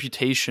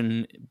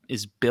 Reputation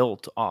is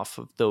built off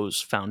of those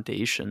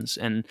foundations.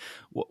 And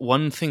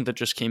one thing that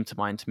just came to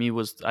mind to me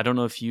was, I don't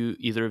know if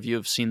either of you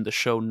have seen the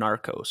show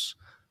Narcos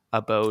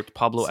about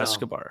Pablo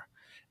Escobar.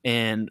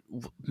 And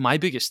my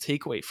biggest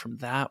takeaway from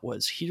that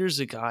was, here's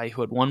a guy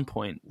who at one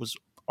point was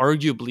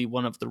arguably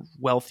one of the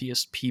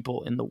wealthiest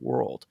people in the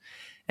world,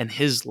 and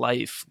his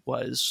life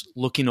was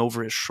looking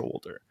over his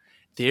shoulder.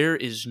 There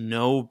is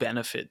no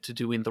benefit to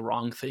doing the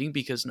wrong thing,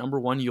 because number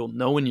one, you'll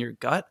know in your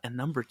gut, and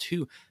number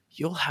two,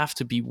 you'll have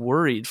to be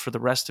worried for the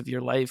rest of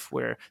your life,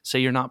 where, say,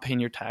 you're not paying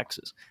your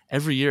taxes.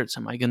 Every year it's,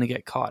 am I going to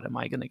get caught? Am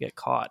I going to get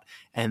caught?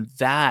 And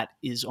that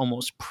is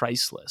almost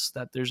priceless,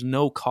 that there's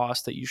no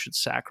cost that you should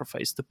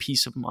sacrifice the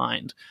peace of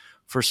mind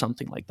for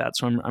something like that.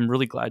 So I'm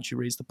really glad you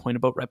raised the point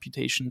about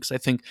reputation, because I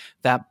think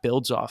that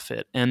builds off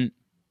it. And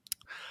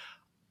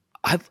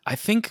I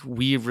think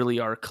we really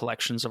are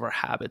collections of our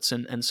habits,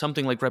 and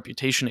something like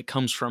reputation, it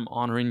comes from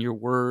honoring your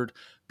word,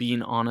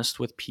 being honest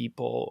with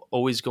people,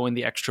 always going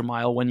the extra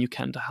mile when you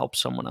can to help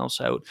someone else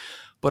out.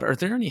 But are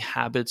there any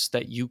habits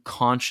that you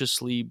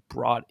consciously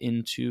brought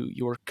into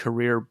your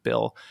career,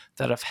 Bill,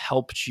 that have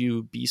helped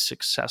you be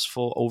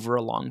successful over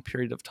a long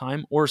period of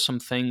time, or some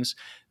things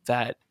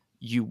that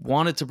you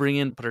wanted to bring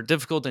in but are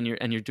difficult and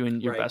you're doing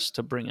your best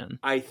to bring in?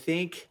 I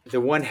think the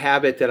one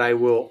habit that I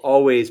will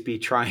always be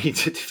trying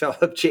to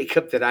develop,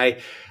 Jacob, that I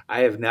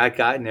have not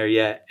gotten there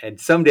yet, and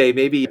someday,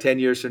 maybe 10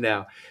 years from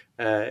now,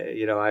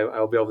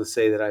 I'll be able to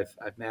say that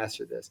I've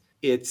mastered this.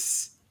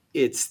 It's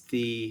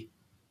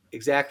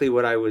exactly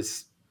what I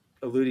was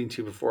alluding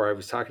to before, I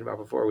was talking about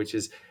before, which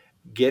is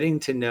getting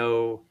to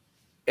know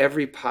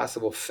every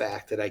possible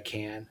fact that I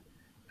can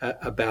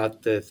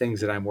about the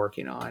things that I'm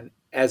working on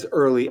as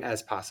early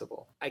as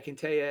possible. I can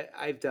tell you,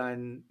 I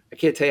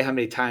can't tell you how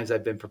many times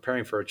I've been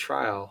preparing for a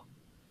trial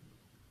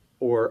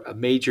or a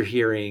major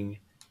hearing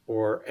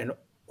or an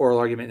oral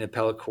argument in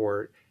appellate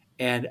court,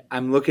 and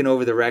I'm looking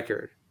over the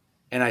record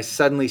and I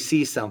suddenly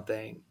see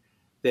something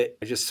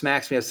that just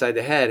smacks me upside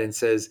the head and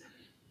says,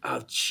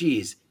 oh,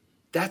 geez,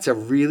 that's a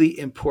really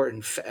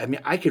important I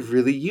mean, I could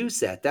really use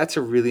that. That's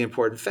a really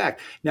important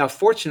fact. Now,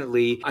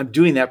 fortunately, I'm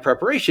doing that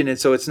preparation, and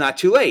so it's not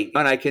too late.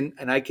 And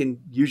I can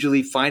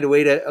usually find a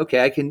way to,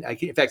 okay, I can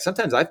in fact,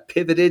 sometimes I've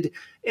pivoted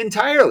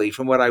entirely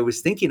from what I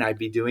was thinking I'd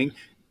be doing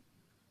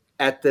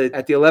at the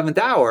 11th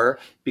hour,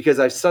 because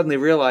I've suddenly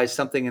realized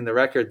something in the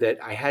record that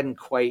I hadn't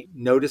quite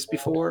noticed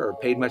before or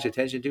paid much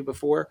attention to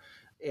before.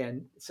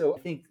 And so I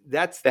think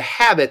that's the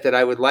habit that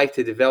I would like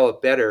to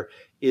develop better,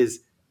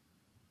 is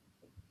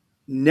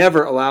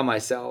never allow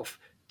myself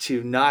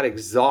to not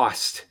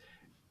exhaust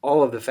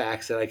all of the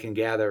facts that I can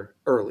gather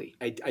early.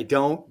 I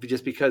don't,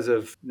 just because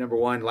of, number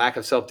one, lack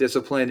of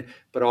self-discipline,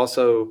 but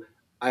also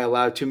I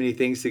allow too many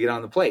things to get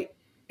on the plate.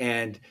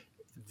 And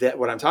that,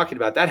 what I'm talking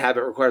about, that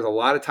habit requires a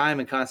lot of time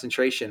and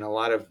concentration, a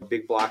lot of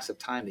big blocks of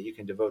time that you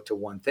can devote to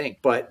one thing.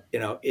 But,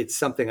 it's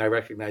something I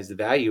recognize the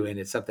value in.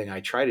 It's something I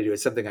try to do.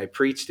 It's something I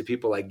preach to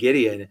people like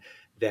Gideon,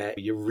 that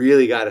you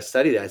really got to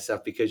study that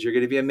stuff, because you're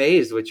going to be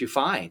amazed what you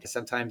find.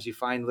 Sometimes you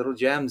find little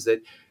gems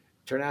that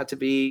turn out to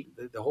be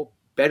the whole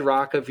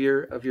bedrock of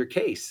your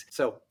case.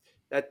 So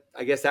that,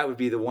 I guess, that would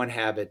be the one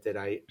habit that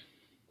I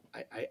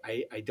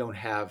don't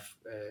have,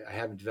 I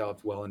haven't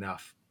developed well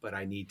enough, but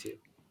I need to.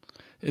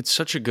 It's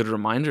such a good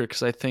reminder,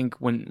 because I think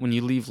when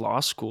you leave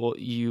law school,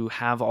 you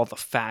have all the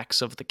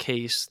facts of the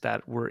case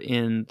that were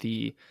in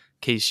the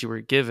case you were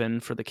given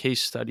for the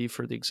case study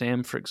for the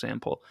exam, for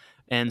example.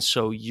 And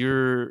so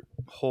your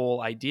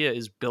whole idea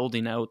is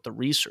building out the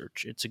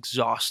research. It's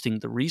exhausting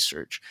the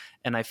research.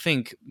 And I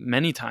think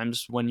many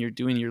times when you're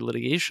doing your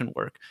litigation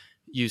work,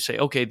 you say,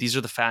 okay, these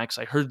are the facts.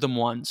 I heard them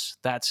once.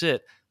 That's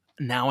it.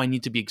 Now I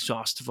need to be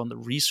exhaustive on the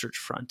research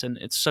front. And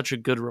it's such a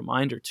good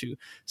reminder to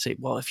say,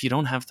 well, if you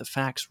don't have the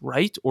facts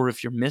right, or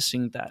if you're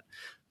missing that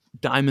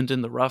diamond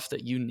in the rough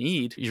that you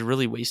need, you're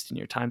really wasting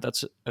your time.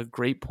 That's a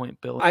great point,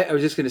 Bill. I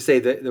was just going to say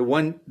that the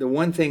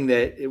one thing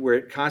that where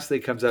it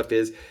constantly comes up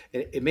is,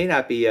 it may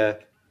not be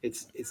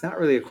it's not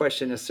really a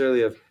question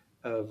necessarily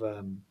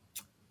of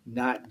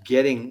not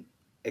getting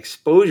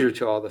exposure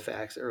to all the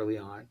facts early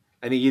on.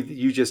 I think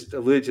you just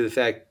alluded to the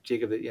fact,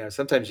 Jacob, that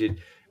sometimes you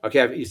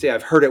say,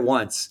 I've heard it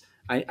once,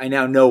 I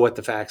now know what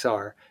the facts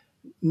are.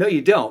 No,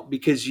 you don't,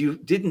 because you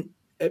didn't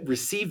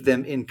receive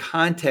them in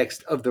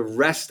context of the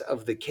rest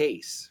of the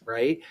case,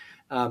 right?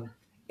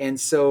 And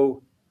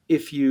so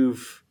if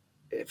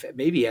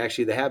maybe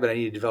actually the habit I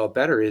need to develop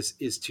better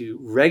is to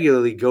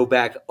regularly go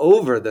back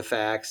over the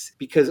facts,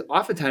 because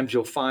oftentimes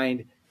you'll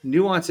find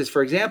nuances.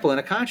 For example, in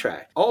a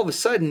contract, all of a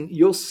sudden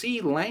you'll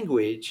see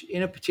language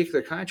in a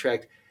particular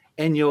contract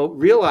and you'll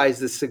realize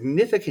the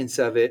significance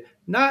of it.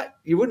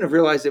 You wouldn't have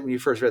realized it when you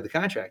first read the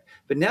contract,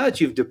 but now that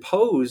you've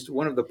deposed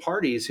one of the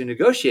parties who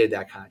negotiated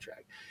that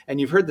contract, and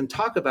you've heard them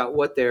talk about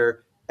what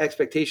their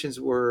expectations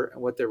were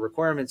and what their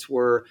requirements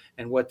were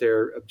and what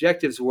their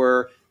objectives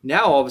were,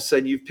 now all of a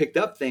sudden you've picked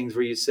up things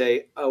where you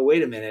say, oh,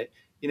 wait a minute,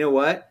 you know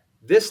what?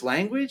 This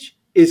language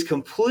is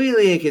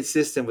completely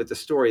inconsistent with the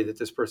story that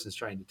this person's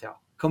trying to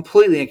tell.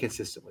 Completely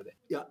inconsistent with it.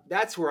 Yeah,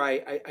 that's where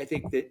I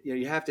think that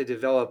you have to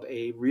develop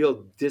a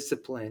real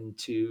discipline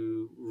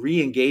to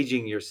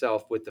re-engaging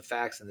yourself with the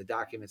facts and the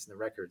documents and the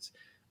records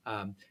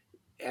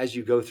as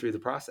you go through the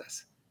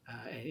process.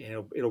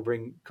 It'll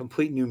bring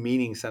complete new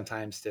meaning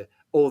sometimes to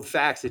old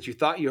facts that you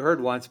thought you heard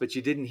once, but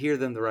you didn't hear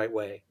them the right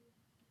way.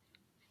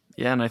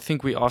 Yeah, and I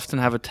think we often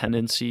have a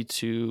tendency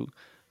to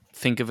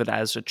think of it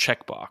as a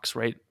checkbox,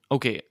 right?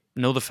 Okay,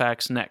 know the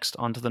facts, next,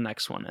 on to the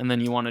next one. And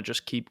then you want to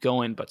just keep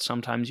going, but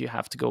sometimes you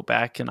have to go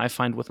back. And I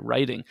find with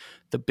writing,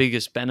 the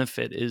biggest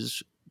benefit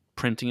is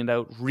printing it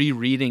out,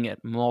 rereading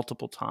it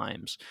multiple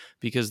times,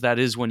 because that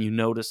is when you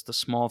notice the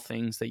small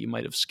things that you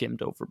might have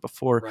skimmed over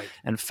before. Right.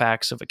 And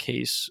facts of a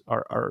case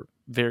are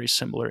very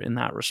similar in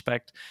that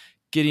respect.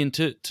 Gideon,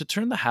 to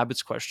turn the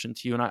habits question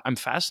to you, and I'm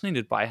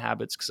fascinated by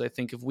habits, because I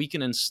think if we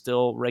can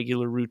instill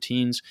regular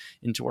routines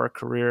into our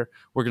career,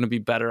 we're going to be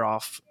better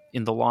off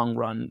in the long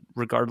run,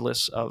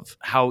 regardless of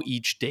how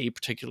each day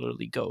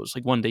particularly goes.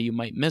 Like one day you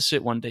might miss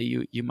it, one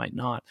day you might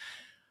not.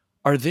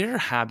 Are there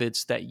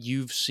habits that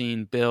you've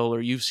seen Bill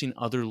or you've seen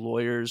other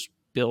lawyers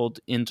build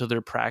into their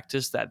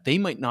practice that they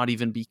might not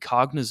even be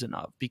cognizant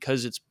of,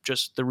 because it's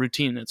just the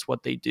routine, it's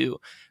what they do,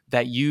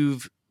 that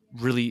you've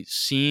really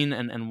seen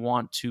and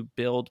want to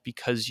build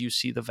because you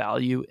see the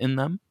value in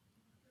them?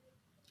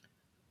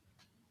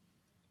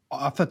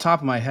 Off the top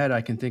of my head,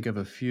 I can think of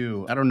a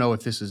few. I don't know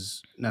if this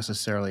is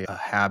necessarily a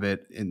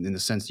habit in the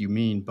sense you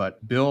mean,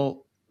 but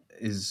Bill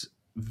is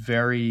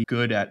very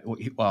good at,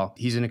 well,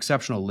 he's an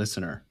exceptional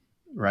listener,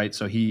 right?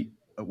 So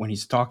when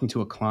he's talking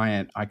to a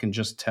client, I can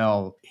just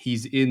tell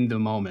he's in the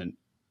moment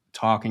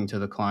talking to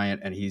the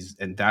client,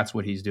 and that's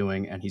what he's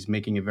doing. And he's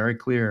making it very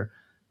clear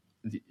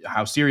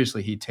how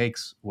seriously he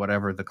takes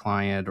whatever the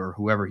client or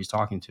whoever he's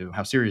talking to,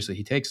 how seriously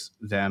he takes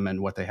them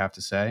and what they have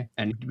to say.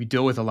 And we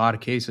deal with a lot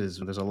of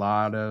cases. There's a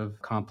lot of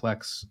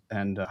complex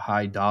and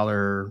high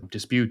dollar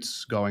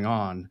disputes going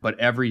on, but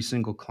every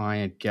single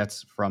client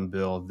gets from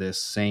Bill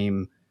this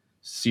same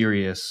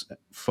serious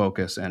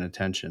focus and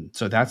attention.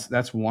 So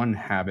that's one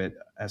habit.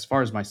 As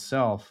far as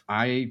myself,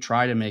 I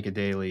try to make a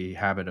daily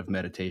habit of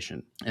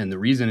meditation. And the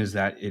reason is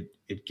that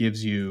it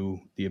gives you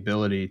the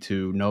ability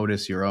to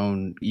notice your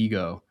own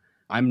ego.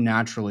 I'm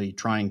naturally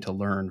trying to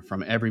learn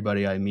from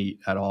everybody I meet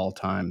at all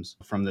times,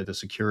 from the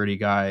security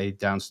guy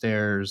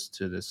downstairs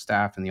to the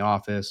staff in the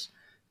office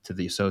to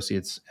the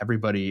associates.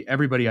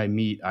 Everybody I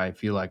meet, I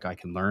feel like I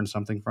can learn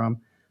something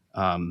from.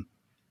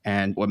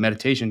 And what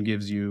meditation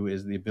gives you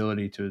is the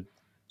ability to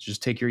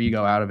just take your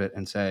ego out of it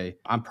and say,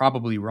 I'm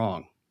probably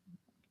wrong.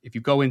 If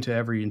you go into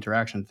every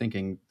interaction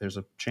thinking there's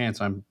a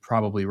chance I'm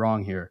probably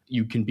wrong here,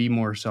 you can be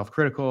more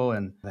self-critical.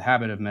 And the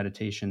habit of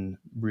meditation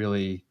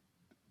really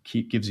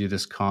gives you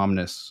this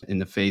calmness in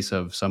the face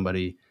of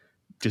somebody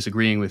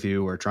disagreeing with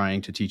you or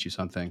trying to teach you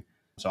something.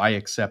 So I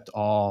accept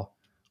all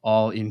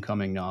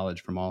incoming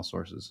knowledge from all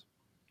sources.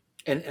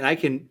 And I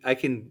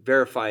can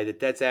verify that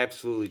that's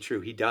absolutely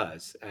true. He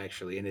does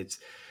actually, and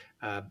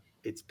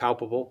it's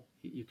palpable.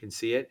 You can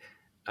see it.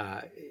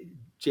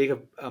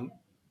 Jacob,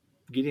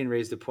 Gideon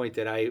raised a point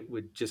that I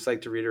would just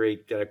like to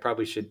reiterate that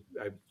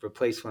I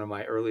replace one of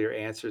my earlier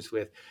answers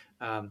with.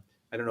 I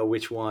don't know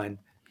which one,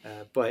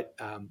 but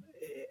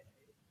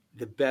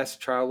the best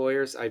trial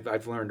lawyers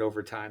I've learned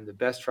over time, the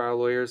best trial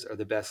lawyers are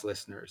the best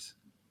listeners.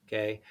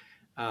 Okay.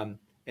 And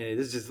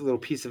this is just a little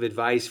piece of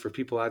advice for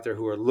people out there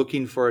who are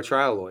looking for a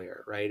trial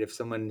lawyer, right? If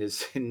someone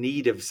is in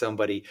need of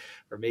somebody,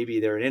 or maybe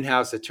they're an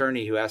in-house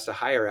attorney who has to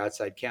hire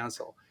outside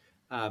counsel,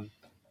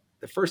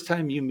 the first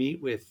time you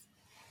meet with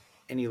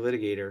any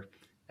litigator,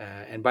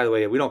 and by the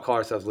way, we don't call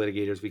ourselves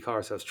litigators, we call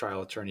ourselves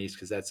trial attorneys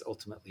because that's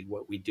ultimately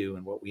what we do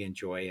and what we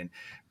enjoy. And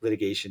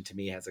litigation to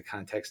me has a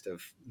context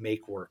of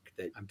make work,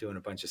 that I'm doing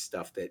a bunch of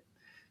stuff that,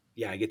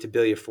 yeah, I get to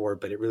bill you for,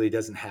 but it really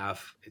doesn't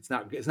have, it's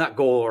not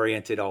goal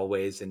oriented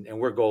always. And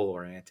we're goal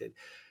oriented.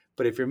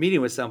 But if you're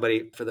meeting with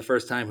somebody for the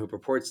first time who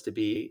purports to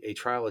be a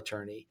trial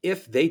attorney,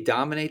 if they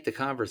dominate the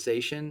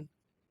conversation,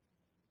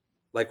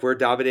 like we're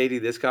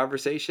dominating this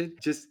conversation,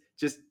 just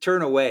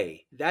turn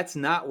away. That's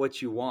not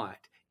what you want.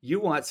 You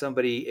want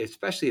somebody,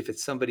 especially if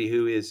it's somebody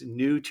who is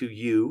new to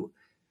you,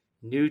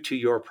 new to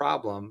your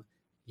problem,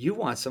 you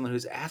want someone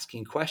who's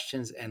asking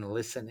questions and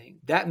listening.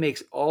 That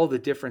makes all the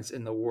difference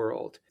in the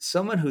world.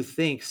 Someone who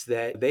thinks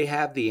that they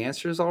have the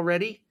answers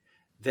already,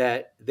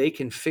 that they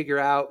can figure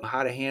out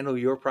how to handle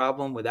your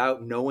problem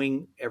without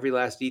knowing every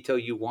last detail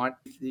you want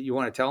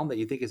to tell them that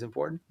you think is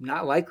important,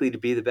 not likely to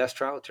be the best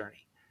trial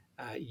attorney.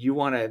 You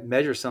want to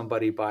measure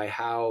somebody by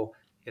how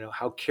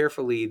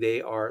carefully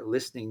they are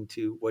listening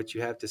to what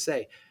you have to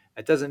say.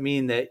 That doesn't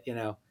mean that,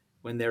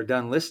 when they're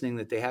done listening,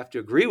 that they have to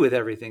agree with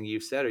everything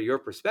you've said or your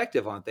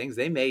perspective on things.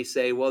 They may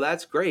say, well,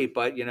 that's great,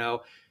 but,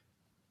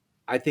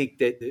 I think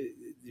that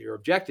your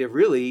objective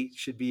really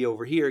should be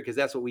over here because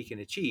that's what we can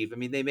achieve. I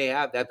mean, they may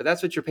have that, but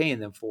that's what you're paying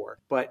them for.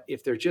 But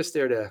if they're just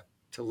there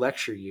to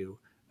lecture you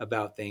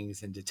about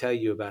things and to tell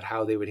you about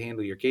how they would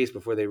handle your case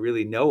before they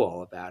really know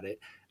all about it,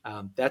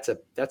 that's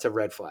a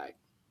red flag.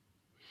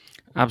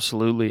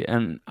 Absolutely.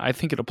 And I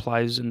think it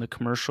applies in the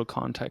commercial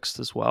context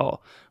as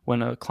well.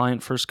 When a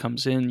client first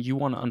comes in, you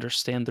want to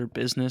understand their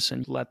business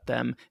and let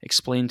them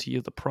explain to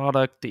you the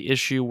product, the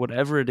issue,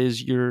 whatever it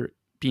is you're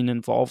being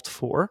involved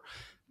for.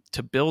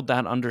 To build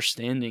that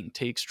understanding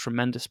takes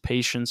tremendous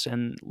patience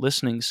and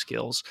listening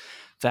skills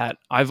that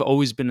I've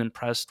always been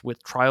impressed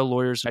with trial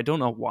lawyers. I don't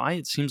know why.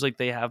 It seems like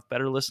they have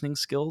better listening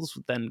skills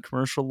than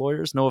commercial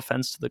lawyers. No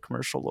offense to the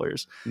commercial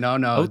lawyers. No,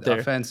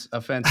 offense to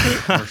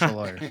the commercial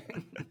lawyers.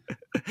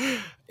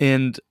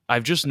 And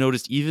I've just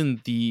noticed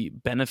even the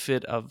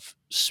benefit of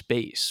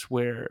space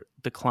where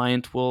the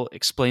client will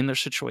explain their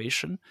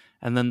situation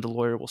and then the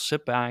lawyer will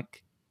sit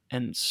back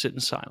and sit in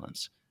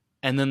silence.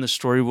 And then the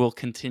story will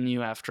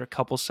continue after a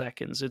couple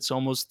seconds. It's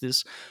almost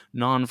this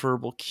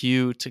nonverbal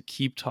cue to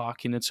keep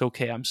talking. It's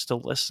okay, I'm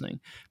still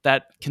listening.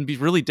 That can be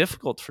really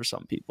difficult for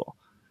some people.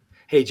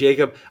 Hey,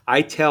 Jacob,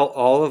 I tell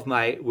all of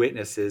my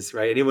witnesses,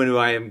 right, anyone who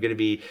I am going to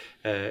be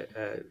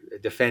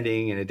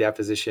defending in a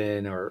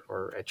deposition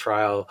or a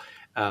trial,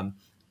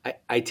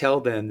 I tell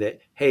them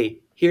that,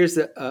 hey, here's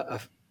a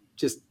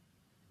just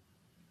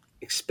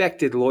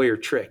expected lawyer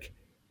trick: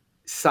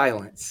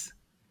 silence.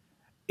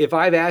 If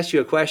I've asked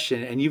you a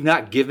question and you've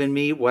not given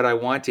me what I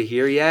want to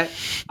hear yet,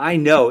 I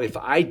know if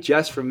I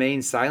just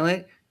remain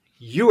silent,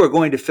 you are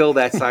going to fill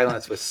that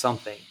silence with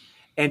something.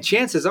 And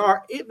chances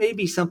are it may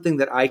be something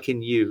that I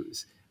can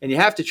use. And you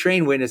have to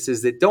train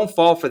witnesses that don't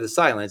fall for the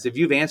silence. If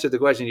you've answered the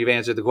question, you've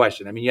answered the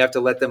question. I mean, you have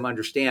to let them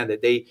understand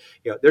that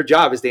their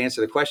job is to answer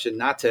the question,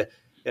 not to,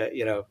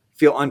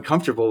 feel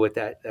uncomfortable with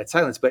that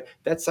silence. But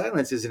that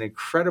silence is an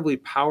incredibly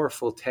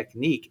powerful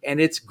technique.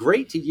 And it's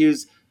great to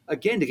use,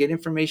 again, to get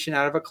information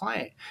out of a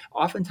client.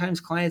 Oftentimes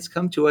clients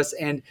come to us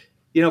and,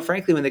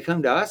 frankly, when they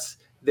come to us,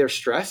 they're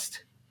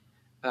stressed.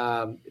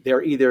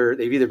 They've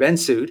either been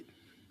sued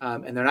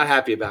and they're not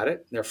happy about it,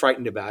 and they're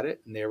frightened about it,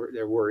 and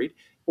they're worried,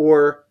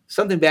 or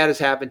something bad has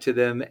happened to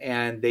them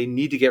and they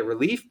need to get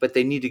relief, but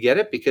they need to get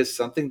it because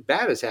something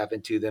bad has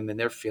happened to them and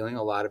they're feeling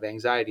a lot of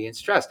anxiety and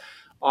stress.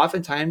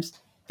 Oftentimes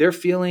they're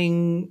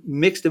feeling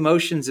mixed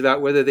emotions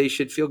about whether they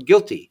should feel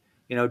guilty.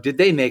 Did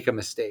they make a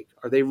mistake?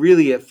 Are they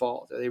really at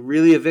fault? Are they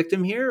really a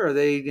victim here? Or are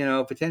they,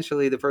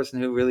 potentially the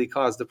person who really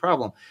caused the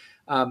problem?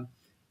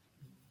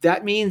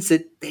 That means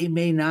that they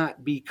may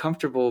not be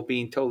comfortable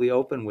being totally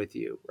open with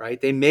you, right?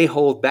 They may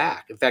hold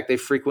back. In fact, they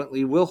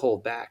frequently will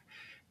hold back.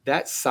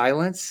 That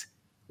silence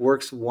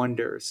works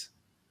wonders.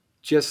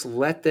 Just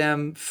let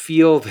them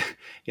feel,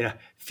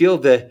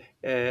 feel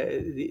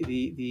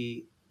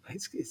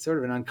it's sort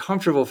of an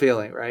uncomfortable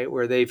feeling, right?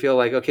 Where they feel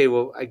like, okay,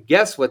 well, I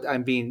guess what's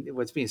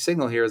being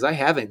signaled here is I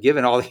haven't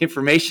given all the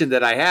information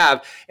that I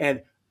have.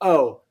 And,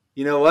 oh,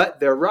 you know what?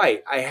 They're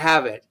right. I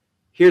haven't.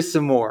 Here's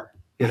some more,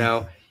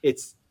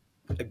 it's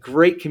a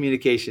great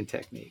communication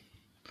technique.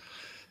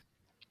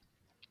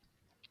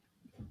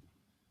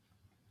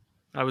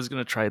 I was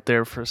going to try it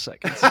there for a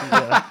second. See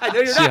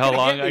how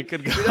long I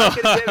could go. You're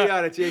not going to get me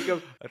on it,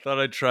 Jacob. I thought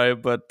I'd try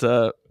it, but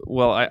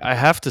I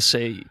have to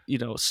say,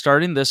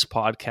 starting this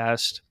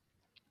podcast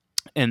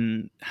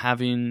and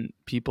having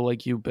people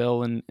like you,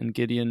 Bill, and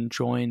Gideon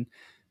join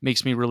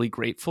makes me really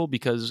grateful,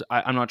 because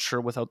I'm not sure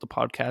without the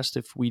podcast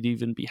if we'd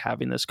even be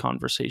having this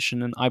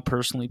conversation. And I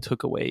personally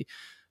took away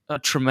a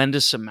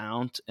tremendous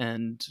amount,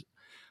 and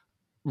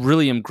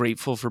really am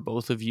grateful for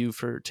both of you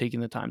for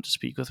taking the time to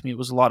speak with me. It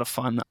was a lot of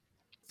fun.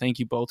 Thank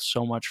you both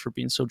so much for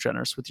being so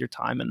generous with your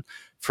time and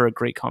for a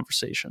great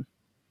conversation.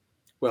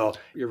 Well,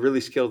 you're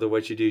really skilled at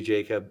what you do,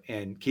 Jacob,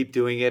 and keep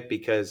doing it,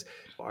 because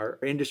our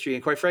industry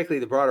and quite frankly,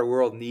 the broader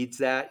world needs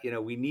that.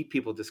 We need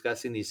people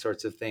discussing these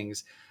sorts of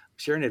things,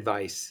 sharing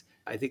advice.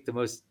 I think the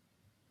most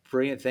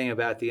brilliant thing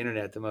about the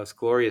internet, the most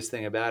glorious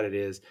thing about it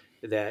is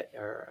that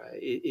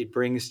it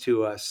brings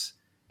to us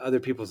other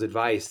people's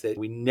advice that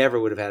we never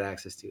would have had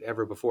access to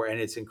ever before.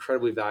 And it's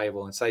incredibly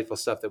valuable, insightful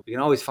stuff that we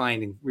can always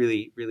find, and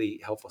really,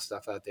 really helpful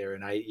stuff out there.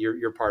 And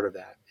you're part of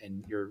that.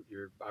 And you're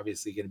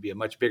obviously going to be a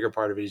much bigger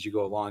part of it as you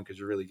go along, because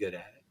you're really good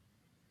at it.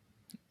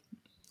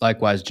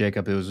 Likewise,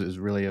 Jacob, it was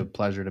really a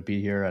pleasure to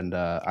be here. And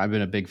I've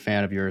been a big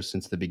fan of yours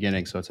since the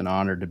beginning. So it's an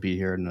honor to be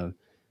here in a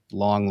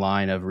long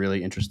line of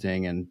really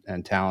interesting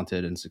and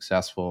talented and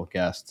successful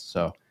guests.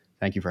 So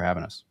thank you for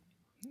having us.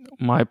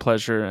 My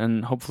pleasure,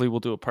 and hopefully we'll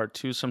do a part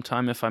 2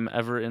 sometime. If I'm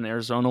ever in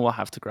Arizona, we'll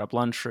have to grab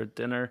lunch or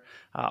dinner.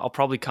 I'll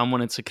probably come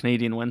when it's a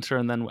Canadian winter,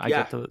 and then I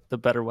get the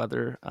better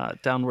weather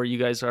down where you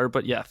guys are.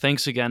 But yeah,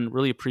 thanks again.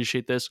 Really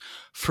appreciate this.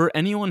 For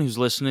anyone who's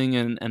listening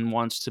and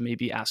wants to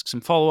maybe ask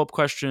some follow-up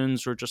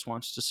questions or just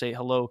wants to say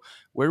hello,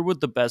 where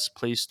would the best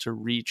place to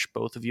reach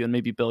both of you? And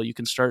maybe Bill, you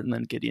can start, and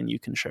then Gideon, you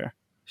can share.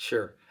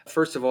 Sure.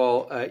 First of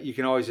all, you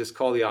can always just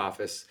call the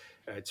office.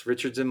 It's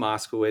Richards and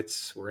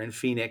Moskowitz. We're in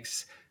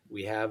Phoenix.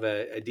 We have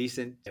a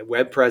decent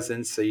web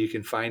presence, so you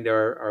can find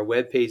our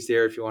webpage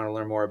there if you want to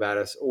learn more about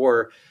us,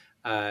 or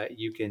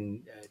you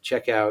can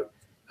check out.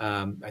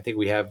 I think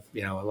we have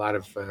a lot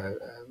of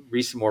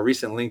more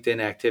recent LinkedIn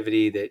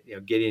activity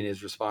that Gideon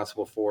is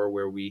responsible for,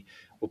 where we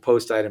will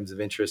post items of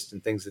interest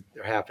and things that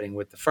are happening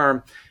with the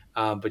firm.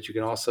 But you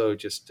can also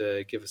just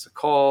give us a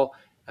call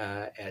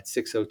at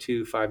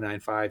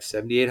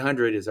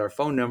 602-595-7800 is our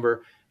phone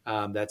number.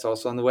 That's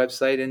also on the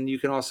website, and you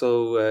can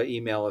also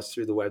email us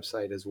through the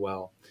website as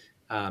well.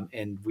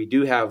 And we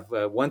do have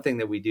one thing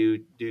that we do,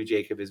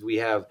 Jacob, is we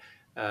have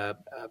a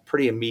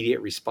pretty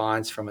immediate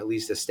response from at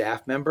least a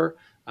staff member.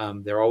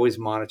 They're always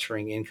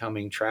monitoring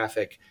incoming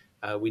traffic.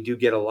 We do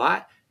get a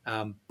lot,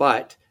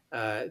 but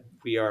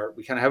we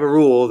kind of have a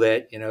rule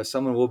that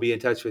someone will be in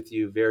touch with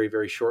you very,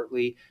 very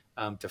shortly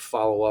to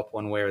follow up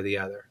one way or the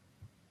other.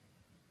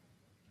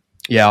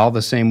 Yeah, all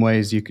the same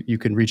ways you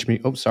can reach me.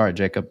 Oh, sorry,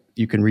 Jacob.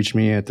 You can reach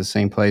me at the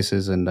same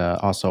places, and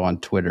also on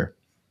Twitter.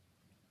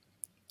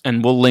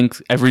 And we'll link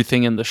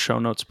everything in the show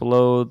notes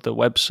below, the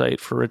website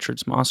for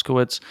Richards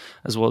Moskowitz,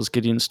 as well as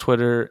Gideon's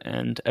Twitter,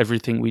 and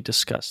everything we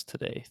discussed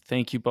today.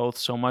 Thank you both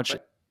so much.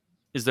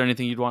 Is there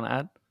anything you'd want to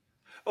add?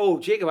 Oh,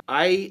 Jacob,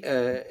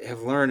 I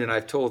have learned, and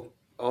I've told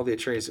all the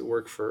attorneys that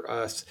work for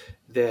us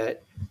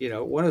that,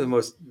 one of the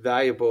most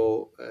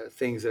valuable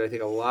things that I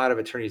think a lot of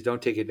attorneys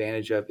don't take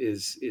advantage of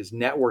is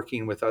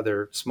networking with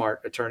other smart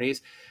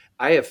attorneys.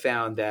 I have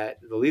found that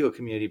the legal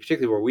community,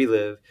 particularly where we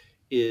live,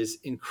 is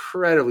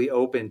incredibly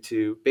open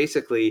to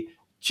basically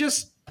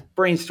just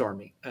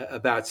brainstorming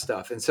about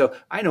stuff. And so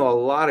I know a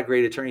lot of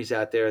great attorneys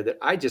out there that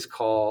I just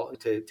call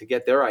to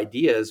get their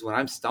ideas when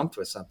I'm stumped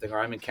with something or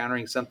I'm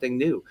encountering something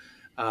new.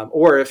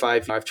 Or if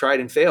I've tried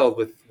and failed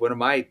with one of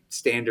my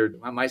standard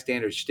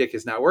shtick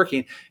is not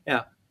working,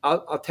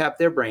 I'll tap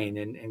their brain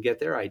and get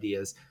their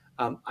ideas.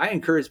 I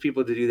encourage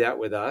people to do that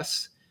with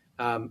us.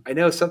 I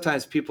know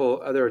sometimes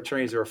other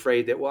attorneys are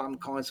afraid that, well, I'm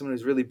calling someone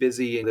who's really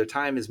busy and their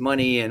time is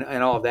money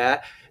and all of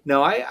that.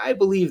 No, I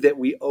believe that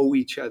we owe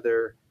each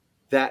other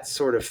that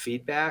sort of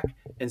feedback.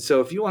 And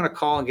so if you want to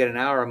call and get an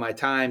hour of my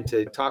time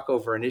to talk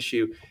over an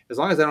issue, as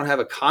long as I don't have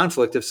a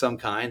conflict of some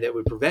kind that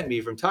would prevent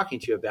me from talking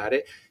to you about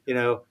it,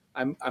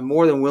 I'm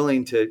more than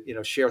willing to,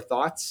 share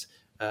thoughts,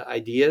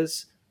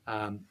 ideas,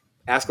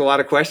 ask a lot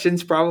of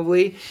questions,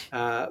 probably.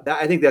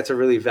 I think that's a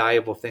really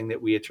valuable thing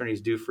that we attorneys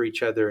do for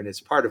each other. And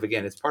it's part of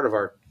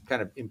our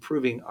kind of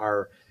improving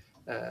our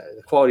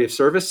the quality of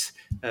service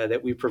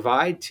that we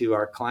provide to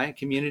our client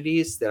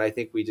communities that I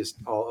think we just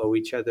all owe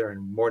each other,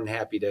 and more than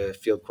happy to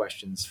field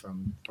questions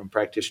from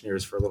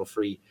practitioners for a little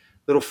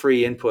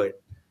free input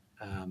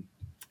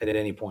at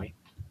any point.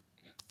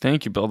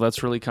 Thank you, Bill.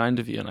 That's really kind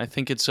of you. And I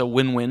think it's a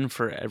win-win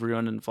for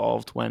everyone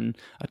involved when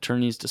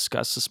attorneys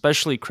discuss,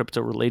 especially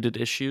crypto-related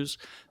issues,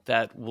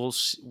 that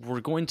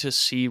we're going to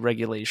see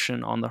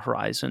regulation on the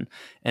horizon.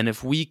 And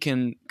if we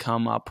can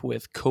come up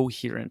with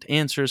coherent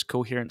answers,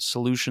 coherent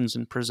solutions,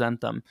 and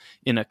present them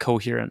in a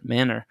coherent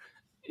manner,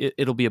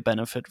 it'll be a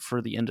benefit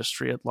for the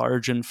industry at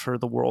large and for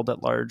the world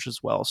at large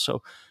as well.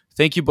 So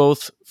thank you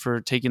both for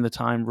taking the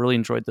time. Really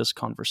enjoyed this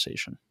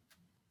conversation.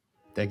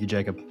 Thank you,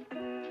 Jacob.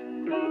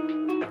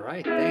 All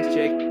right. Thanks,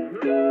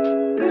 Jake.